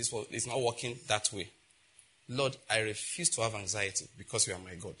planned. It's not working that way. Lord, I refuse to have anxiety because you are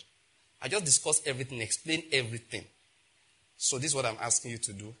my God. I just discuss everything, explain everything. So this is what I'm asking you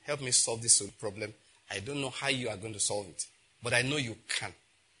to do. Help me solve this problem. I don't know how you are going to solve it, but I know you can.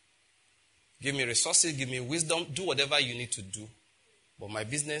 Give me resources, give me wisdom, do whatever you need to do. But my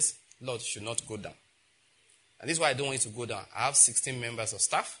business, Lord, should not go down. And this is why I don't want it to go down. I have 16 members of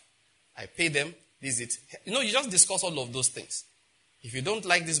staff. I pay them. This is it. You just discuss all of those things. If you don't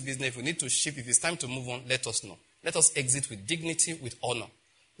like this business, if we need to shift, if it's time to move on, let us know. Let us exit with dignity, with honor.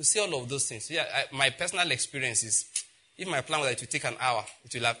 You see all of those things. Yeah, my personal experience is, if my plan was that it will take an hour,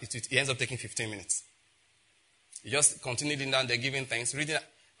 it ends up taking 15 minutes. You just continue down there giving thanks, reading,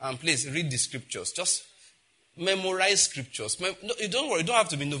 and please read the scriptures. Just memorize scriptures. You don't worry, you don't have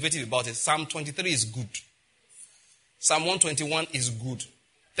to be innovative about it. Psalm 23 is good. Psalm 121 is good.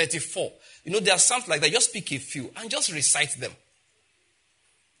 34. There are psalms like that. Just pick a few and just recite them.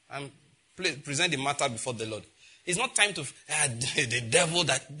 And present the matter before the Lord. It's not time to, the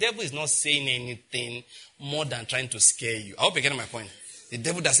devil is not saying anything more than trying to scare you. I hope you're getting my point. The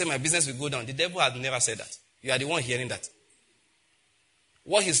devil that said my business will go down. The devil has never said that. You are the one hearing that.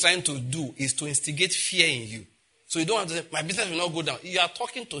 What he's trying to do is to instigate fear in you. So you don't have to say, my business will not go down. You are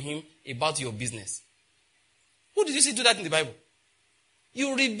talking to him about your business. Who did you see do that in the Bible?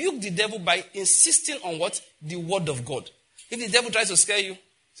 You rebuke the devil by insisting on what? The word of God. If the devil tries to scare you,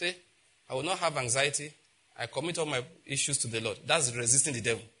 say, I will not have anxiety. I commit all my issues to the Lord. That's resisting the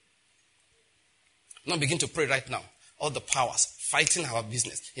devil. Now begin to pray right now. All the powers fighting our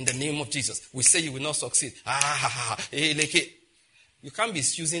business in the name of Jesus. We say you will not succeed. You can't be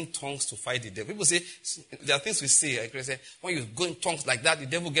using tongues to fight the devil. People say, there are things we say, when you go in tongues like that, the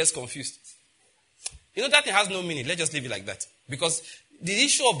devil gets confused. That thing has no meaning. Let's just leave it like that. Because the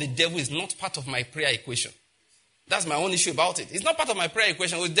issue of the devil is not part of my prayer equation. That's my own issue about it. It's not part of my prayer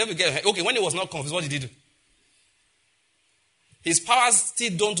equation. The devil okay, when he was not confused, what did he do? His powers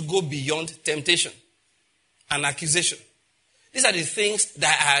still don't go beyond temptation and accusation. These are the things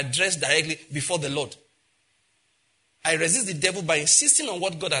that I address directly before the Lord. I resist the devil by insisting on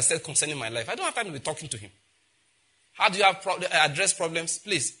what God has said concerning my life. I don't have time to be talking to him. How do you address problems?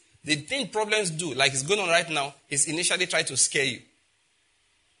 Please. The thing problems do, like it's going on right now, is initially try to scare you.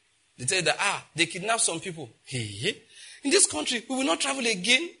 They tell you that, they kidnapped some people. Hey, in this country, we will not travel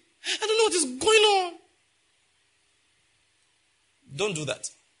again. I don't know what is going on. Don't do that.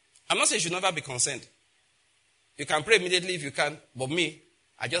 I'm not saying you should never be concerned. You can pray immediately if you can, but me,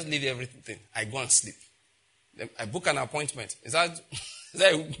 I just leave everything. I go and sleep. Then I book an appointment. Is that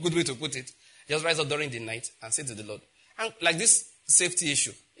a good way to put it? Just rise up during the night and say to the Lord. And like this safety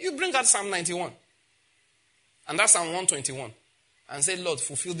issue, you bring out Psalm 91. And that's Psalm 121. And say, Lord,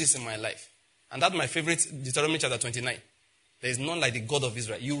 fulfill this in my life. And that's my favorite, Deuteronomy chapter 29. There is none like the God of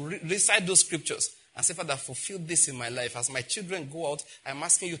Israel. You recite those scriptures and say, Father, fulfill this in my life. As my children go out, I'm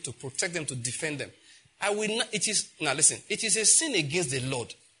asking you to protect them, to defend them. It is a sin against the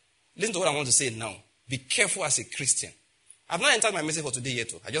Lord. Listen to what I want to say now. Be careful as a Christian. I've not entered my message for today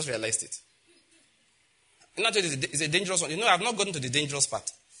yet. I just realized it. It's a dangerous one. I've not gotten to the dangerous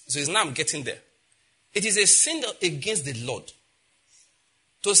part. So it's now I'm getting there. It is a sin against the Lord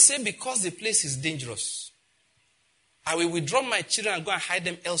to say because the place is dangerous, I will withdraw my children and go and hide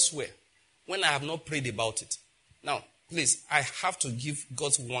them elsewhere when I have not prayed about it. Now, please, I have to give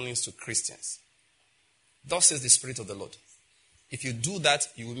God's warnings to Christians. Thus says the Spirit of the Lord. If you do that,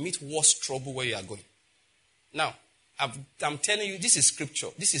 you will meet worse trouble where you are going. Now, I'm telling you, this is scripture.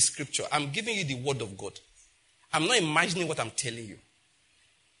 This is scripture. I'm giving you the word of God. I'm not imagining what I'm telling you.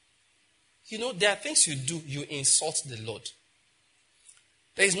 There are things you do, you insult the Lord.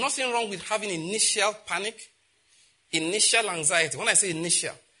 There is nothing wrong with having initial panic, initial anxiety. When I say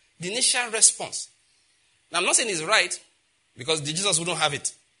initial, the initial response. Now, I'm not saying it's right, because Jesus wouldn't have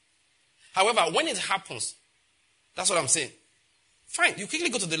it. However, when it happens, that's what I'm saying. Fine, you quickly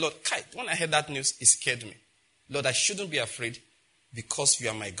go to the Lord. When I heard that news, it scared me. Lord, I shouldn't be afraid because you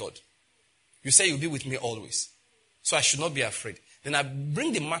are my God. You say you'll be with me always. So I should not be afraid. Then I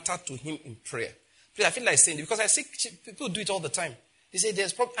bring the matter to him in prayer. Please, I feel like saying it because I see people do it all the time. They say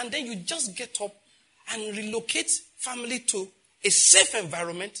there's problem. And then you just get up and relocate family to a safe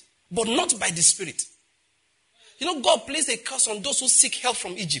environment, but not by the Spirit. God placed a curse on those who seek help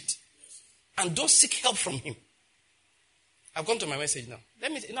from Egypt and don't seek help from him. I've come to my message now.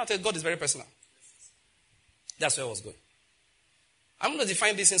 Let me tell you, God is very personal. That's where I was going. I'm going to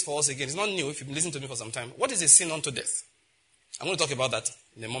define these things for us again. It's not new if you've been listening to me for some time. What is a sin unto death? I'm going to talk about that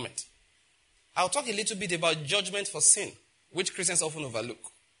in a moment. I'll talk a little bit about judgment for sin, which Christians often overlook.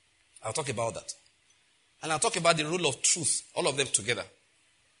 I'll talk about that. And I'll talk about the rule of truth, all of them together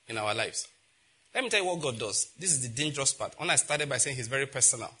in our lives. Let me tell you what God does. This is the dangerous part. When I started by saying he's very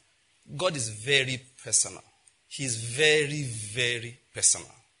personal. God is very personal. He's very, very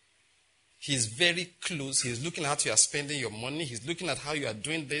personal. He's very close. He's looking at how you are spending your money. He's looking at how you are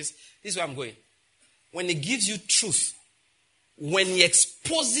doing this. This is where I'm going. When he gives you truth, when he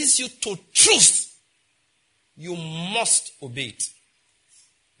exposes you to truth, you must obey it.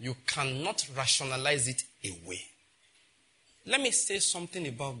 You cannot rationalize it away. Let me say something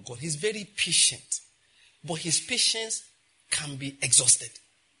about God. He's very patient, but his patience can be exhausted.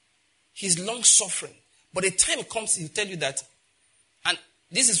 He's long-suffering, but a time comes he'll tell you that, and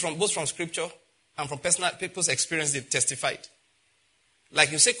this is both from scripture and from personal people's experience they've testified.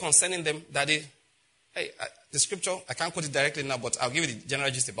 Like you say concerning them that the scripture, I can't quote it directly now, but I'll give you the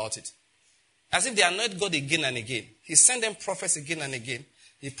general gist about it. As if they annoyed God again and again. He sent them prophets again and again.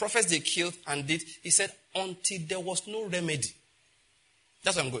 The prophets they killed and did, he said, until there was no remedy.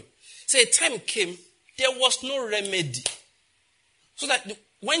 That's where I'm going. So a time came, there was no remedy. So that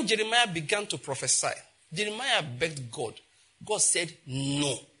when Jeremiah began to prophesy, Jeremiah begged God. God said,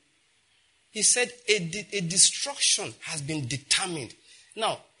 no. He said, a destruction has been determined.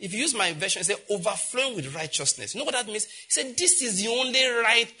 Now, if you use my version, it says, overflowing with righteousness. You know what that means? He said, this is the only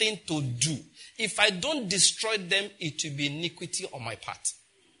right thing to do. If I don't destroy them, it will be iniquity on my part.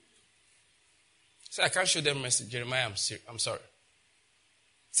 So I can't show them mercy. Jeremiah, I'm sorry.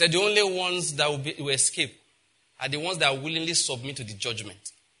 He said, the only ones that will escape are the ones that willingly submit to the judgment.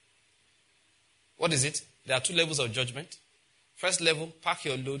 What is it? There are two levels of judgment. First level, pack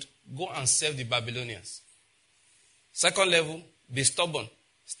your load, go and serve the Babylonians. Second level, be stubborn,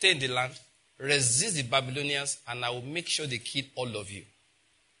 stay in the land, resist the Babylonians, and I will make sure they kill all of you.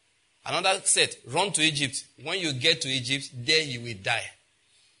 Another said, run to Egypt. When you get to Egypt, there you will die.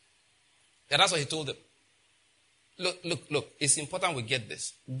 Yeah, that's what he told them. Look, it's important we get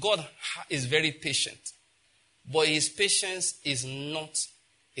this. God is very patient, but his patience is not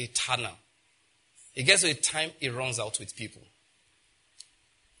eternal. It gets to a time it runs out with people.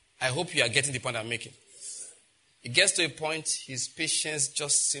 I hope you are getting the point I'm making. It gets to a point, his patience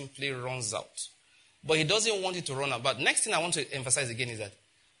just simply runs out. But he doesn't want it to run out. But next thing I want to emphasize again is that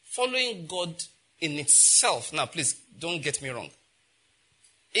following God in itself, now please don't get me wrong,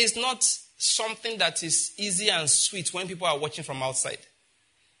 is not something that is easy and sweet when people are watching from outside.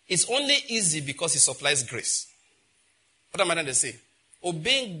 It's only easy because he supplies grace. What am I trying to say?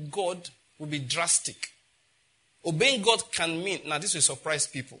 Obeying God will be drastic. Obeying God can mean, now this will surprise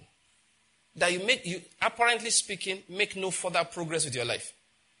people, that you apparently speaking, make no further progress with your life.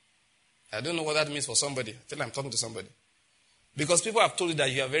 I don't know what that means for somebody. I tell I'm talking to somebody. Because people have told you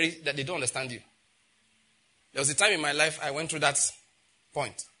that they don't understand you. There was a time in my life I went through that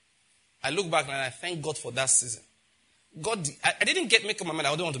point. I look back and I thank God for that season. God, I didn't make up my mind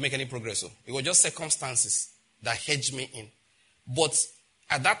I don't want to make any progress. So it was just circumstances that hedged me in. But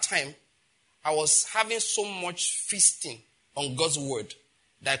at that time, I was having so much feasting on God's word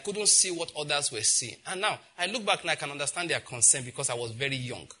that I couldn't see what others were seeing. And now, I look back and I can understand their concern because I was very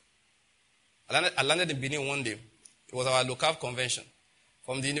young. I landed in Benin one day. It was our local convention.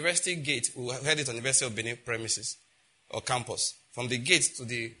 From the university gate, we had it on the University of Benin premises or campus. From the gate to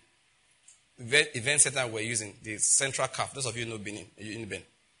the event center we're using, the central CAF, those of you know Benin, in Benin.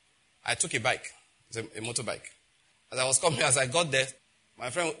 I took a bike, a motorbike. As I got there, my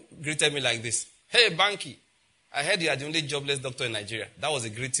friend greeted me like this. Hey, Banky, I heard you are the only jobless doctor in Nigeria. That was a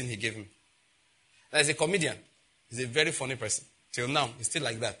greeting he gave me. Now, he's a comedian. He's a very funny person. Till now, he's still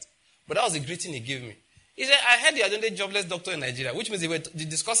like that. But that was the greeting he gave me. He said, I heard you are the only jobless doctor in Nigeria, which means they were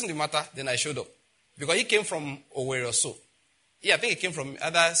discussing the matter, then I showed up. Because he came from Owerri or so. Yeah, I think he came from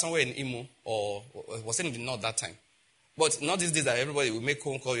either somewhere in Imo or was in the north that time. But not these days that everybody will make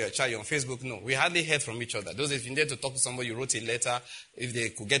phone call, your child, you're on Facebook. No, we hardly heard from each other. Those if you needed to talk to somebody, you wrote a letter. If they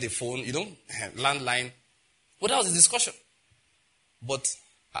could get a phone, landline. But that was the discussion. But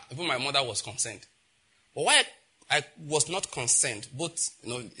even my mother was concerned. But why I was not concerned, both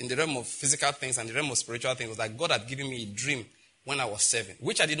in the realm of physical things and the realm of spiritual things, was that God had given me a dream when I was 7,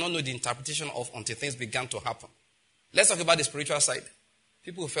 which I did not know the interpretation of until things began to happen. Let's talk about the spiritual side.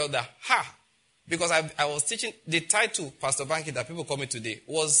 People felt that, because I was teaching, the title, Pastor Banky, that people call me today,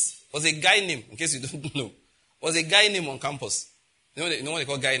 was a guy name, in case you don't know. Was a guy name on campus. You know what they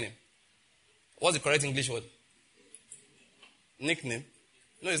call guy name? What's the correct English word? Nickname?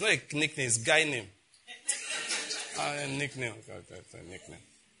 No, it's not a nickname, it's guy name. Nickname. That's a nickname.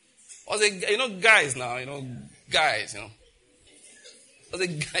 Guys now, guys, Was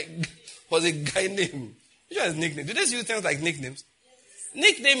a guy name. Which one is nickname? Do they use things like nicknames?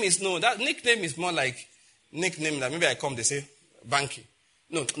 Nickname is more like nickname that maybe I come, they say, Banky.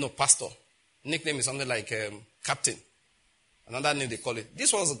 No, pastor. Nickname is something like captain. Another name they call it.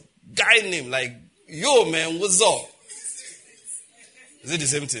 This was a guy name, like, yo man, what's up? Is it the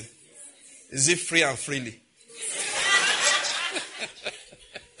same thing? Is it free and freely?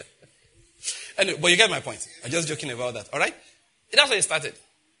 Anyway, but you get my point. I'm just joking about that, all right? That's how it started.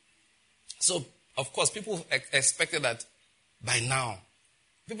 So, of course, people expected that by now.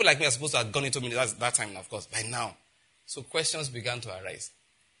 People like me are supposed to have gone into ministry that time, of course, by now. So questions began to arise.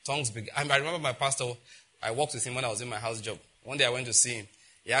 Tongues began. I remember my pastor, I worked with him when I was in my house job. One day I went to see him.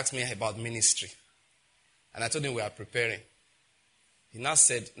 He asked me about ministry. And I told him we are preparing. He now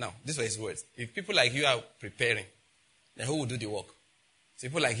said, now, these were his words. If people like you are preparing, then who will do the work? So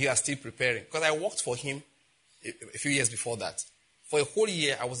people like you are still preparing. Because I worked for him a few years before that. For a whole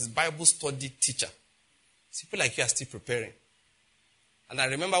year, I was his Bible study teacher. So people like you are still preparing. And I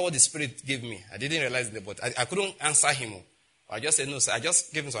remember what the Spirit gave me. I didn't realize it, but I couldn't answer him. I just said, no, sir, I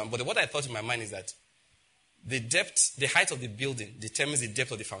just gave him some. But what I thought in my mind is that the height of the building determines the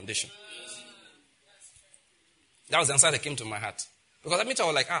depth of the foundation. That was the answer that came to my heart. Because I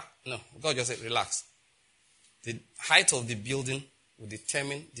was like, no. God just said, relax. The height of the building will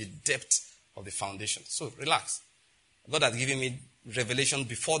determine the depth of the foundation. So, relax. God had given me revelation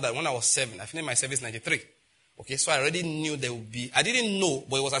before that. When I was 7, I finished my service in 93. Okay, so I already knew there would be, I didn't know,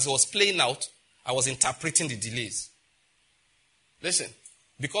 but it was as it was playing out, I was interpreting the delays. Listen,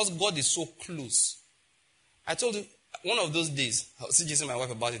 because God is so close. I told you, one of those days, I was teaching my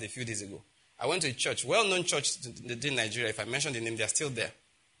wife about it a few days ago. I went to a church, well-known church in Nigeria. If I mention the name, they're still there.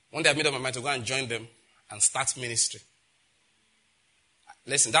 One day I made up my mind to go and join them and start ministry.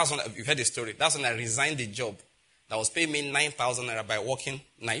 Listen, that's when, you've heard the story. That's when I resigned the job that was paying me 9,000 naira by working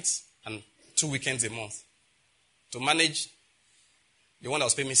nights and 2 weekends a month to manage the one that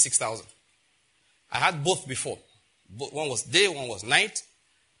was paying me 6,000. I had both before. One was day, one was night.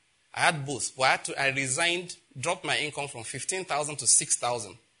 I had both. But I resigned, dropped my income from 15,000 to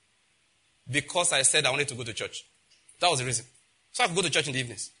 6,000 because I said I wanted to go to church. That was the reason. So I could go to church in the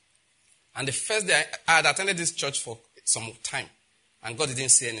evenings. And the first day, I had attended this church for some time. And God didn't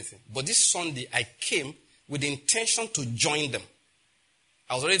say anything. But this Sunday, I came with the intention to join them.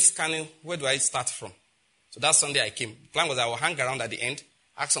 I was already scanning, where do I start from? So that Sunday I came. The plan was I will hang around at the end,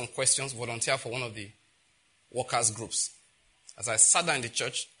 ask some questions, volunteer for one of the workers' groups. As I sat down in the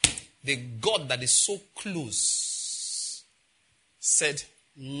church, the God that is so close said,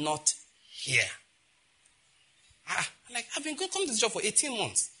 not here. I've been coming to this job for 18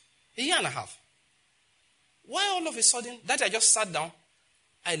 months, a year and a half. Why all of a sudden, that I just sat down,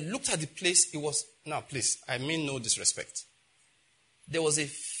 I looked at the place, it was, now please, I mean no disrespect. There was a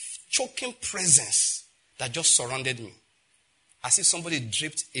choking presence that just surrounded me. As if somebody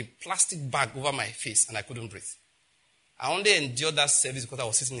draped a plastic bag over my face and I couldn't breathe. I only endured that service because I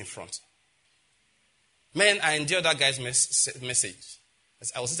was sitting in front. Man, I endured that guy's message.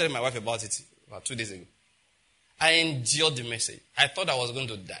 I was telling my wife about it about 2 days ago. I endured the message. I thought I was going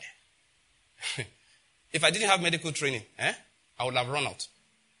to die. If I didn't have medical training, I would have run out.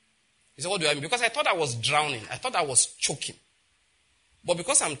 He said, what do I mean? Because I thought I was drowning. I thought I was choking. But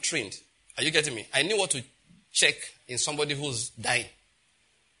because I'm trained, are you getting me? I knew what to check in somebody who's dying.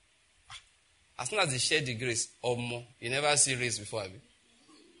 As soon as they shared the grace or more, you never see race before.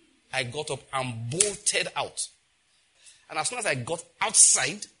 I got up and bolted out. And as soon as I got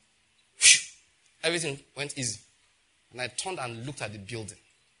outside, everything went easy. And I turned and looked at the building.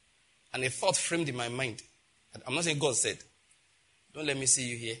 And a thought framed in my mind. I'm not saying God said, don't let me see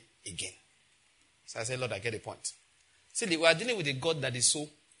you here again. So I said, Lord, I get a point. See, we are dealing with a God that is so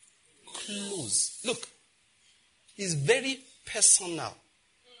close. Look, he's very personal.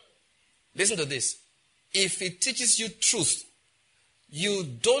 Listen to this. If he teaches you truth, you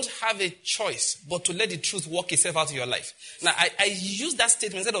don't have a choice but to let the truth work itself out in your life. Now, I use that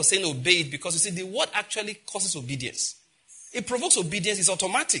statement instead of saying obey it because, you see, the word actually causes obedience. It provokes obedience. It's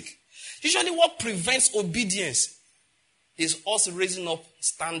automatic. Usually what prevents obedience is us raising up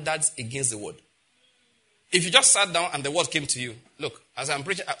standards against the word. If you just sat down and the word came to you, look, as I'm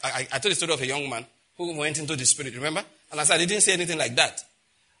preaching, I told the story of a young man who went into the spirit, remember? And I said, I didn't say anything like that.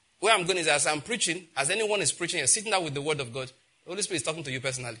 Where I'm going is, as I'm preaching, as anyone is preaching, you're sitting there with the word of God, the Holy Spirit is talking to you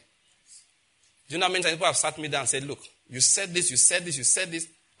personally. Do you know how many times people have sat me down and said, look, you said this, you said this, you said this.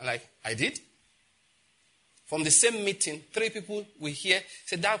 I'm like, I did? From the same meeting, 3 people we hear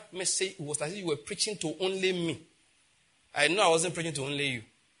said that message was as if you were preaching to only me. I know I wasn't preaching to only you,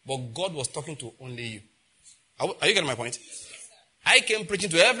 but God was talking to only you. Are you getting my point? I came preaching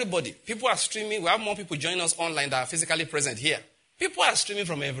to everybody. People are streaming. We have more people joining us online that are physically present here. People are streaming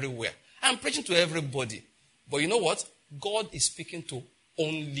from everywhere. I'm preaching to everybody. But you know what? God is speaking to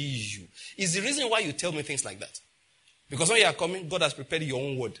only you. It's the reason why you tell me things like that. Because when you are coming, God has prepared your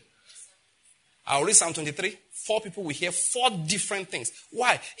own word. I'll read Psalm 23. 4 people will hear 4 different things.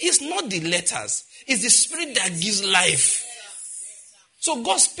 Why? It's not the letters. It's the spirit that gives life. So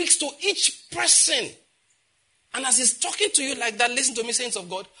God speaks to each person. And as he's talking to you like that, listen to me, saints of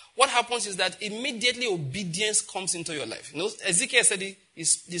God, what happens is that immediately obedience comes into your life. You know, Ezekiel said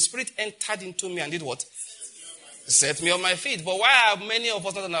the spirit entered into me and did what? Set me on my feet. But why are many of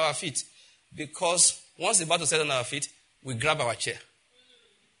us not on our feet? Because once it's about to set on our feet, we grab our chair.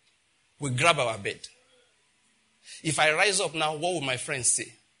 We grab our bed. If I rise up now, what will my friends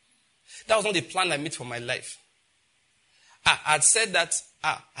say? That was not the plan I made for my life. I had said that,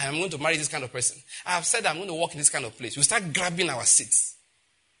 I am going to marry this kind of person. I have said I'm going to walk in this kind of place. We start grabbing our seats.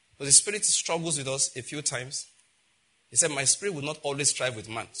 But the spirit struggles with us a few times. He said, my spirit will not always strive with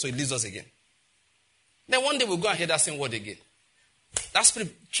man. So he leaves us again. Then one day we'll go and hear that same word again. That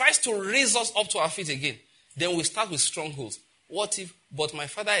spirit tries to raise us up to our feet again. Then we start with strongholds. What if, but my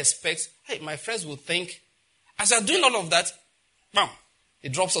father expects, hey, my friends will think, as they're doing all of that, bam,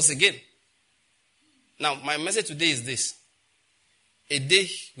 it drops us again. Now, my message today is this. A day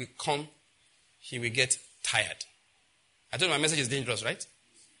will come, he will get tired. I told you my message is dangerous, right?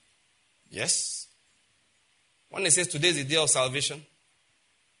 Yes. When it says today is the day of salvation,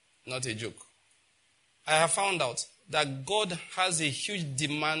 not a joke. I have found out that God has a huge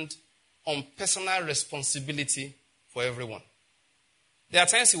demand on personal responsibility for everyone. There are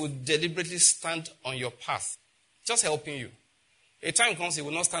times he will deliberately stand on your path, just helping you. A time comes he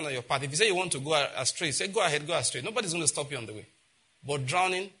will not stand on your path. If you say you want to go astray, say go ahead, go astray. Nobody's going to stop you on the way. But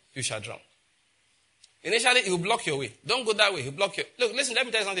drowning, you shall drown. Initially, he will block your way. Don't go that way. He'll block you. Look, listen, let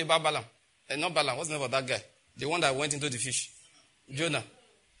me tell you something about Balaam. Not Balaam. What's the name of that guy? The one that went into the fish. Jonah.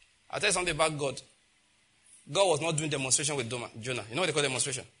 I'll tell you something about God. God was not doing demonstration with Jonah. You know what they call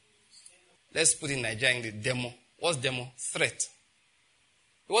demonstration? Let's put in Nigeria in the demo. What's demo? Threat.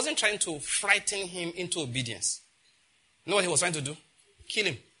 He wasn't trying to frighten him into obedience. You know what he was trying to do? Kill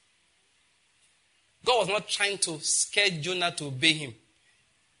him. God was not trying to scare Jonah to obey him.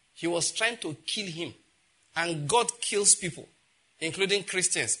 He was trying to kill him. And God kills people, including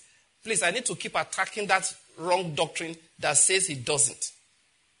Christians. Please, I need to keep attacking that wrong doctrine that says he doesn't.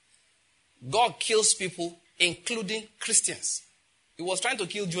 God kills people, including Christians. He was trying to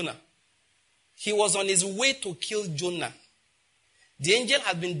kill Jonah. He was on his way to kill Jonah. The angel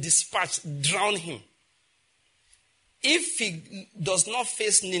had been dispatched, drown him. If he does not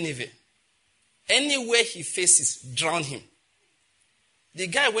face Nineveh, anywhere he faces, drown him. The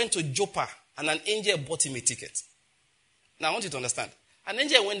guy went to Joppa and an angel bought him a ticket. Now I want you to understand. An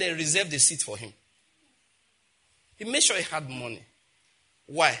angel went there and reserved a seat for him. He made sure he had money.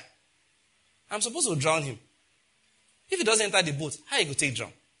 Why? I'm supposed to drown him. If he doesn't enter the boat, how he go take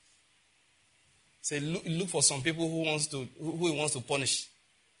drown? Say, look for some people who he wants to punish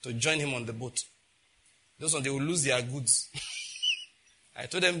to join him on the boat. Those ones, they will lose their goods. I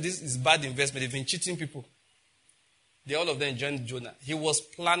told them this is bad investment. They've been cheating people. All of them joined Jonah. He was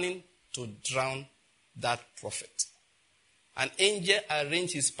planning to drown that prophet. An angel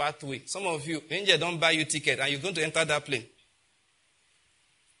arranged his pathway. Some of you, angel don't buy you ticket and you're going to enter that plane.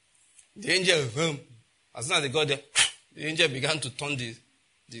 The angel, as soon as they got there, the angel began to turn the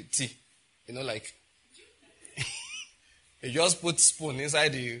tea. Like, he just put spoon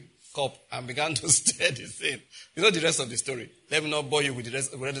inside the cup and began to stir the thing. You know the rest of the story. Let me not bore you with the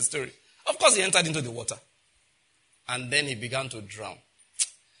rest of the story. Of course, he entered into the water. And then he began to drown.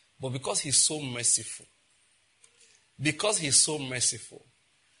 But because he's so merciful,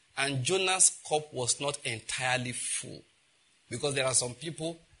 and Jonah's cup was not entirely full, because there are some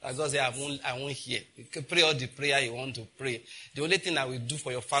people that just say, I won't hear. You can pray all the prayer you want to pray. The only thing I will do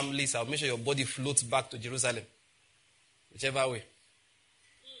for your family is I'll make sure your body floats back to Jerusalem. Whichever way.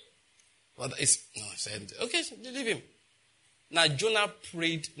 But he said, okay, leave him. Now, Jonah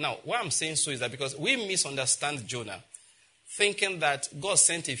prayed. Now, why I'm saying so is that because we misunderstand Jonah, thinking that God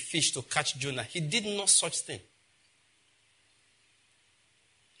sent a fish to catch Jonah. He did no such thing.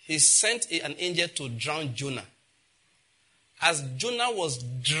 He sent an angel to drown Jonah. As Jonah was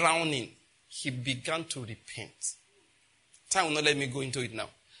drowning, he began to repent. Time will not let me go into it now,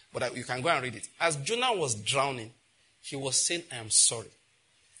 but you can go and read it. As Jonah was drowning, he was saying, I am sorry.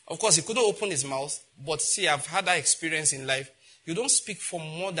 Of course, he couldn't open his mouth, but see, I've had that experience in life. You don't speak for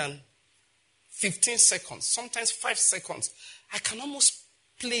more than 15 seconds, sometimes 5 seconds. I can almost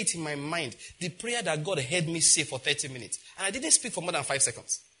play it in my mind, the prayer that God heard me say for 30 minutes. And I didn't speak for more than 5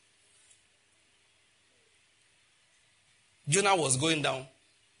 seconds. Jonah was going down.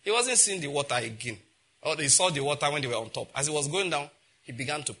 He wasn't seeing the water again. Or he saw the water when they were on top. As he was going down, he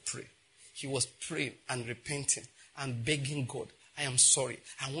began to pray. He was praying and repenting and begging God, I am sorry.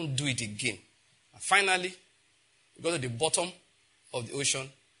 I won't do it again. And finally, he got to the bottom of the ocean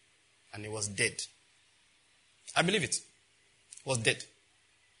and he was dead. I believe it. He was dead.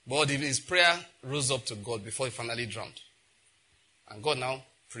 But his prayer rose up to God before he finally drowned. And God now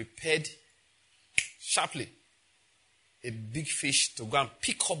prepared sharply a big fish to go and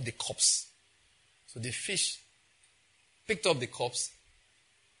pick up the corpse. So the fish picked up the corpse.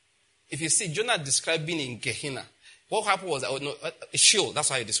 If you see, Jonah described being in Gehenna. What happened was, a Sheol, that's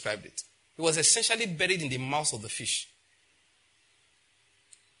how he described it. He was essentially buried in the mouth of the fish.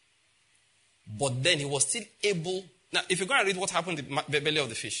 But then he was still able. Now, if you go and read what happened in the belly of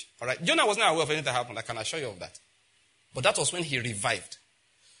the fish, all right? Jonah was not aware of anything that happened. I can assure you of that. But that was when he revived.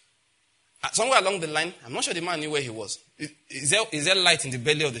 Somewhere along the line, I'm not sure the man knew where he was. Is there light in the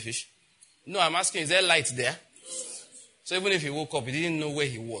belly of the fish? No, I'm asking, is there light there? So even if he woke up, he didn't know where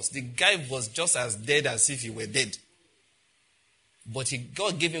he was. The guy was just as dead as if he were dead. But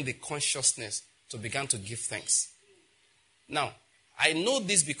God gave him the consciousness to begin to give thanks. Now, I know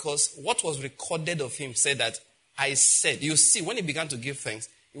this because what was recorded of him said that I said, you see, when he began to give thanks,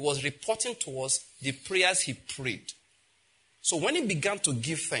 he was reporting to us the prayers he prayed. So when he began to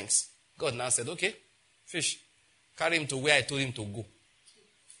give thanks, God now said, okay, fish, carry him to where I told him to go.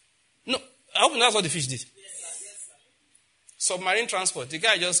 No, I hope that's what the fish did. Submarine transport. The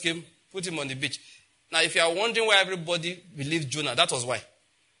guy just came, put him on the beach. Now, if you are wondering why everybody believed Jonah, that was why.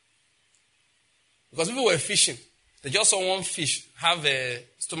 Because people were fishing. They just saw one fish have a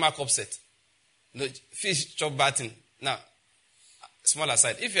stomach upset. The fish chop batting. Now, small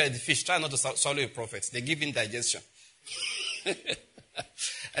aside, if you are the fish, try not to swallow a prophet. They give indigestion.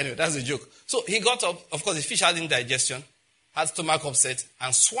 Anyway, that's a joke. So he got up. Of course, the fish had indigestion, had stomach upset,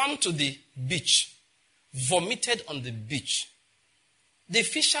 and swam to the beach. Vomited on the beach. The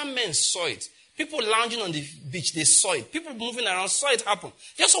fishermen saw it. People lounging on the beach, they saw it. People moving around saw it happen.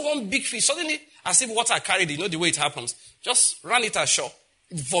 Just saw one big fish. Suddenly, as if water carried it, you know the way it happens. Just ran it ashore.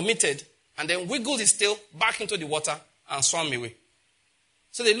 It vomited and then wiggled his tail back into the water and swam away.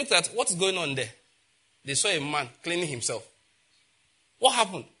 So they looked at what's going on there. They saw a man cleaning himself. What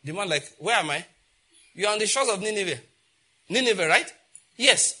happened? The man like, where am I? You are on the shores of Nineveh. Nineveh, right?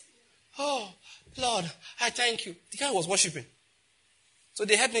 Yes. Oh, Lord, I thank you. The guy was worshiping. So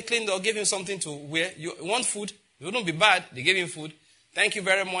they helped me clean or gave him something to wear. You want food? It wouldn't be bad. They gave him food. Thank you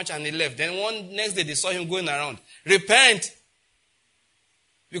very much. And he left. Then next day they saw him going around. Repent.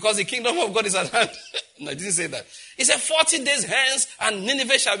 Because the kingdom of God is at hand. No, I didn't say that. He said 40 days hence and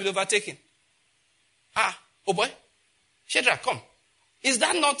Nineveh shall be overtaken. Oh boy. Shadrach, come. Is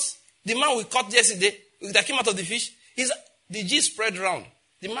that not the man we caught yesterday that came out of the fish? The gist spread around.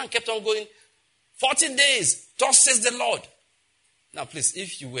 The man kept on going. 40 days. Thus says the Lord. Now please,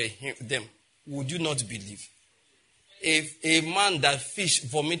 if you were them, would you not believe? If a man that fish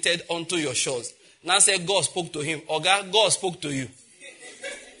vomited onto your shores, now say God spoke to him, or God spoke to you.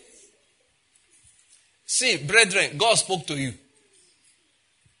 See, brethren, God spoke to you.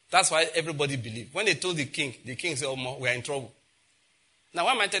 That's why everybody believed. When they told the king said, oh, we are in trouble. Now,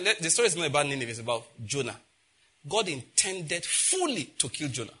 why am I telling you? The story is not about Nineveh, it's about Jonah. God intended fully to kill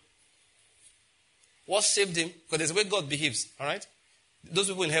Jonah. What saved him? Because there's a way God behaves, all right? Those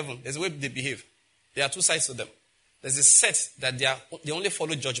people in heaven, there's a way they behave. There are two sides to them. There's a set that they only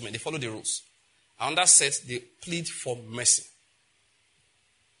follow judgment. They follow the rules. And on that set, they plead for mercy.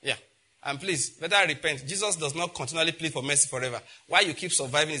 Yeah. And please, better repent. Jesus does not continually plead for mercy forever. Why you keep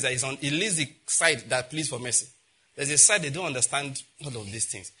surviving is that he leaves the side that pleads for mercy. There's a side they don't understand all of these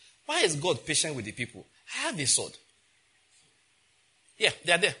things. Why is God patient with the people? I have a sword. Yeah,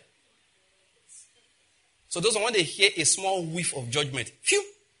 they are there. So those when they hear a small whiff of judgment, phew,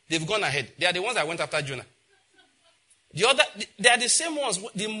 they've gone ahead. They are the ones that went after Jonah. They are the same ones.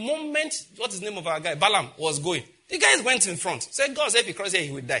 The moment, what's the name of our guy? Balaam was going. The guys went in front. Said, God said if he crosses here,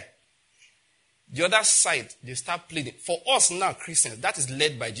 he will die. The other side, they start pleading. For us now, Christians, that is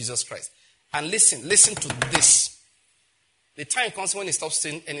led by Jesus Christ. And listen to this. The time comes when he stops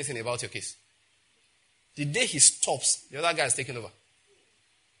saying anything about your case. The day he stops, the other guy is taking over.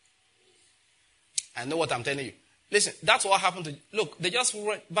 I know what I'm telling you. Listen, that's what happened to... Look, they just...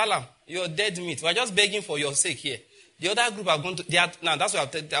 Balaam, you're dead meat. We're just begging for your sake here. The other group have gone to... Now, that's why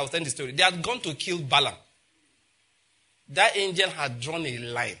I was telling the story. They had gone to kill Balaam. That angel had drawn a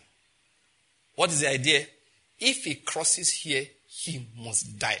line. What is the idea? If he crosses here, he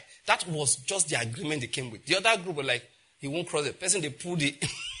must die. That was just the agreement they came with. The other group were like, he won't cross the person. They pulled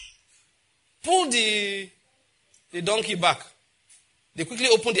the donkey back. They quickly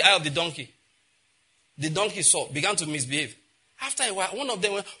opened the eye of the donkey. The donkey began to misbehave. After a while, one of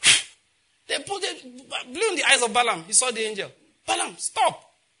them went, they blew in the eyes of Balaam. He saw the angel. Balaam,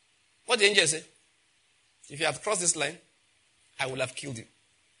 stop. What did the angel say? If you had crossed this line, I would have killed you.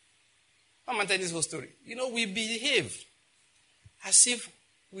 I'm going to tell you this whole story. You know, we behave as if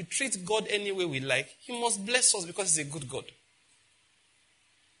we treat God any way we like. He must bless us because he's a good God.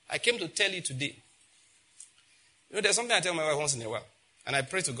 I came to tell you today. You know, there's something I tell my wife once in a while. And I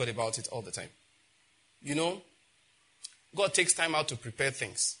pray to God about it all the time. You know, God takes time out to prepare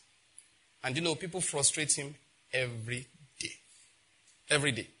things. And you know, people frustrate him every day.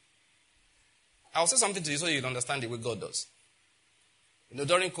 Every day. I'll say something to you so you'll understand the way God does. You know,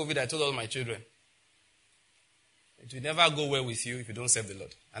 during COVID, I told all my children, it will never go well with you if you don't serve the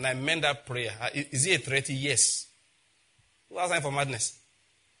Lord. And I meant that prayer. Is it a threat? Yes. What's time for madness?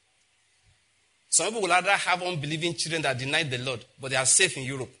 Some people will rather have unbelieving children that deny the Lord, but they are safe in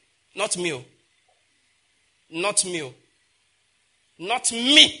Europe. Not me. Not me. Not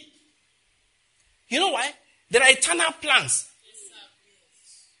me. You know why? There are eternal plans.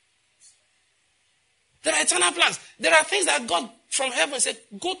 There are eternal plans. There are things that God from heaven said,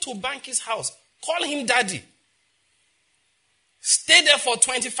 go to Banky's house. Call him daddy. Stay there for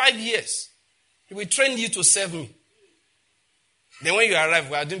 25 years. He will train you to serve me. Then when you arrive,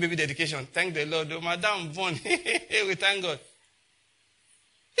 we are doing baby dedication. Thank the Lord. Oh, Madam Von. We thank God.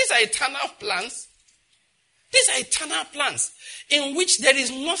 These are eternal plans. These are eternal plans in which there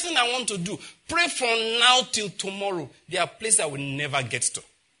is nothing I want to do. Pray from now till tomorrow. There are places I will never get to.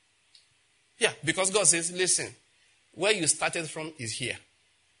 Yeah, because God says, listen, where you started from is here.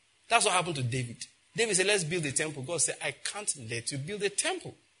 That's what happened to David. David said, let's build a temple. God said, I can't let you build a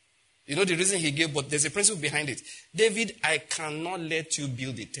temple. You know the reason he gave, but there's a principle behind it. David, I cannot let you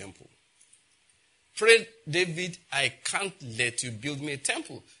build a temple. Pray, David, I can't let you build me a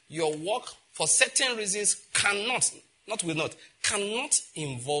temple. Your work, for certain reasons, cannot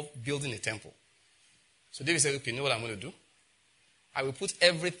involve building a temple. So David said, okay, you know what I'm going to do? I will put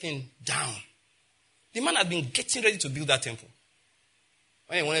everything down. The man had been getting ready to build that temple.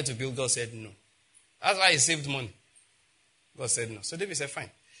 When he wanted to build, God said no. That's why he saved money. God said no. So David said, fine.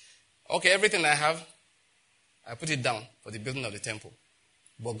 Okay, everything I have, I put it down for the building of the temple.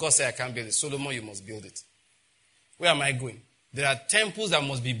 But God said I can't build it. Solomon, you must build it. Where am I going? There are temples that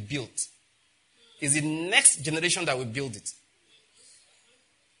must be built. It's the next generation that will build it.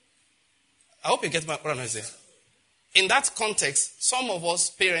 I hope you get what I'm saying. In that context, some of us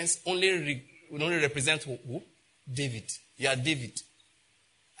parents only represent who? David. You are David.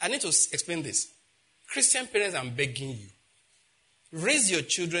 I need to explain this. Christian parents, I'm begging you. Raise your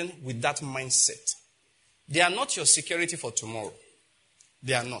children with that mindset. They are not your security for tomorrow.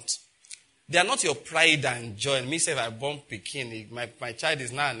 They are not. They are not your pride and joy. Me say if I born Pekin, my child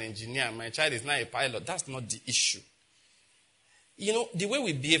is now an engineer, my child is now a pilot. That's not the issue. You know, the way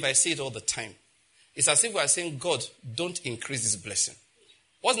we behave, I say it all the time. It's as if we are saying, God, don't increase this blessing.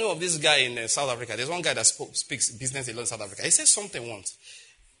 What's the name of this guy in South Africa? There's one guy that speaks business alone in South Africa. He said something once.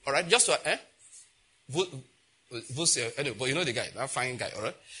 All right, just to, anyway, but you know the guy, that fine guy, all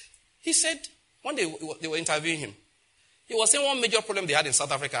right? He said, one day they were interviewing him. He was saying one major problem they had in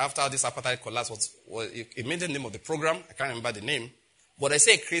South Africa after this apartheid collapse was it made the name of the program. I can't remember the name. But they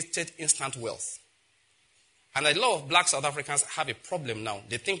say it created instant wealth. And a lot of black South Africans have a problem now.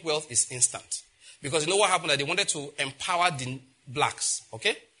 They think wealth is instant. Because you know what happened? That they wanted to empower the blacks,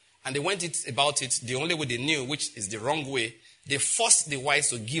 okay? And they went about it the only way they knew, which is the wrong way. They forced the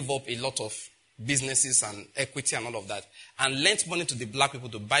whites to give up a lot of businesses and equity and all of that, and lent money to the black people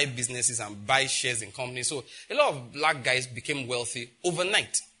to buy businesses and buy shares in companies. So a lot of black guys became wealthy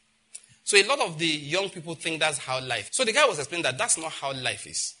overnight. So a lot of the young people think that's how life. So the guy was explaining that that's not how life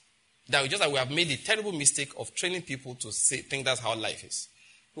is. That we have made a terrible mistake of training people to think that's how life is.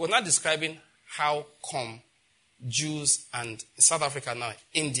 He was not describing how come Jews and South Africa now,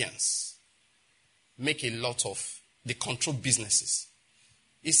 Indians, make a lot of the control businesses.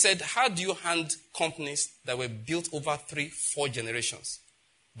 He said, how do you hand companies that were built over 3-4 generations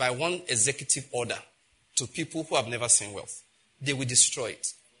by one executive order to people who have never seen wealth? They will destroy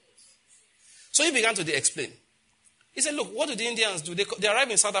it. So he began to explain. He said, look, what do the Indians do? They arrive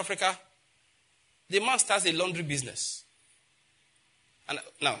in South Africa. The man starts a laundry business. And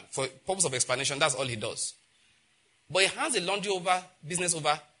now, for purpose of explanation, that's all he does. But he hands the laundry business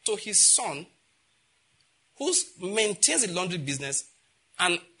over to his son, who maintains the laundry business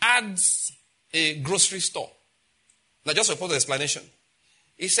and adds a grocery store. Now, just for purpose of explanation.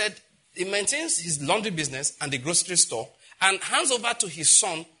 He said he maintains his laundry business and the grocery store and hands over to his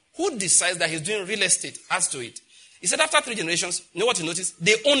son, who decides that he's doing real estate, adds to it. He said after 3 generations, you know what he noticed?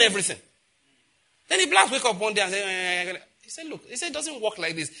 They own everything. Then the blacks wake up one day and say, he said, look, he said it doesn't work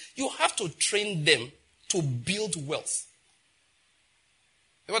like this. You have to train them to build wealth.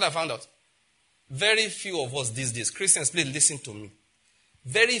 You know what I found out? Very few of us these days, Christians, please listen to me.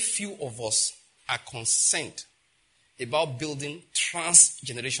 Very few of us are concerned about building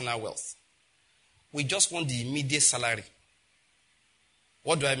transgenerational wealth. We just want the immediate salary.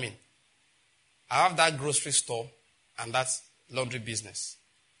 What do I mean? I have that grocery store and that laundry business.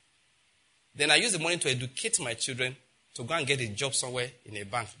 Then I use the money to educate my children to go and get a job somewhere in a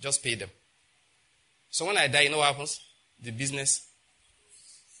bank. Just pay them. So when I die, you know what happens? The business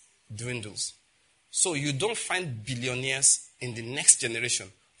dwindles. So you don't find billionaires in the next generation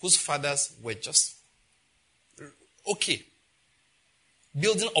whose fathers were just okay,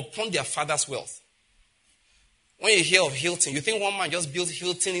 building upon their father's wealth. When you hear of Hilton, you think one man just built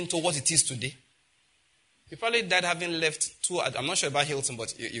Hilton into what it is today? He probably died having left I'm not sure about Hilton,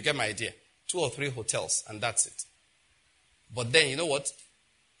 but you get my idea. 2 or 3 hotels, and that's it. But then, you know what?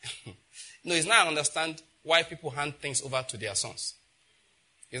 It's not I understand why people hand things over to their sons.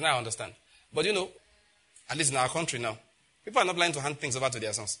 It's not I understand. But at least in our country now, people are not planning to hand things over to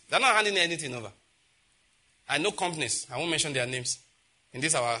their sons. They're not handing anything over. I know companies, I won't mention their names, in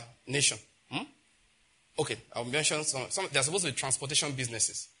this our nation. Okay, I'll mention some. They're supposed to be transportation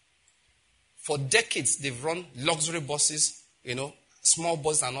businesses. For decades, they've run luxury buses, small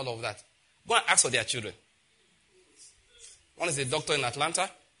buses and all of that. Go and ask for their children. One is a doctor in Atlanta.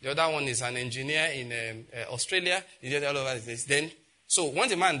 The other one is an engineer in Australia. The other all over the place. So when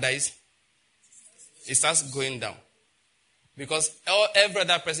the man dies, it starts going down. Because every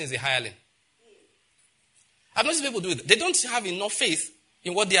other person is a hireling. I've noticed people do it. They don't have enough faith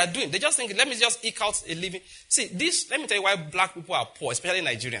in what they are doing. They just think, let me just eke out a living. See, let me tell you why black people are poor, especially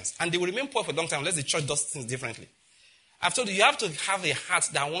Nigerians. And they will remain poor for a long time unless the church does things differently. I've told you have to have a heart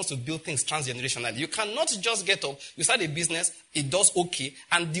that wants to build things transgenerationally. You cannot just get up, you start a business, it does okay,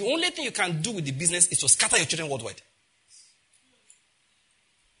 and the only thing you can do with the business is to scatter your children worldwide.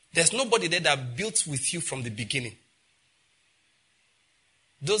 There's nobody there that built with you from the beginning.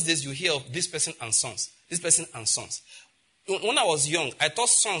 Those days you hear of this person and sons. This person and sons. When I was young, I thought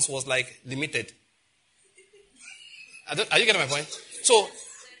sons was like limited. Are you getting my point? So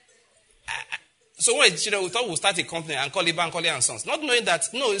when we thought we'll start a company and call it Bankole and Sons. Not knowing that,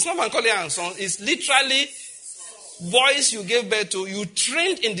 no, it's not Bankole and Sons. It's literally boys you gave birth to, you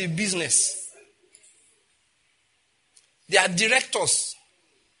trained in the business. They are directors.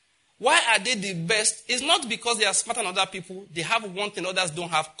 Why are they the best? It's not because they are smarter than other people. They have one thing others don't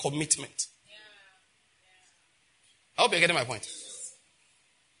have: commitment. I hope you're getting my point.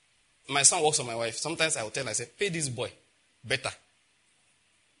 My son works on my wife. Sometimes I will tell her, I say, pay this boy better. I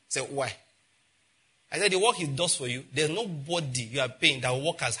say, why? I said, the work he does for you, there's nobody you are paying that will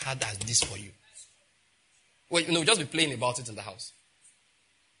work as hard as this for you. Well, we'll just be playing about it in the house.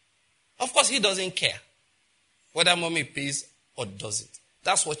 Of course, he doesn't care whether mommy pays or doesn't.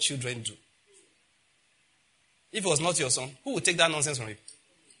 That's what children do. If it was not your son, who would take that nonsense from you?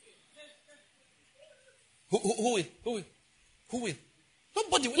 Who will?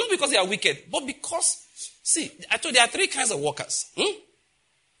 Nobody will. Not because they are wicked, but because, see, I told you there are three kinds of workers.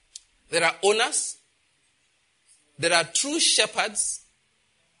 There are owners, there are true shepherds,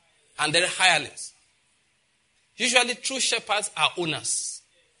 and there are hirelings. Usually, true shepherds are owners.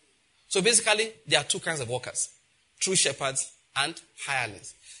 So basically, there are two kinds of workers: true shepherds and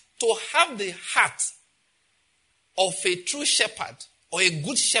hirelings. To have the heart of a true shepherd or a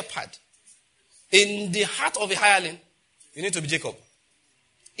good shepherd in the heart of a hireling, you need to be Jacob.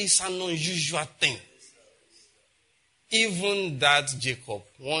 It's an unusual thing. Even that Jacob,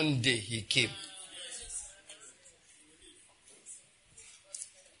 one day he came.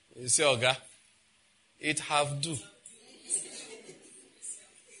 You say, Oga, it have do.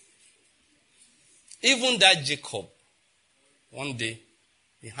 Even that Jacob, one day,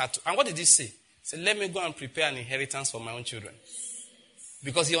 he had to. And what did he say? He said, let me go and prepare an inheritance for my own children.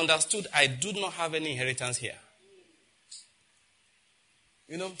 Because he understood, I do not have any inheritance here.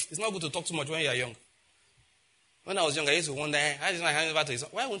 It's not good to talk too much when you are young. When I was young, I used to wonder, how did I hand over to his son?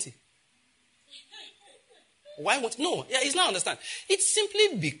 Why won't he? Why won't he? No, he's not understand. It's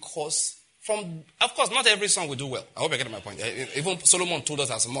simply because, of course, not every son will do well. I hope you're getting my point. Even Solomon told us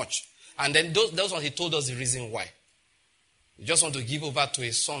as much. And then those ones, he told us the reason why. You just want to give over to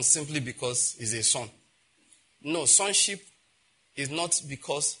a son simply because he's a son. No, sonship is not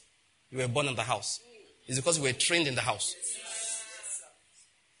because you were born in the house. It's because you were trained in the house.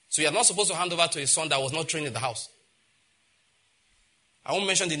 So you are not supposed to hand over to a son that was not trained in the house. I won't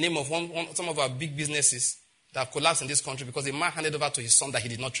mention the name of some of our big businesses that have collapsed in this country because a man handed over to his son that he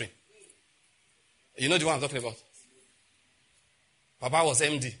did not train. You know the one I'm talking about? Papa was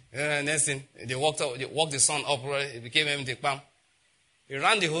MD. Next thing, they walked the son up, he became MD. Bam. He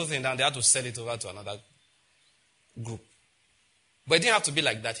ran the whole thing down. They had to sell it over to another group. But it didn't have to be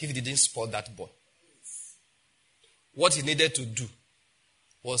like that if he didn't spoil that boy. What he needed to do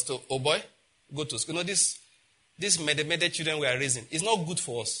was to, oh boy, go to school. This mede children we are raising is not good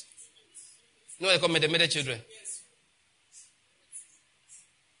for us. You know what they call mede children?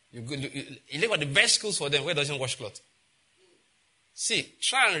 You look at the best schools for them where it doesn't wash cloth. See,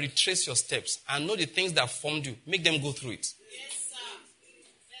 try and retrace your steps and know the things that formed you. Make them go through it. Yes, sir.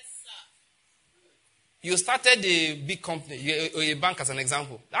 Yes, sir. You started a big company, a bank as an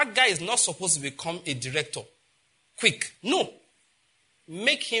example. That guy is not supposed to become a director quick. No.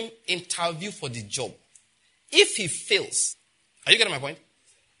 Make him interview for the job. If he fails, are you getting my point?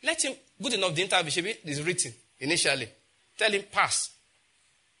 Let him, good enough, the interview is written initially. Tell him, pass.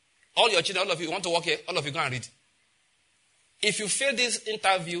 All your children, all of you want to work here, all of you go and read. If you fail this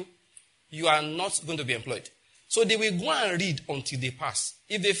interview, you are not going to be employed. So they will go and read until they pass.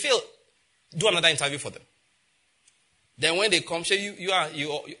 If they fail, do another interview for them. Then when they come,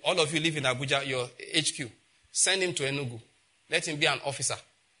 all of you live in Abuja, your HQ. Send him to Enugu. Let him be an officer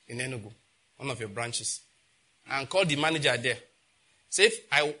in Enugu, one of your branches. And call the manager there. Say,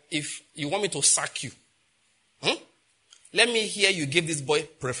 if you want me to sack you, let me hear you give this boy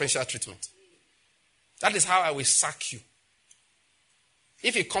preferential treatment. That is how I will sack you.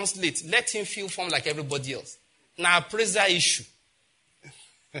 If he comes late, let him feel form like everybody else. Now, appraiser issue.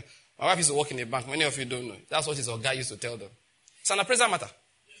 My wife used to work in a bank. Many of you don't know. That's what his guy used to tell them. It's an appraiser matter.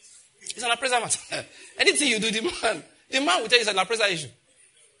 It's an appraiser matter. Anything you do, the man will tell you it's an appraiser issue.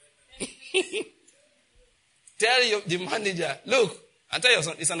 Tell the manager, look, and tell your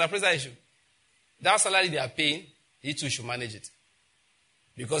son, it's an appraiser issue. That salary they are paying, he too should manage it.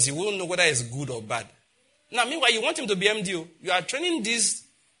 Because he won't know whether it's good or bad. Now, meanwhile, you want him to be MD. You are training this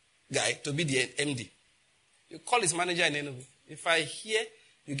guy to be the MD. You call his manager in Enugu. If I hear,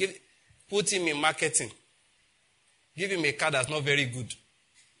 put him in marketing. Give him a car that's not very good.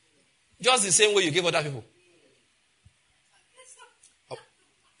 Just the same way you give other people.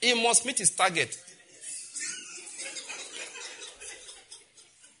 He must meet his target.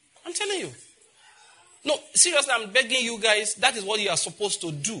 I'm telling you. No, seriously, I'm begging you guys, that is what you are supposed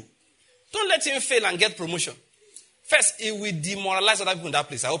to do. Don't let him fail and get promotion. First, it will demoralize other people in that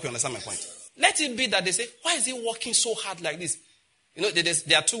place. I hope you understand my point. Let it be that they say, why is he working so hard like this? You know,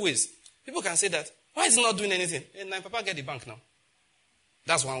 there are two ways. People can say that, why is he not doing anything? Hey, now Papa get the bank now.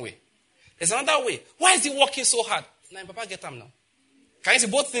 That's one way. There's another way. Why is he working so hard? Now Papa get them now. Can you see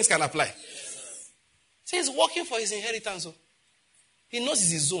both things can apply? So he's working for his inheritance. So he knows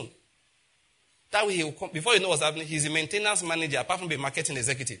it's his zone. That way he will come. Before you know what's happening, he's a maintenance manager, apart from being a marketing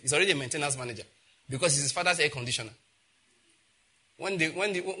executive. He's already a maintenance manager. Because he's his father's air conditioner. When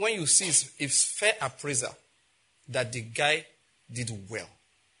you see his fair appraisal that the guy did well,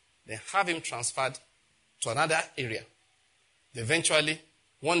 then have him transferred to another area. Eventually,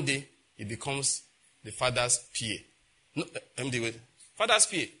 one day, he becomes the father's PA. No, father's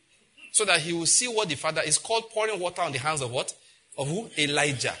PA. So that he will see what the father is called pouring water on the hands of what? Of who?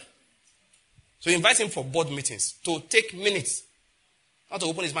 Elijah. So he invites him for board meetings to take minutes. Not to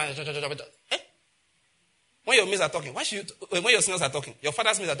open his mind. Eh? When your mates are talking, when your seniors are talking, your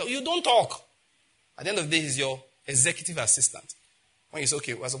father's mates are talking, you don't talk. At the end of the day, he's your executive assistant. When you say,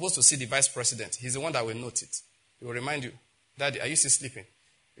 okay, we're supposed to see the vice president, he's the one that will note it. He will remind you, Daddy, are you still sleeping?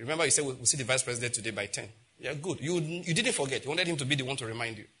 You remember you said we'll see the vice president today by 10. Yeah, good. You didn't forget. You wanted him to be the one to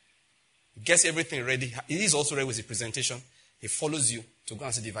remind you. He gets everything ready. He is also ready with his presentation. He follows you to go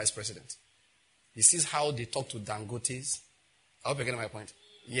and see the vice president. He sees how they talk to Dangotes. I hope you're getting my point.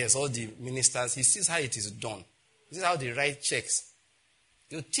 Yes, all the ministers. He sees how it is done. He sees how they write checks.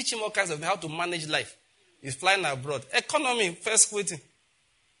 You teach him all kinds of how to manage life. He's flying abroad. Economy, first quitting.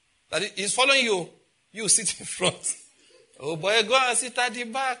 That he's following you. You sit in front. Oh boy, go and sit at the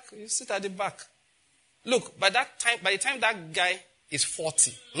back. You sit at the back. Look, by the time that guy is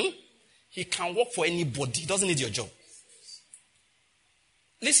 40, he can work for anybody. He doesn't need your job.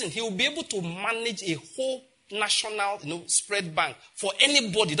 Listen, he will be able to manage a whole national, spread bank for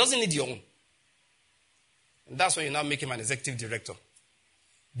anybody. He doesn't need your own. And that's when you now make him an executive director.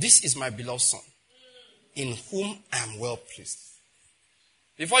 This is my beloved son, in whom I am well pleased.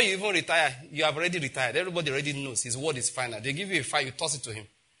 Before you even retire, you have already retired. Everybody already knows his word is final. They give you a file, you toss it to him.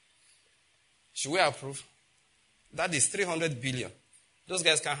 Should we approve? That is 300 billion. Those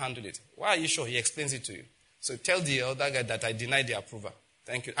guys can't handle it. Why are you sure? He explains it to you. So tell the other guy that I denied the approval.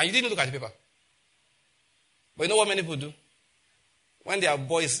 Thank you. And you didn't look at the paper. But you know what many people do? When their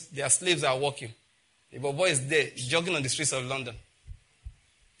boys, their slaves are working, if a boy is there, jogging on the streets of London,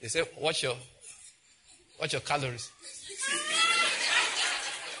 they say, watch your calories.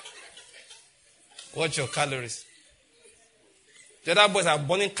 Watch your calories. The other boys are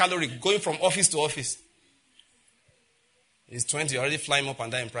burning calories, going from office to office. He's 20, you're already flying up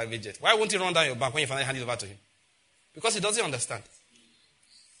and down in private jet. Why won't he run down your back when you finally hand it over to him? Because he doesn't understand.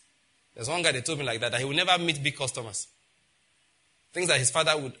 There's one guy that told me like that he will never meet big customers. Things that his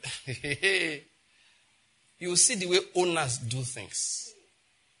father would. You will see the way owners do things.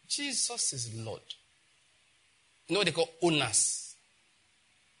 Jesus is Lord. You know what they call owners?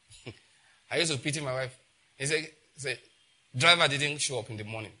 I used to pity my wife. He said, driver didn't show up in the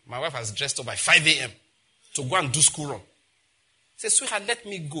morning. My wife has dressed up by 5 a.m. to go and do school run. He said, sweetheart, let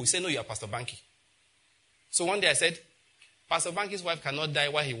me go. He said, no, you are Pastor Banky. So one day I said, Pastor Banky's wife cannot die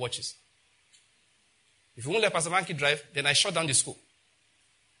while he watches. If you won't let Pastor Banky drive, then I shut down the school.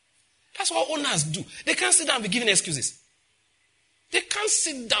 That's what owners do. They can't sit down and be giving excuses. They can't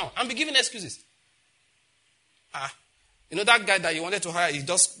sit down and be giving excuses. You know that guy that you wanted to hire, he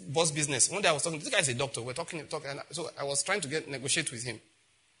does boss business. One day I was talking, this guy is a doctor. We're talking, so I was trying to negotiate with him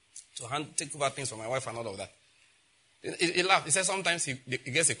to take over things for my wife and all of that. He laughed. He said sometimes he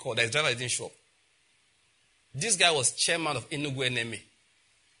gets a call that his driver didn't show up. This guy was chairman of Enugu NMA.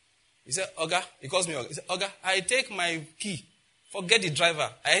 He said, Oga, he calls me Oga. He said, Oga, I take my key. Forget the driver.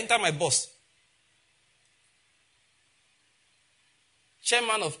 I enter my bus.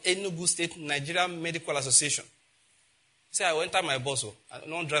 Chairman of Enugu State Nigerian Medical Association. He said, I will enter my bus.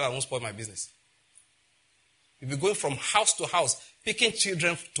 No driver won't spoil my business. You'll be going from house to house, picking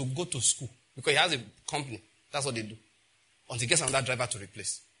children to go to school. Because he has a company. That's what they do. Until he gets another driver to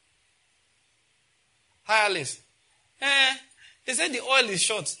replace. Hirelings. They said the oil is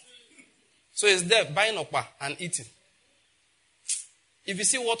short. So he's there buying okpa and eating. If you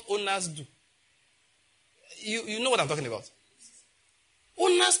see what owners do, you know what I'm talking about.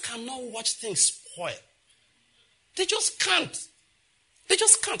 Owners cannot watch things spoil. They just can't. They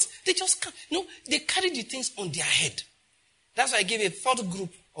just can't. They just can't. No, they carry the things on their head. That's why I gave a third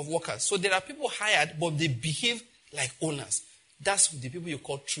group of workers. So there are people hired, but they behave like owners. That's the people you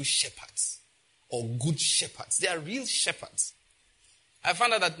call true shepherds or good shepherds. They are real shepherds. I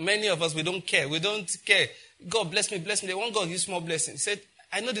found out that many of us, we don't care. We don't care. God bless me, bless me. They want God to give small blessing. He said,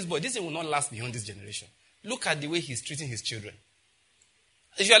 I know this boy. This thing will not last beyond this generation. Look at the way he's treating his children.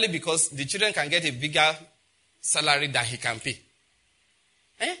 Usually because the children can get a bigger salary than he can pay.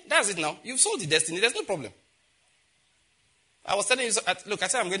 That's it now. You've sold the destiny. There's no problem. I was telling you, look, I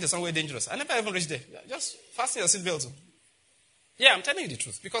said I'm going to somewhere dangerous. I never even reached there. Just fasten your seatbelt. Yeah, I'm telling you the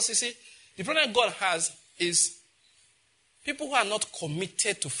truth. Because you see, the problem God has is people who are not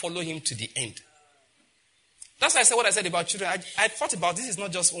committed to follow him to the end. That's why I said what I said about children. I thought about this. Is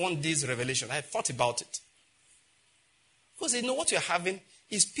not just one day's revelation. I thought about it. Because you know what you're having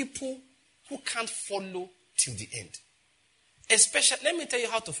is people who can't follow till the end. Especially, let me tell you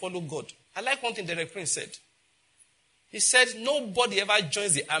how to follow God. I like one thing Derek Prince said. He said, nobody ever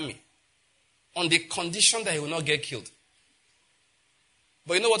joins the army on the condition that he will not get killed.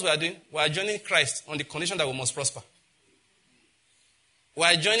 But you know what we are doing? We are joining Christ on the condition that we must prosper. We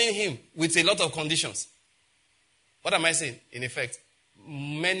are joining him with a lot of conditions. What am I saying? In effect,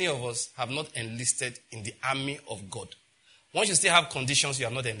 many of us have not enlisted in the army of God. Once you still have conditions, you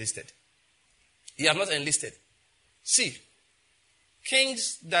have not enlisted. You have not enlisted. See,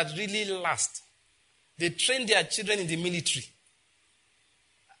 kings that really last, they train their children in the military.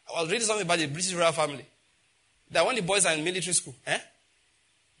 I was reading something about the British royal family. That when the boys are in military school,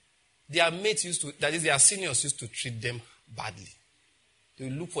 their mates used to, that is, their seniors used to treat them badly. They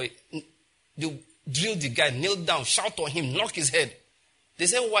would look for they drill the guy, kneel down, shout on him, knock his head. They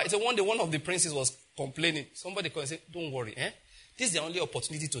said, why? So one day one of the princes was complaining. Somebody called and said, don't worry. This is the only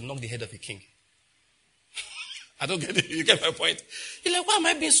opportunity to knock the head of a king. I don't get it. You get my point? He's like, why am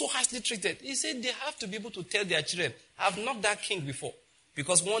I being so harshly treated? He said they have to be able to tell their children, I've knocked that king before.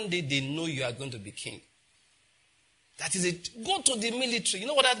 Because one day they know you are going to be king. That is it. Go to the military. You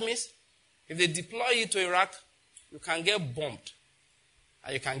know what that means? If they deploy you to Iraq, you can get bombed.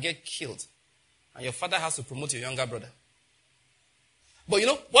 And you can get killed. And your father has to promote your younger brother. But you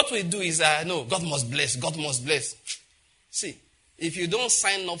know, what we do is, no, God must bless. God must bless. See, if you don't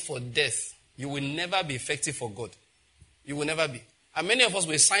sign up for death, you will never be effective for God. You will never be. And many of us,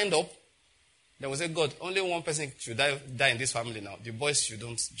 we signed up. Then we say, God, only one person should die in this family now. The boys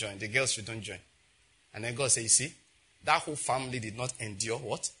shouldn't join. The girls shouldn't join. And then God says, you see, that whole family did not endure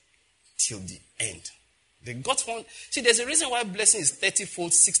what? Till the end. They got one. See, there's a reason why blessing is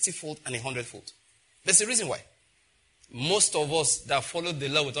 30-fold, 60-fold, and 100-fold. There's a reason why. Most of us that follow the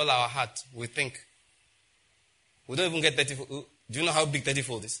law with all our heart, we think, we don't even get 30-fold. Do you know how big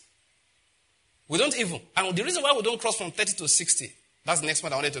 30-fold is? We don't even. And the reason why we don't cross from 30 to 60, that's the next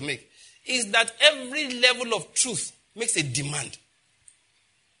point I wanted to make, is that every level of truth makes a demand.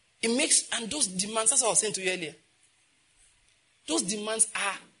 It makes, and those demands, that's what I was saying to you earlier. Those demands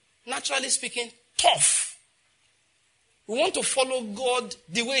are, naturally speaking, tough. We want to follow God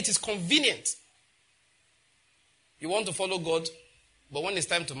the way it is convenient. You want to follow God, but when it's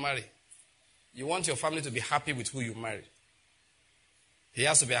time to marry, you want your family to be happy with who you marry. He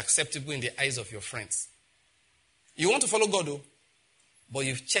has to be acceptable in the eyes of your friends. You want to follow God, though, but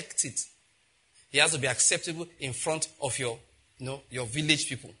you've checked it. He has to be acceptable in front of your village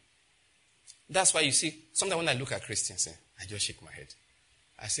people. That's why you see, sometimes when I look at Christians, I just shake my head.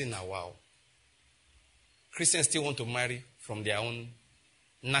 I say, now, wow. Christians still want to marry from their own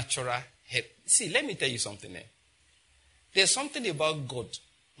natural head. See, let me tell you something. There's something about God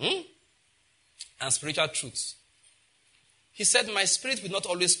and spiritual truths. He said, my spirit will not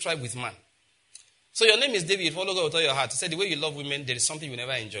always strive with man. So your name is David, you follow God with all your heart. He said, the way you love women, there is something you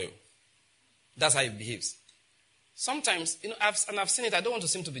never enjoy. That's how he behaves. Sometimes, I've seen it. I don't want to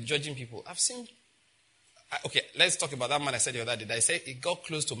seem to be judging people. I've seen, okay, let's talk about that man I said the other day. I said he got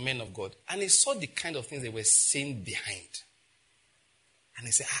close to men of God. And he saw the kind of things they were saying behind. And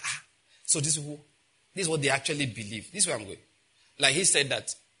he said, so this is what they actually believe. This is where I'm going. Like he said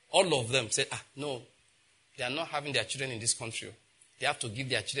that all of them said, no, they are not having their children in this country. They have to give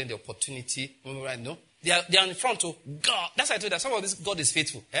their children the opportunity. No, they are in front of God. That's why I told you that some of this God is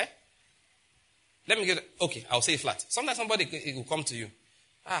faithful. Let me get, okay, I'll say it flat. Sometimes somebody will come to you.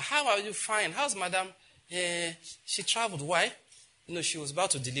 How are you? Fine. How's madam? She traveled. Why? She was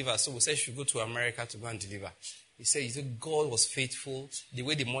about to deliver. So we said she should go to America to go and deliver. He said, God was faithful. The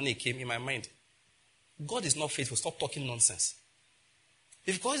way the money came in my mind. God is not faithful. Stop talking nonsense.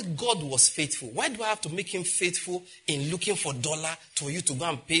 If God was faithful, why do I have to make him faithful in looking for dollar for you to go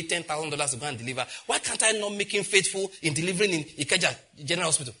and pay $10,000 to go and deliver? Why can't I not make him faithful in delivering in Ikeja General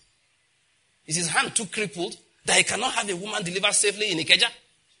Hospital? Is his hand too crippled that he cannot have a woman deliver safely in Ikeja?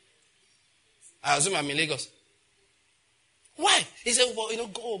 I assume I'm in Lagos. Why? He said, well,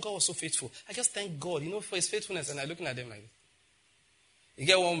 God was so faithful. I just thank God, for his faithfulness. And I'm looking at them like this. You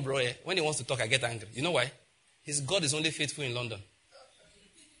get one bro, when he wants to talk, I get angry. You know why? His God is only faithful in London.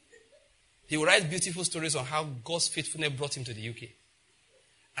 He will write beautiful stories on how God's faithfulness brought him to the UK.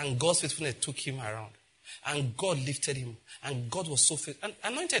 And God's faithfulness took him around. And God lifted him. And God was so faithful. And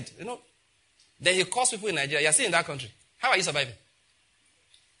anointed, Then he calls people in Nigeria. You're still in that country. How are you surviving?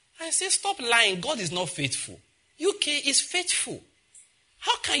 I say, stop lying. God is not faithful. UK is faithful.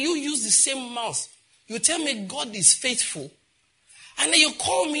 How can you use the same mouth? You tell me God is faithful. And then you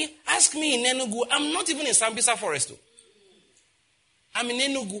call me, ask me in Enugu. I'm not even in Sambisa Forest. Though. I'm in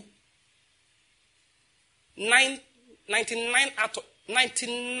Enugu. 999 out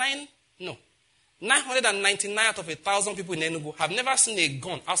of 1,000 people in Enugu have never seen a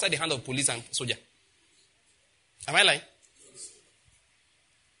gun outside the hand of police and soldier. Am I lying?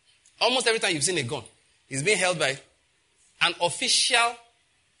 Almost every time you've seen a gun, it's being held by an official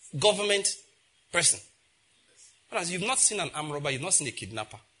government person. Whereas you've not seen an armed robber, you've not seen a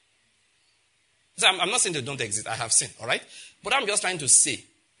kidnapper. So I'm not saying they don't exist. I have seen, all right? But what I'm just trying to say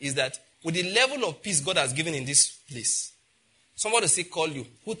is that with the level of peace God has given in this place, somebody will say, call you,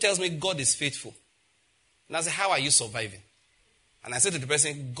 who tells me God is faithful. And I say, how are you surviving? And I say to the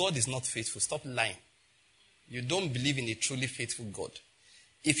person, God is not faithful. Stop lying. You don't believe in a truly faithful God.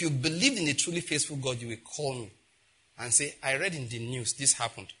 If you believed in a truly faithful God, you will call me and say, I read in the news, this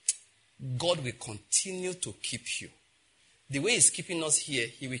happened. God will continue to keep you. The way he's keeping us here,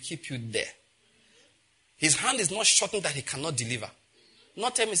 he will keep you there. His hand is not shortened that he cannot deliver.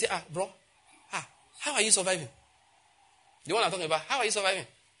 Not tell me, say, bro, how are you surviving? The one I'm talking about, how are you surviving?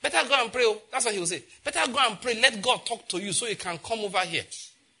 Better go and pray. That's what he will say. Better go and pray. Let God talk to you so you can come over here.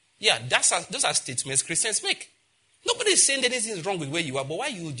 Yeah, those are statements Christians make. Nobody is saying anything is wrong with where you are, but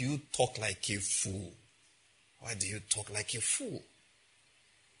why do you talk like a fool? Why do you talk like a fool?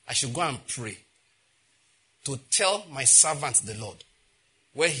 I should go and pray to tell my servant, the Lord,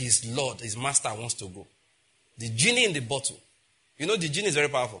 where his Lord, his master wants to go. The genie in the bottle. The genie is very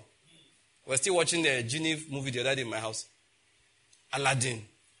powerful. We're still watching the genie movie the other day in my house. Aladdin.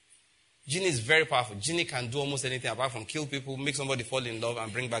 Genie is very powerful. Genie can do almost anything apart from kill people, make somebody fall in love,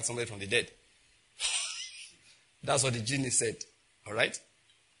 and bring back somebody from the dead. That's what the genie said. All right?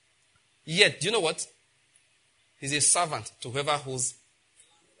 Yet, do you know what? He's a servant to whoever holds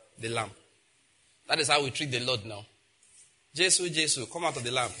the lamp. That is how we treat the Lord now. Jesus, come out of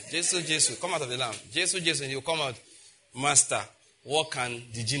the lamp. Jesus, come out of the lamp. Jesus, and you come out. Master, what can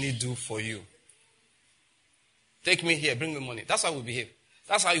the genie do for you? Take me here, bring me money. That's how we behave.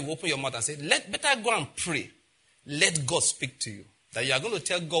 That's how you open your mouth and say, better go and pray. Let God speak to you. That you are going to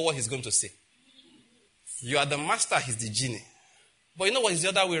tell God what he's going to say. You are the master, he's the genie. But you know what? It's the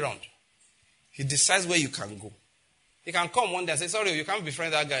other way around. He decides where you can go. He can come one day and say, sorry, you can't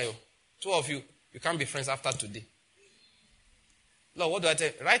befriend that guy. Two of you can't be friends after today. Lord, what do I tell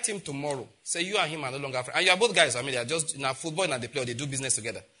you? Write him tomorrow. Say you and him are no longer friends. And you are both guys. They are just in a football and they play or they do business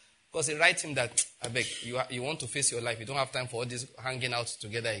together. Because he write him that, I beg, you want to face your life. You don't have time for all this hanging out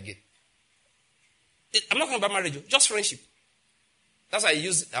together again. I'm not talking about marriage, just friendship. That's why I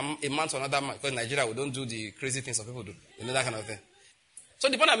use a man to another man. Because in Nigeria, we don't do the crazy things some people do. That kind of thing. So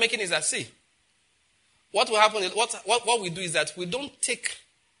the point I'm making is that, see, what will happen is, what we do is that we don't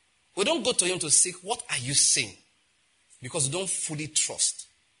go to him to seek, what are you saying? Because we don't fully trust.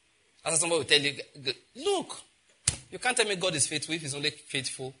 That's somebody will tell you, look, you can't tell me God is faithful if he's only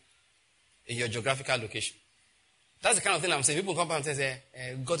faithful in your geographical location. That's the kind of thing I'm saying. People come and say,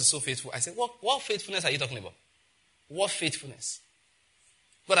 God is so faithful. I say, what faithfulness are you talking about? What faithfulness?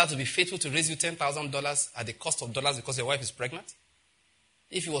 God had to be faithful to raise you $10,000 at the cost of dollars because your wife is pregnant?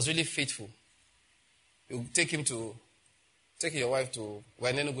 If he was really faithful, you take your wife to,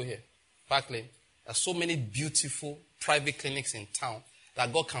 we're going to go here, Park Lane. There are so many beautiful private clinics in town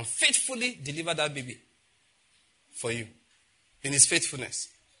that God can faithfully deliver that baby for you in his faithfulness.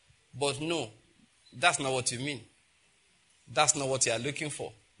 But no, that's not what you mean. That's not what you are looking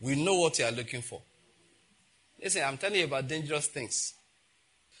for. We know what you are looking for. Listen, I'm telling you about dangerous things.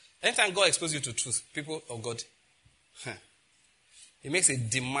 Anytime God exposes you to truth, people of God, he makes a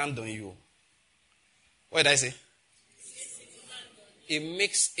demand on you. What did I say? He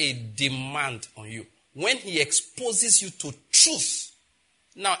makes a demand on you. When he exposes you to truth,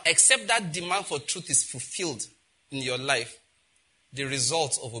 now, except that demand for truth is fulfilled in your life, the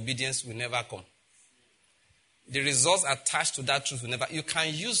results of obedience will never come. The results attached to that truth will never. You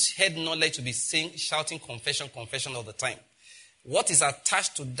can use head knowledge to be shouting confession all the time. What is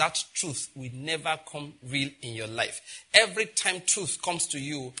attached to that truth will never come real in your life. Every time truth comes to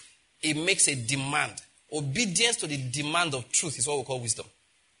you, it makes a demand. Obedience to the demand of truth is what we call wisdom.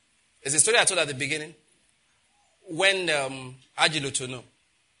 There's a story I told at the beginning. When Ajilotono,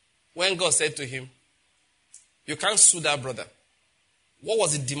 when God said to him, you can't sue that brother. What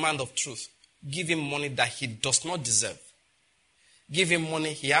was the demand of truth? Give him money that he does not deserve. Give him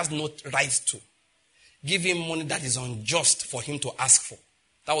money he has no right to. Give him money that is unjust for him to ask for.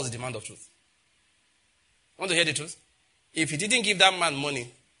 That was the demand of truth. Want to hear the truth? If he didn't give that man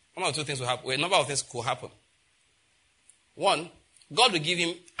money, one or two things will happen. Well, a number of things could happen. One, God will give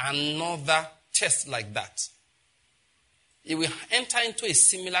him another test like that. He will enter into a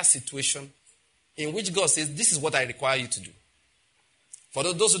similar situation in which God says, this is what I require you to do. For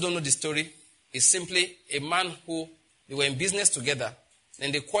those who don't know the story, it's simply a man who, they were in business together,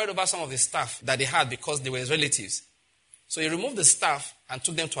 and they quarreled over some of the staff that they had because they were his relatives. So he removed the staff and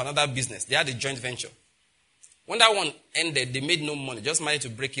took them to another business. They had a joint venture. When that one ended, they made no money, just managed to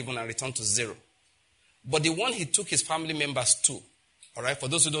break even and return to zero. But the one he took his family members to, all right, for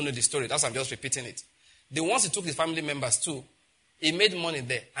those who don't know the story, that's why I'm just repeating it. The ones he took his family members to, he made money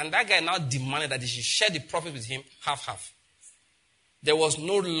there. And that guy now demanded that he should share the profit with him half-half. There was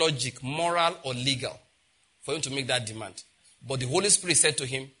no logic, moral or legal, for him to make that demand. But the Holy Spirit said to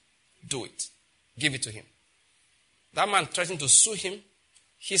him, do it. Give it to him. That man threatened to sue him.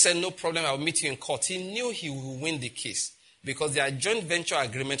 He said, no problem, I'll meet you in court. He knew he would win the case because their joint venture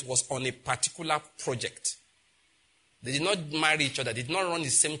agreement was on a particular project. They did not marry each other. They did not run the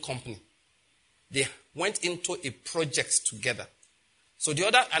same company. They went into a project together. So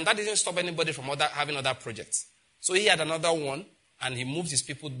and that didn't stop anybody from having other projects. So he had another one, and he moved his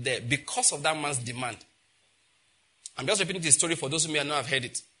people there because of that man's demand. I'm just repeating the story for those who may not have heard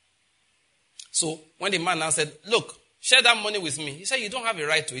it. So when the man now said, look, share that money with me. He said, you don't have a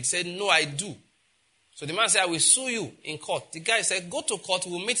right to it. He said, no, I do. So the man said, I will sue you in court. The guy said, go to court,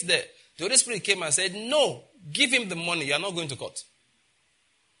 we'll meet there. The Holy Spirit came and said, no, give him the money. You are not going to court.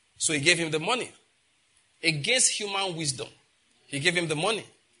 So he gave him the money. Against human wisdom, he gave him the money.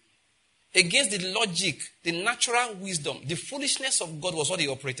 Against the logic, the natural wisdom, the foolishness of God was what he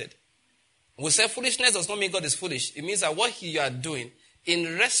operated. We say foolishness does not mean God is foolish. It means that what you are doing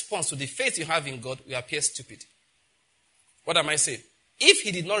in response to the faith you have in God will appear stupid. What am I saying? If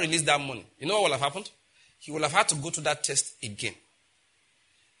he did not release that money, you know what will have happened? He will have had to go through that test again.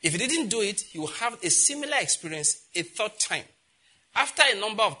 If he didn't do it, he will have a similar experience a third time. After a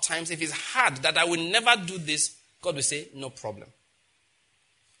number of times, if it's hard that I will never do this, God will say, no problem.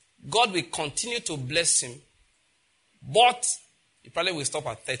 God will continue to bless him, but he probably will stop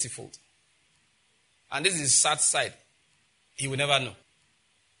at 30-fold. And this is his sad side. He will never know.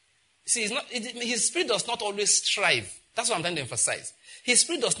 See, his spirit does not always strive. That's what I'm trying to emphasize. His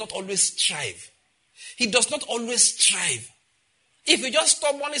spirit does not always strive. He does not always strive. If you just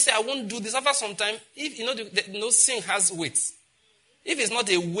stop one and say, I won't do this, after some time, if sin has weight. If it's not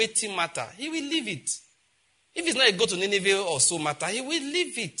a weighty matter, he will leave it. If it's not a go to Nineveh or so matter, he will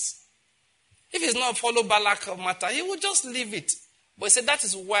leave it. If it's not a follow Balak matter, he will just leave it. But he said that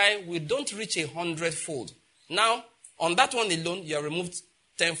is why we don't reach 100-fold. Now, on that one alone, you are removed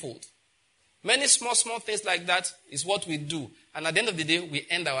 10-fold. Many small things like that is what we do. And at the end of the day, we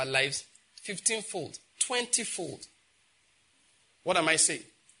end our lives 15-fold, 20-fold. What am I saying?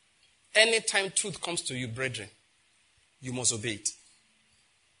 Anytime truth comes to you, brethren, you must obey it.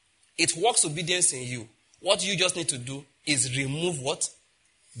 It works obedience in you. What you just need to do is remove what?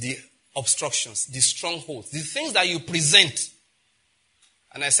 The obstructions, the strongholds, the things that you present.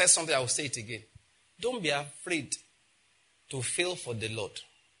 And I said something, I will say it again. Don't be afraid to fail for the Lord.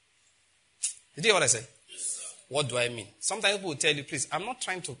 Did you hear what I said? Yes, what do I mean? Sometimes people will tell you, please, I'm not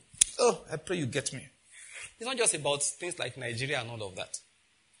trying to, I pray you get me. It's not just about things like Nigeria and all of that.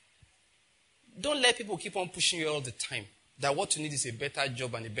 Don't let people keep on pushing you all the time that what you need is a better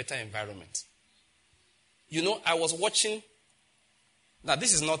job and a better environment. You know, I was watching, now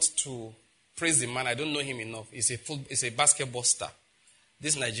this is not to praise the man, I don't know him enough. He's a basketball star.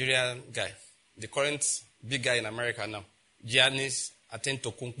 This Nigerian guy, the current big guy in America now, Giannis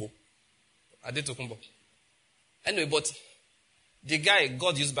Antetokounmpo. Anyway, but the guy,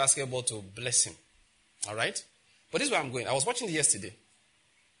 God used basketball to bless him. All right? But this is where I'm going. I was watching it yesterday.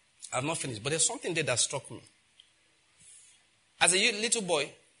 I have not finished, but there's something there that struck me. As a little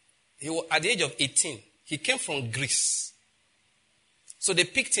boy, at the age of 18, he came from Greece. So they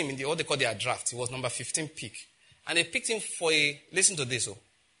picked him in what they call their draft. He was number 15 pick. And they picked him for listen to this,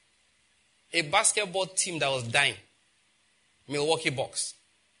 a basketball team that was dying. Milwaukee Bucks.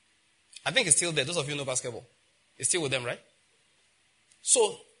 I think it's still there. Those of you who know basketball. It's still with them, right?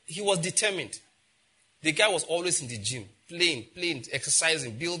 So he was determined. The guy was always in the gym. playing,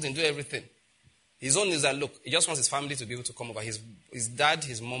 exercising, building, do everything. His own is that, look, he just wants his family to be able to come over. His dad,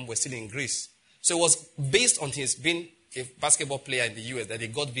 his mom were still in Greece. So it was based on his being a basketball player in the US that he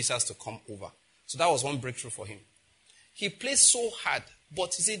got visas to come over. So that was one breakthrough for him. He played so hard,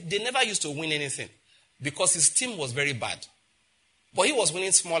 but you see, they never used to win anything because his team was very bad. But he was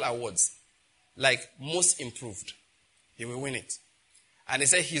winning small awards, like most improved. He will win it. And he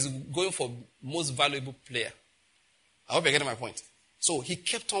said he's going for most valuable player. I hope you're getting my point. So he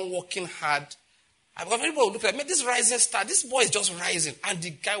kept on working hard. Because everybody would look at me, this rising star, this boy is just rising. And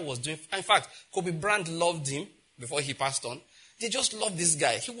the guy was doing, in fact, Kobe Bryant loved him before he passed on. They just loved this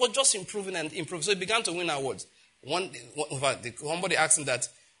guy. He was just improving and improving. So he began to win awards. Somebody asked him that,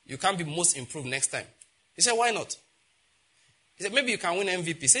 you can't be most improved next time. He said, why not? He said, maybe you can win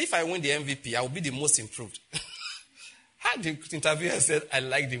MVP. Say, if I win the MVP, I will be the most improved. And the interviewer said, I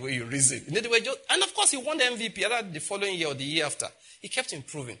like the way you reason. And of course, he won the MVP either the following year or the year after. He kept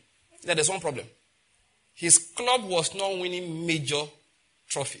improving. Then there's one problem. His club was not winning major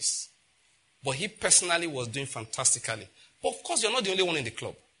trophies. But he personally was doing fantastically. But of course, you're not the only one in the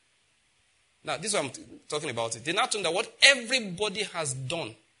club. Now, this is what I'm talking about. They now told that what everybody has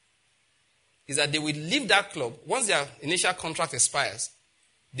done is that they will leave that club. Once their initial contract expires,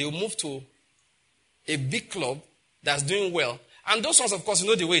 they will move to a big club that's doing well. And those ones, of course, you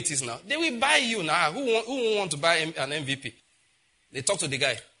know the way it is now. They will buy you now. Who won't want to buy an MVP? They talked to the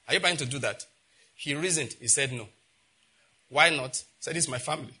guy. Are you planning to do that? He reasoned. He said no. Why not? He said, this is my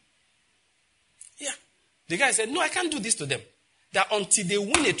family. Yeah. The guy said, no, I can't do this to them. That until they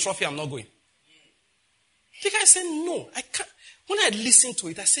win a trophy, I'm not going. The guy said, no, I can't. When I listened to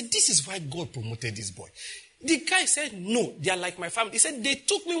it, I said, this is why God promoted this boy. The guy said, no, they are like my family. He said, they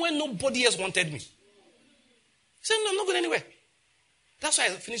took me when nobody else wanted me. He said, no, I'm not going anywhere. That's why I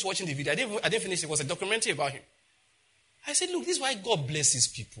finished watching the video. I didn't finish it. It was a documentary about him. I said, look, this is why God blesses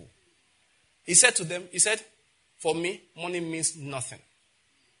people. He said to them, for me, money means nothing.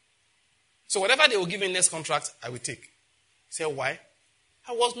 So whatever they will give me next contract, I will take. He said, why?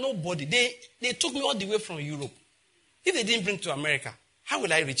 I was nobody. They took me all the way from Europe. If they didn't bring to America, how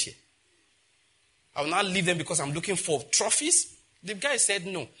will I reach here? I will not leave them because I'm looking for trophies. The guy said,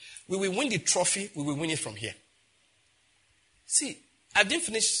 no. We will win the trophy. We will win it from here. See, I didn't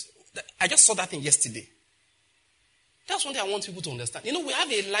finish. I just saw that thing yesterday. That's one thing I want people to understand. You know, we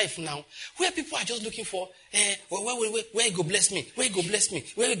have a life now where people are just looking for, where you go bless me? Where you go bless me?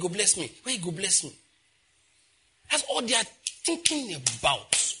 Where you go bless me? Where you go bless me? That's all they are thinking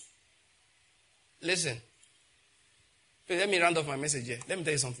about. Listen. Let me round off my message here. Let me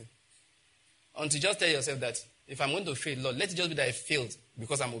tell you something. Until just tell yourself that if I'm going to fail, Lord, let it just be that I failed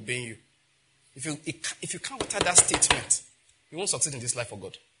because I'm obeying you. If you can't utter that statement, you won't succeed in this life for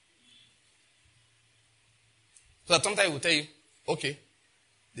God. So that sometimes he will tell you, okay.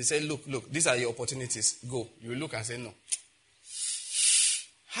 They say, look, these are your opportunities. Go. You will look and say, no.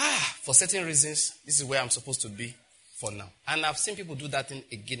 For certain reasons, this is where I'm supposed to be for now. And I've seen people do that thing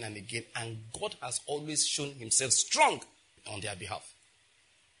again and again. And God has always shown himself strong on their behalf.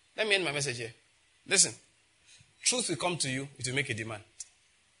 Let me end my message here. Listen. Truth will come to you. It will make a demand.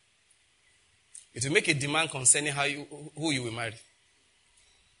 It will make a demand concerning who you will marry.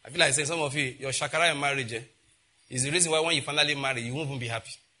 I feel like saying some of you, your shakara in marriage is the reason why when you finally marry, you won't even be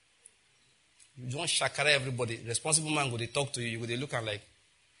happy. You don't shakara everybody. Responsible man go they talk to you. You go they look and like,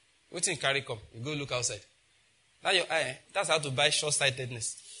 wait till carry come. You go look outside. Now your eye, that's how to buy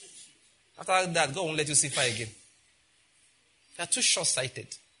short-sightedness. After that, God won't let you see fire again. You are too short-sighted.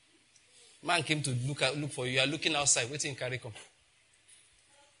 Man came to look for you. You are looking outside, waiting carry come.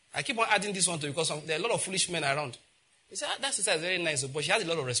 I keep on adding this one to you because there are a lot of foolish men around. He said, that sister is very nice, but she has a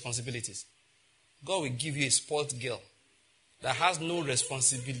lot of responsibilities. God will give you a spoiled girl that has no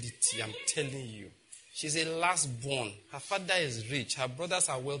responsibility, I'm telling you. She's a last born. Her father is rich. Her brothers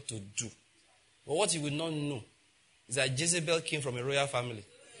are well-to-do. But what you will not know is that Jezebel came from a royal family.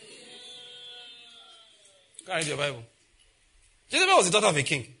 Go and read your Bible. Jezebel was the daughter of a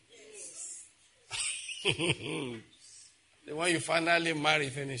king. The one you finally marry,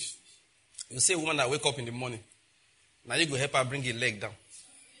 finish. You see a woman that wake up in the morning. Now you go help her bring her leg down.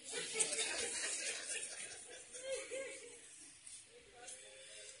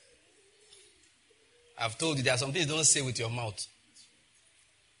 I've told you there are some things you don't say with your mouth.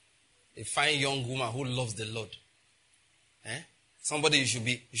 A fine young woman who loves the Lord. Somebody you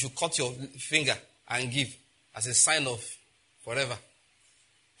should cut your finger and give as a sign of forever.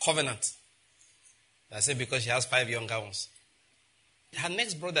 Covenant. I say because she has 5 younger ones. Her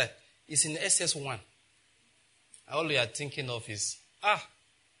next brother is in SS1. All you are thinking of is,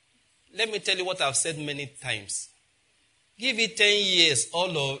 let me tell you what I've said many times. Give it 10 years,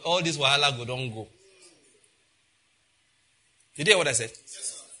 all this wahala go don't go. You hear what I said?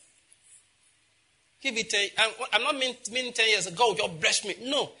 Yes, sir. Give it 10. I'm not meaning 10 years. God will just bless me.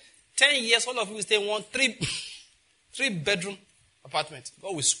 No. 10 years, all of you will stay in one three-bedroom apartment.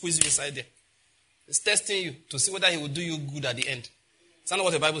 God will squeeze you inside there. He's testing you to see whether he will do you good at the end. Is that not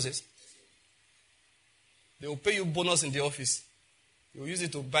what the Bible says? They will pay you bonus in the office. You will use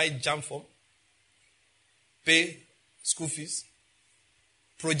it to buy jam form, pay school fees,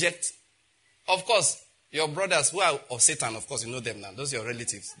 project. Of course, your brothers who are of Satan, of course, you know them now. Those are your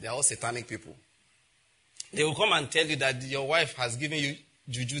relatives. They are all satanic people. They will come and tell you that your wife has given you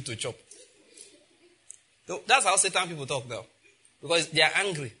juju to chop. So that's how Satan people talk now. Because they are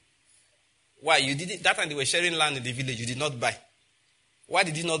angry. Why? You didn't, that time they were sharing land in the village, you did not buy. Why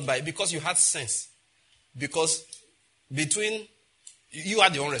did you not buy? Because you had sense. Because between, you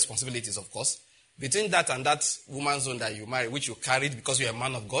had your own responsibilities, of course. Between that and that woman's own that you married, which you carried because you're a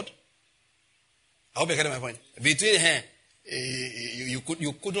man of God. I hope you're getting my point. Between her, you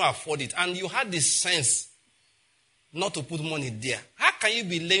couldn't afford it. And you had the sense not to put money there. How can you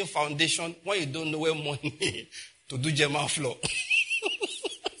be laying foundation when you don't know where money to do German floor?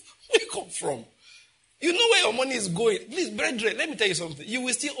 Where you come from? You know where your money is going. Please, brethren, let me tell you something. You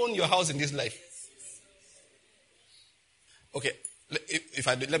will still own your house in this life. Okay,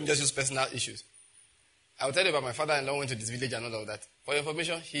 let me just use personal issues. I will tell you about my father-in-law went to this village and all of that. For your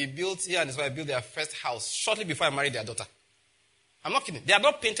information, he and his wife built their first house shortly before I married their daughter. I'm not kidding. They had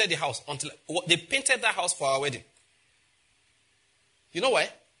not painted the house until they painted that house for our wedding. You know why?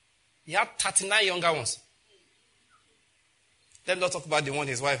 He had 39 younger ones. Let me not talk about the one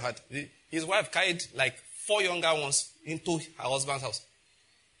his wife had. His wife carried like 4 younger ones into her husband's house.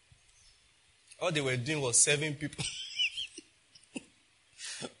 All they were doing was serving people.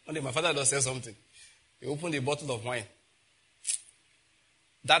 One day my father said something. He opened a bottle of wine.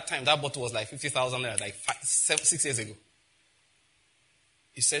 That time, that bottle was like 50,000 naira, like 6 years ago.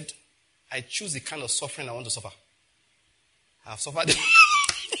 He said, I choose the kind of suffering I want to suffer. I have suffered.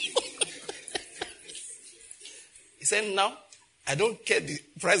 He said, now, I don't care the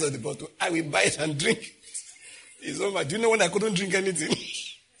price of the bottle. I will buy it and drink. It's over. Do you know when I couldn't drink anything?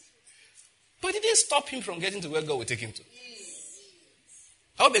 But it didn't stop him from getting to where God would take him to.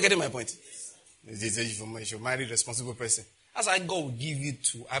 I hope you're getting my point. You should marry a responsible person. That's how God will give you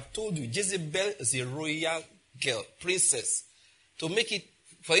to. I've told you, Jezebel is a royal girl, princess. To make it,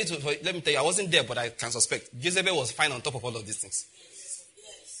 let me tell you, I wasn't there, but I can suspect. Jezebel was fine on top of all of these things.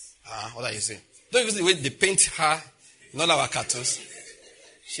 What are you saying? Don't you see the way they paint her in all our cartoons?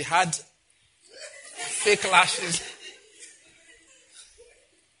 She had fake lashes.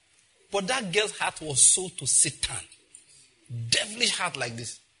 But that girl's heart was sold to Satan. Devilish heart like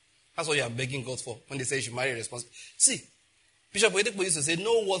this. That's what you are begging God for when they say you should marry a responsible. See, Bishop Oyedepo used to say,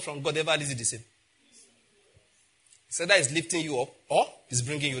 no word from God ever leaves you the same. He said that is lifting you up or is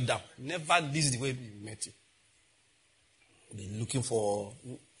bringing you down. Never leaves the way he met you. Be looking for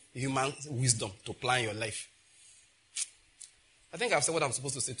human wisdom to plan your life. I think I've said what I'm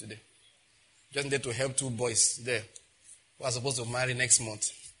supposed to say today. Just there to help 2 boys there who are supposed to marry next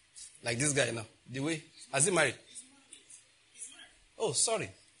month. Like this guy now. The way, has he married? Oh, sorry.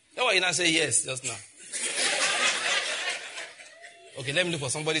 That's why you now say yes just now. Okay, let me look for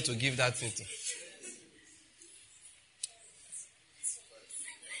somebody to give that thing to.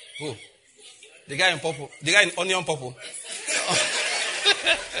 Who? The guy in purple. The guy in onion purple.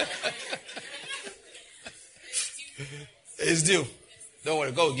 It's due. Don't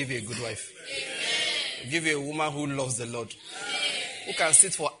worry, God will give you a good wife. He'll give you a woman who loves the Lord. Who can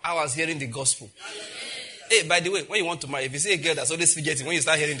sit for hours hearing the gospel. Hey, by the way, when you want to marry, if you see a girl that's always fidgeting, when you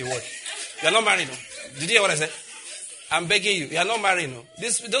start hearing the word, you are not married. No? Did you hear what I said? I'm begging you. You are not married. No?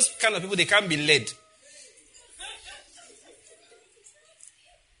 Those kind of people, they can't be led.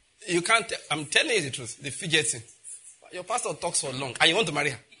 You can't. I'm telling you the truth. The fidgeting. Your pastor talks for long, and you want to marry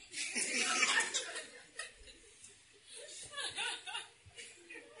her.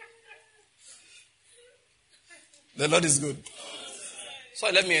 The Lord is good. So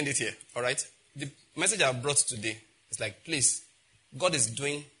let me end it here. All right. The message I brought today is like, please, God is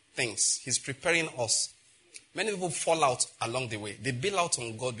doing things. He's preparing us. Many people fall out along the way. They bail out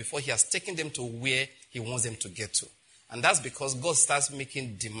on God before He has taken them to where He wants them to get to. And that's because God starts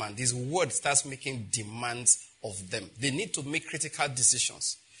making demand. His word starts making demands of them. They need to make critical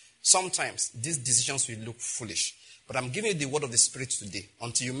decisions. Sometimes these decisions will look foolish. But I'm giving you the word of the Spirit today.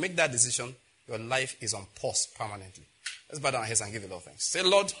 Until you make that decision, your life is on pause permanently. Let's bow down our heads and give a lot of thanks. Say,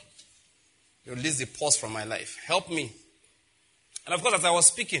 Lord, you release the pause from my life. Help me. And of course, as I was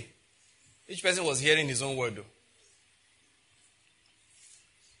speaking, each person was hearing his own word. Though.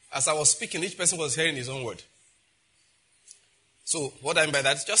 As I was speaking, each person was hearing his own word. So what I mean by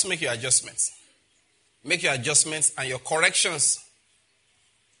that is just make your adjustments. Make your adjustments and your corrections.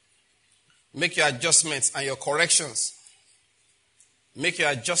 Make your adjustments and your corrections. Make your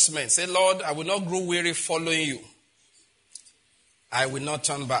adjustments. Say, Lord, I will not grow weary following you. I will not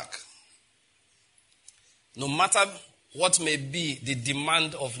turn back. No matter what may be the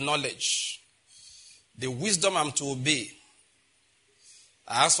demand of knowledge, the wisdom I'm to obey,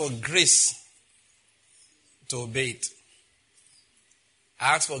 I ask for grace to obey it.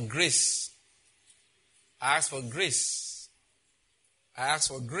 I ask for grace. I ask for grace. I ask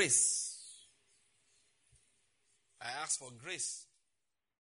for grace. I ask for grace.